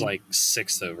 Herbert was like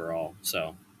 6th overall.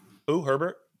 So who?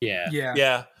 Herbert?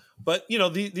 Yeah. But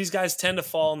these guys tend to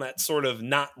fall in that sort of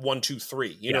not 1, 2,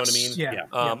 3. You know what I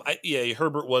mean? Yeah.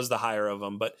 Herbert was the higher of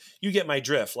them, but you get my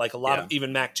drift. Like a lot of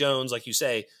even Mac Jones, like you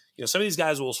say, some of these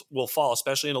guys will fall,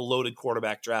 especially in a loaded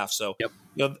quarterback draft. So,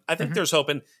 I think there's hope.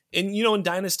 And in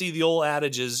Dynasty, the old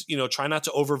adage is, try not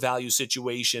to overvalue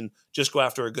situation, just go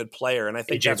after a good player. And I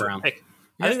think that's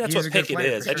what Pickett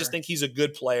is. Sure. I just think he's a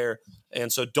good player.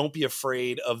 And so don't be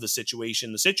afraid of the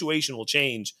situation. The situation will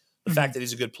change. The fact that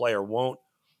he's a good player won't.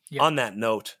 Yep. On that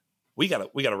note, we gotta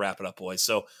wrap it up, boys.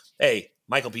 So, hey,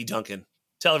 Michael P. Duncan,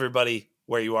 tell everybody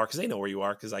where you are, because they know where you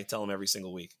are, because I tell them every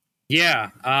single week.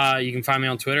 Yeah, you can find me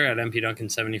on Twitter at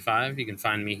mpduncan75. You can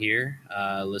find me here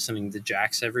listening to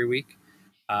Jax every week,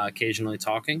 occasionally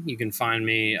talking. You can find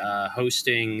me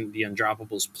hosting the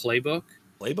Undroppables Playbook.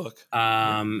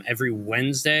 Every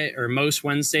Wednesday, or most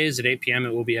Wednesdays at 8 p.m.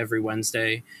 It will be every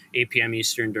Wednesday, 8 p.m.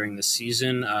 Eastern during the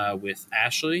season with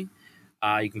Ashley.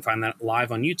 You can find that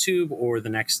live on YouTube or the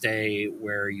next day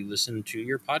where you listen to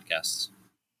your podcasts.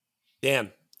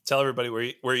 Dan, tell everybody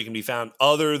where you can be found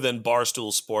other than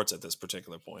Barstool Sports at this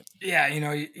particular point. Yeah,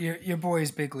 your boy's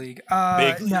Big League.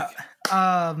 Big League.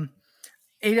 No,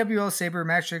 AWL Saber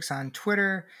Metrics on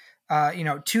Twitter.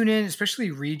 Tune in,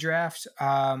 especially Redraft.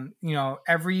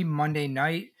 Every Monday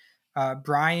night,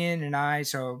 Brian and I,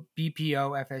 so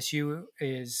BPO FSU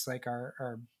is like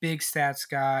our big stats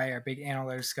guy, our big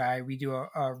analytics guy. We do a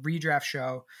redraft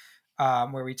show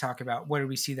where we talk about what did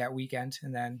we see that weekend,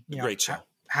 and then Great show.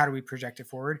 How do we project it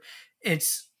forward.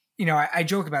 It's I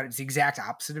joke about it. It's the exact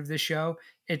opposite of this show.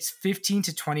 It's 15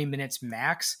 to 20 minutes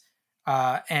max,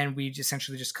 and we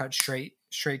essentially just cut straight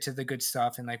to the good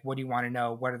stuff and like, what do you want to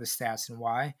know? What are the stats and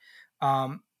why?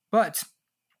 But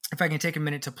if I can take a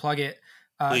minute to plug it,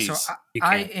 Please, so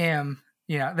I am.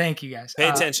 Thank you guys. Pay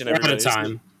attention, everybody.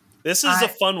 Time. This is a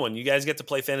fun one. You guys get to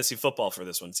play fantasy football for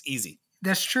this one. It's easy.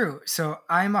 That's true. So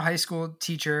I'm a high school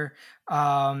teacher.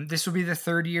 This will be the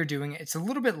third year doing it. It's a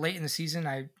little bit late in the season.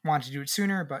 I wanted to do it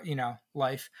sooner, but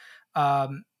life.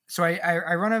 So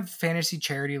I run a fantasy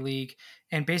charity league,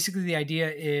 and basically the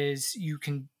idea is you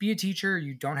can be a teacher.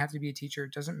 You don't have to be a teacher.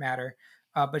 It doesn't matter.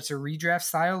 But it's a redraft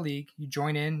style league. You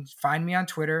join in, find me on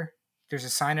Twitter. There's a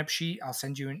sign up sheet. I'll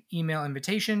send you an email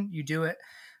invitation. You do it.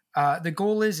 The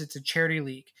goal is it's a charity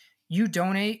league. You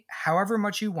donate however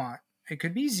much you want. It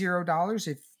could be $0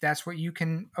 if that's what you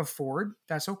can afford.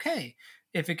 That's okay.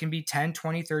 If it can be 10,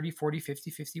 20, 30, 40,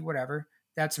 50, 50, whatever,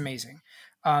 that's amazing.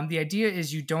 The idea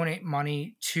is you donate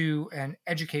money to an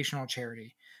educational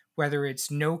charity, whether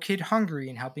it's No Kid Hungry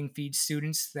and helping feed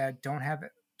students that don't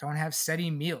have steady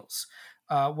meals.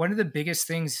 One of the biggest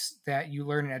things that you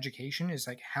learn in education is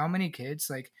like how many kids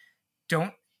like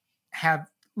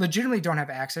legitimately don't have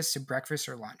access to breakfast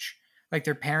or lunch. Like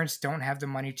their parents don't have the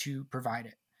money to provide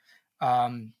it. I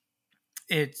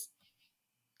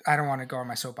don't want to go on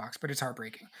my soapbox, but it's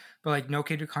heartbreaking. But like No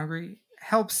Kid Hungry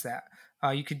helps that.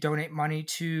 You could donate money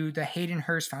to the Hayden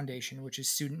Hurst Foundation, which is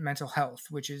student mental health,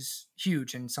 which is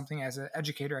huge and something as an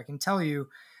educator I can tell you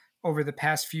over the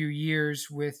past few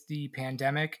years with the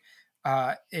pandemic,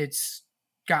 it's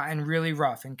gotten really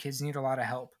rough and kids need a lot of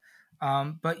help.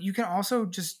 But you can also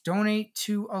just donate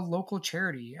to a local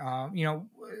charity.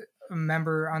 A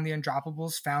member on the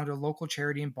Undroppables found a local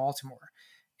charity in Baltimore,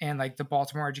 and like the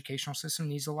Baltimore educational system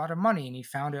needs a lot of money, and he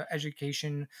found an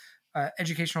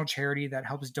educational charity that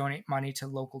helps donate money to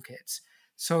local kids.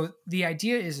 So the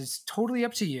idea is it's totally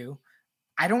up to you.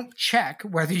 I don't check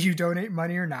whether you donate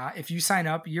money or not. If you sign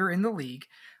up, you're in the league.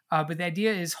 But the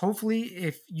idea is hopefully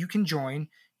if you can join,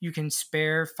 you can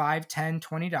spare $5, $10,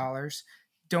 $20,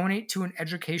 donate to an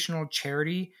educational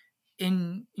charity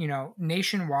in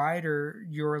nationwide or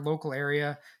your local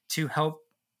area to help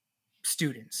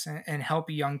students and help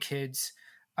young kids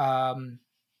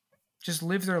just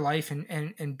live their life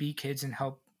and be kids and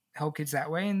help kids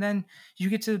that way. And then you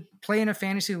get to play in a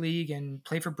fantasy league and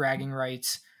play for bragging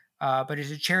rights. But it's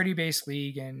a charity-based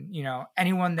league, and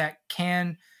anyone that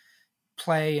can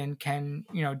play and can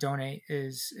donate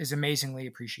is amazingly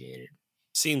appreciated.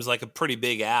 Seems like a pretty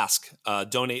big ask.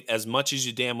 Donate as much as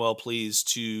you damn well please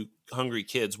to hungry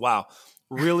kids. Wow.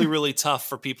 Really, really tough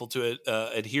for people to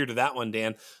adhere to that one,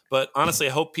 Dan. But honestly, I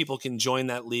hope people can join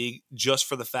that league just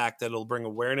for the fact that it'll bring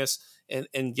awareness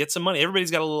and get some money.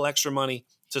 Everybody's got a little extra money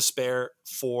to spare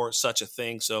for such a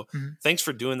thing. So Thanks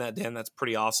for doing that, Dan. That's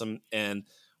pretty awesome. And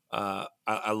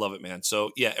I love it, man.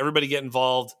 So yeah, everybody get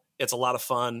involved. It's a lot of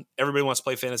fun. Everybody wants to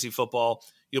play fantasy football.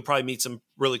 You'll probably meet some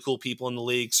really cool people in the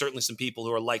league, certainly some people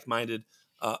who are like-minded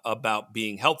about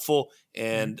being helpful,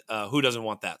 and who doesn't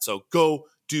want that? So go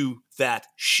do that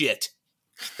shit.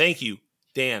 Thank you,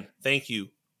 Dan. Thank you,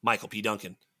 Michael P.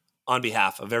 Duncan. On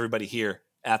behalf of everybody here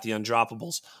at the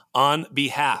Undroppables, on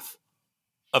behalf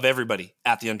of everybody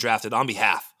at the Undrafted, on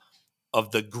behalf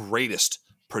of the greatest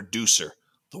producer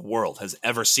the world has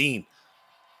ever seen,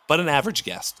 but an average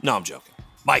guest. No, I'm joking.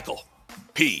 Michael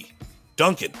P.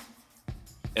 Duncan.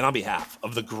 And on behalf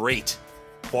of the great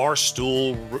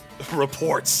Barstool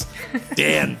Reports,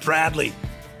 Dan Bradley,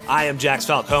 I am Jax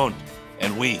Falcone,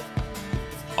 and we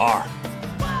are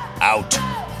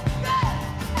out.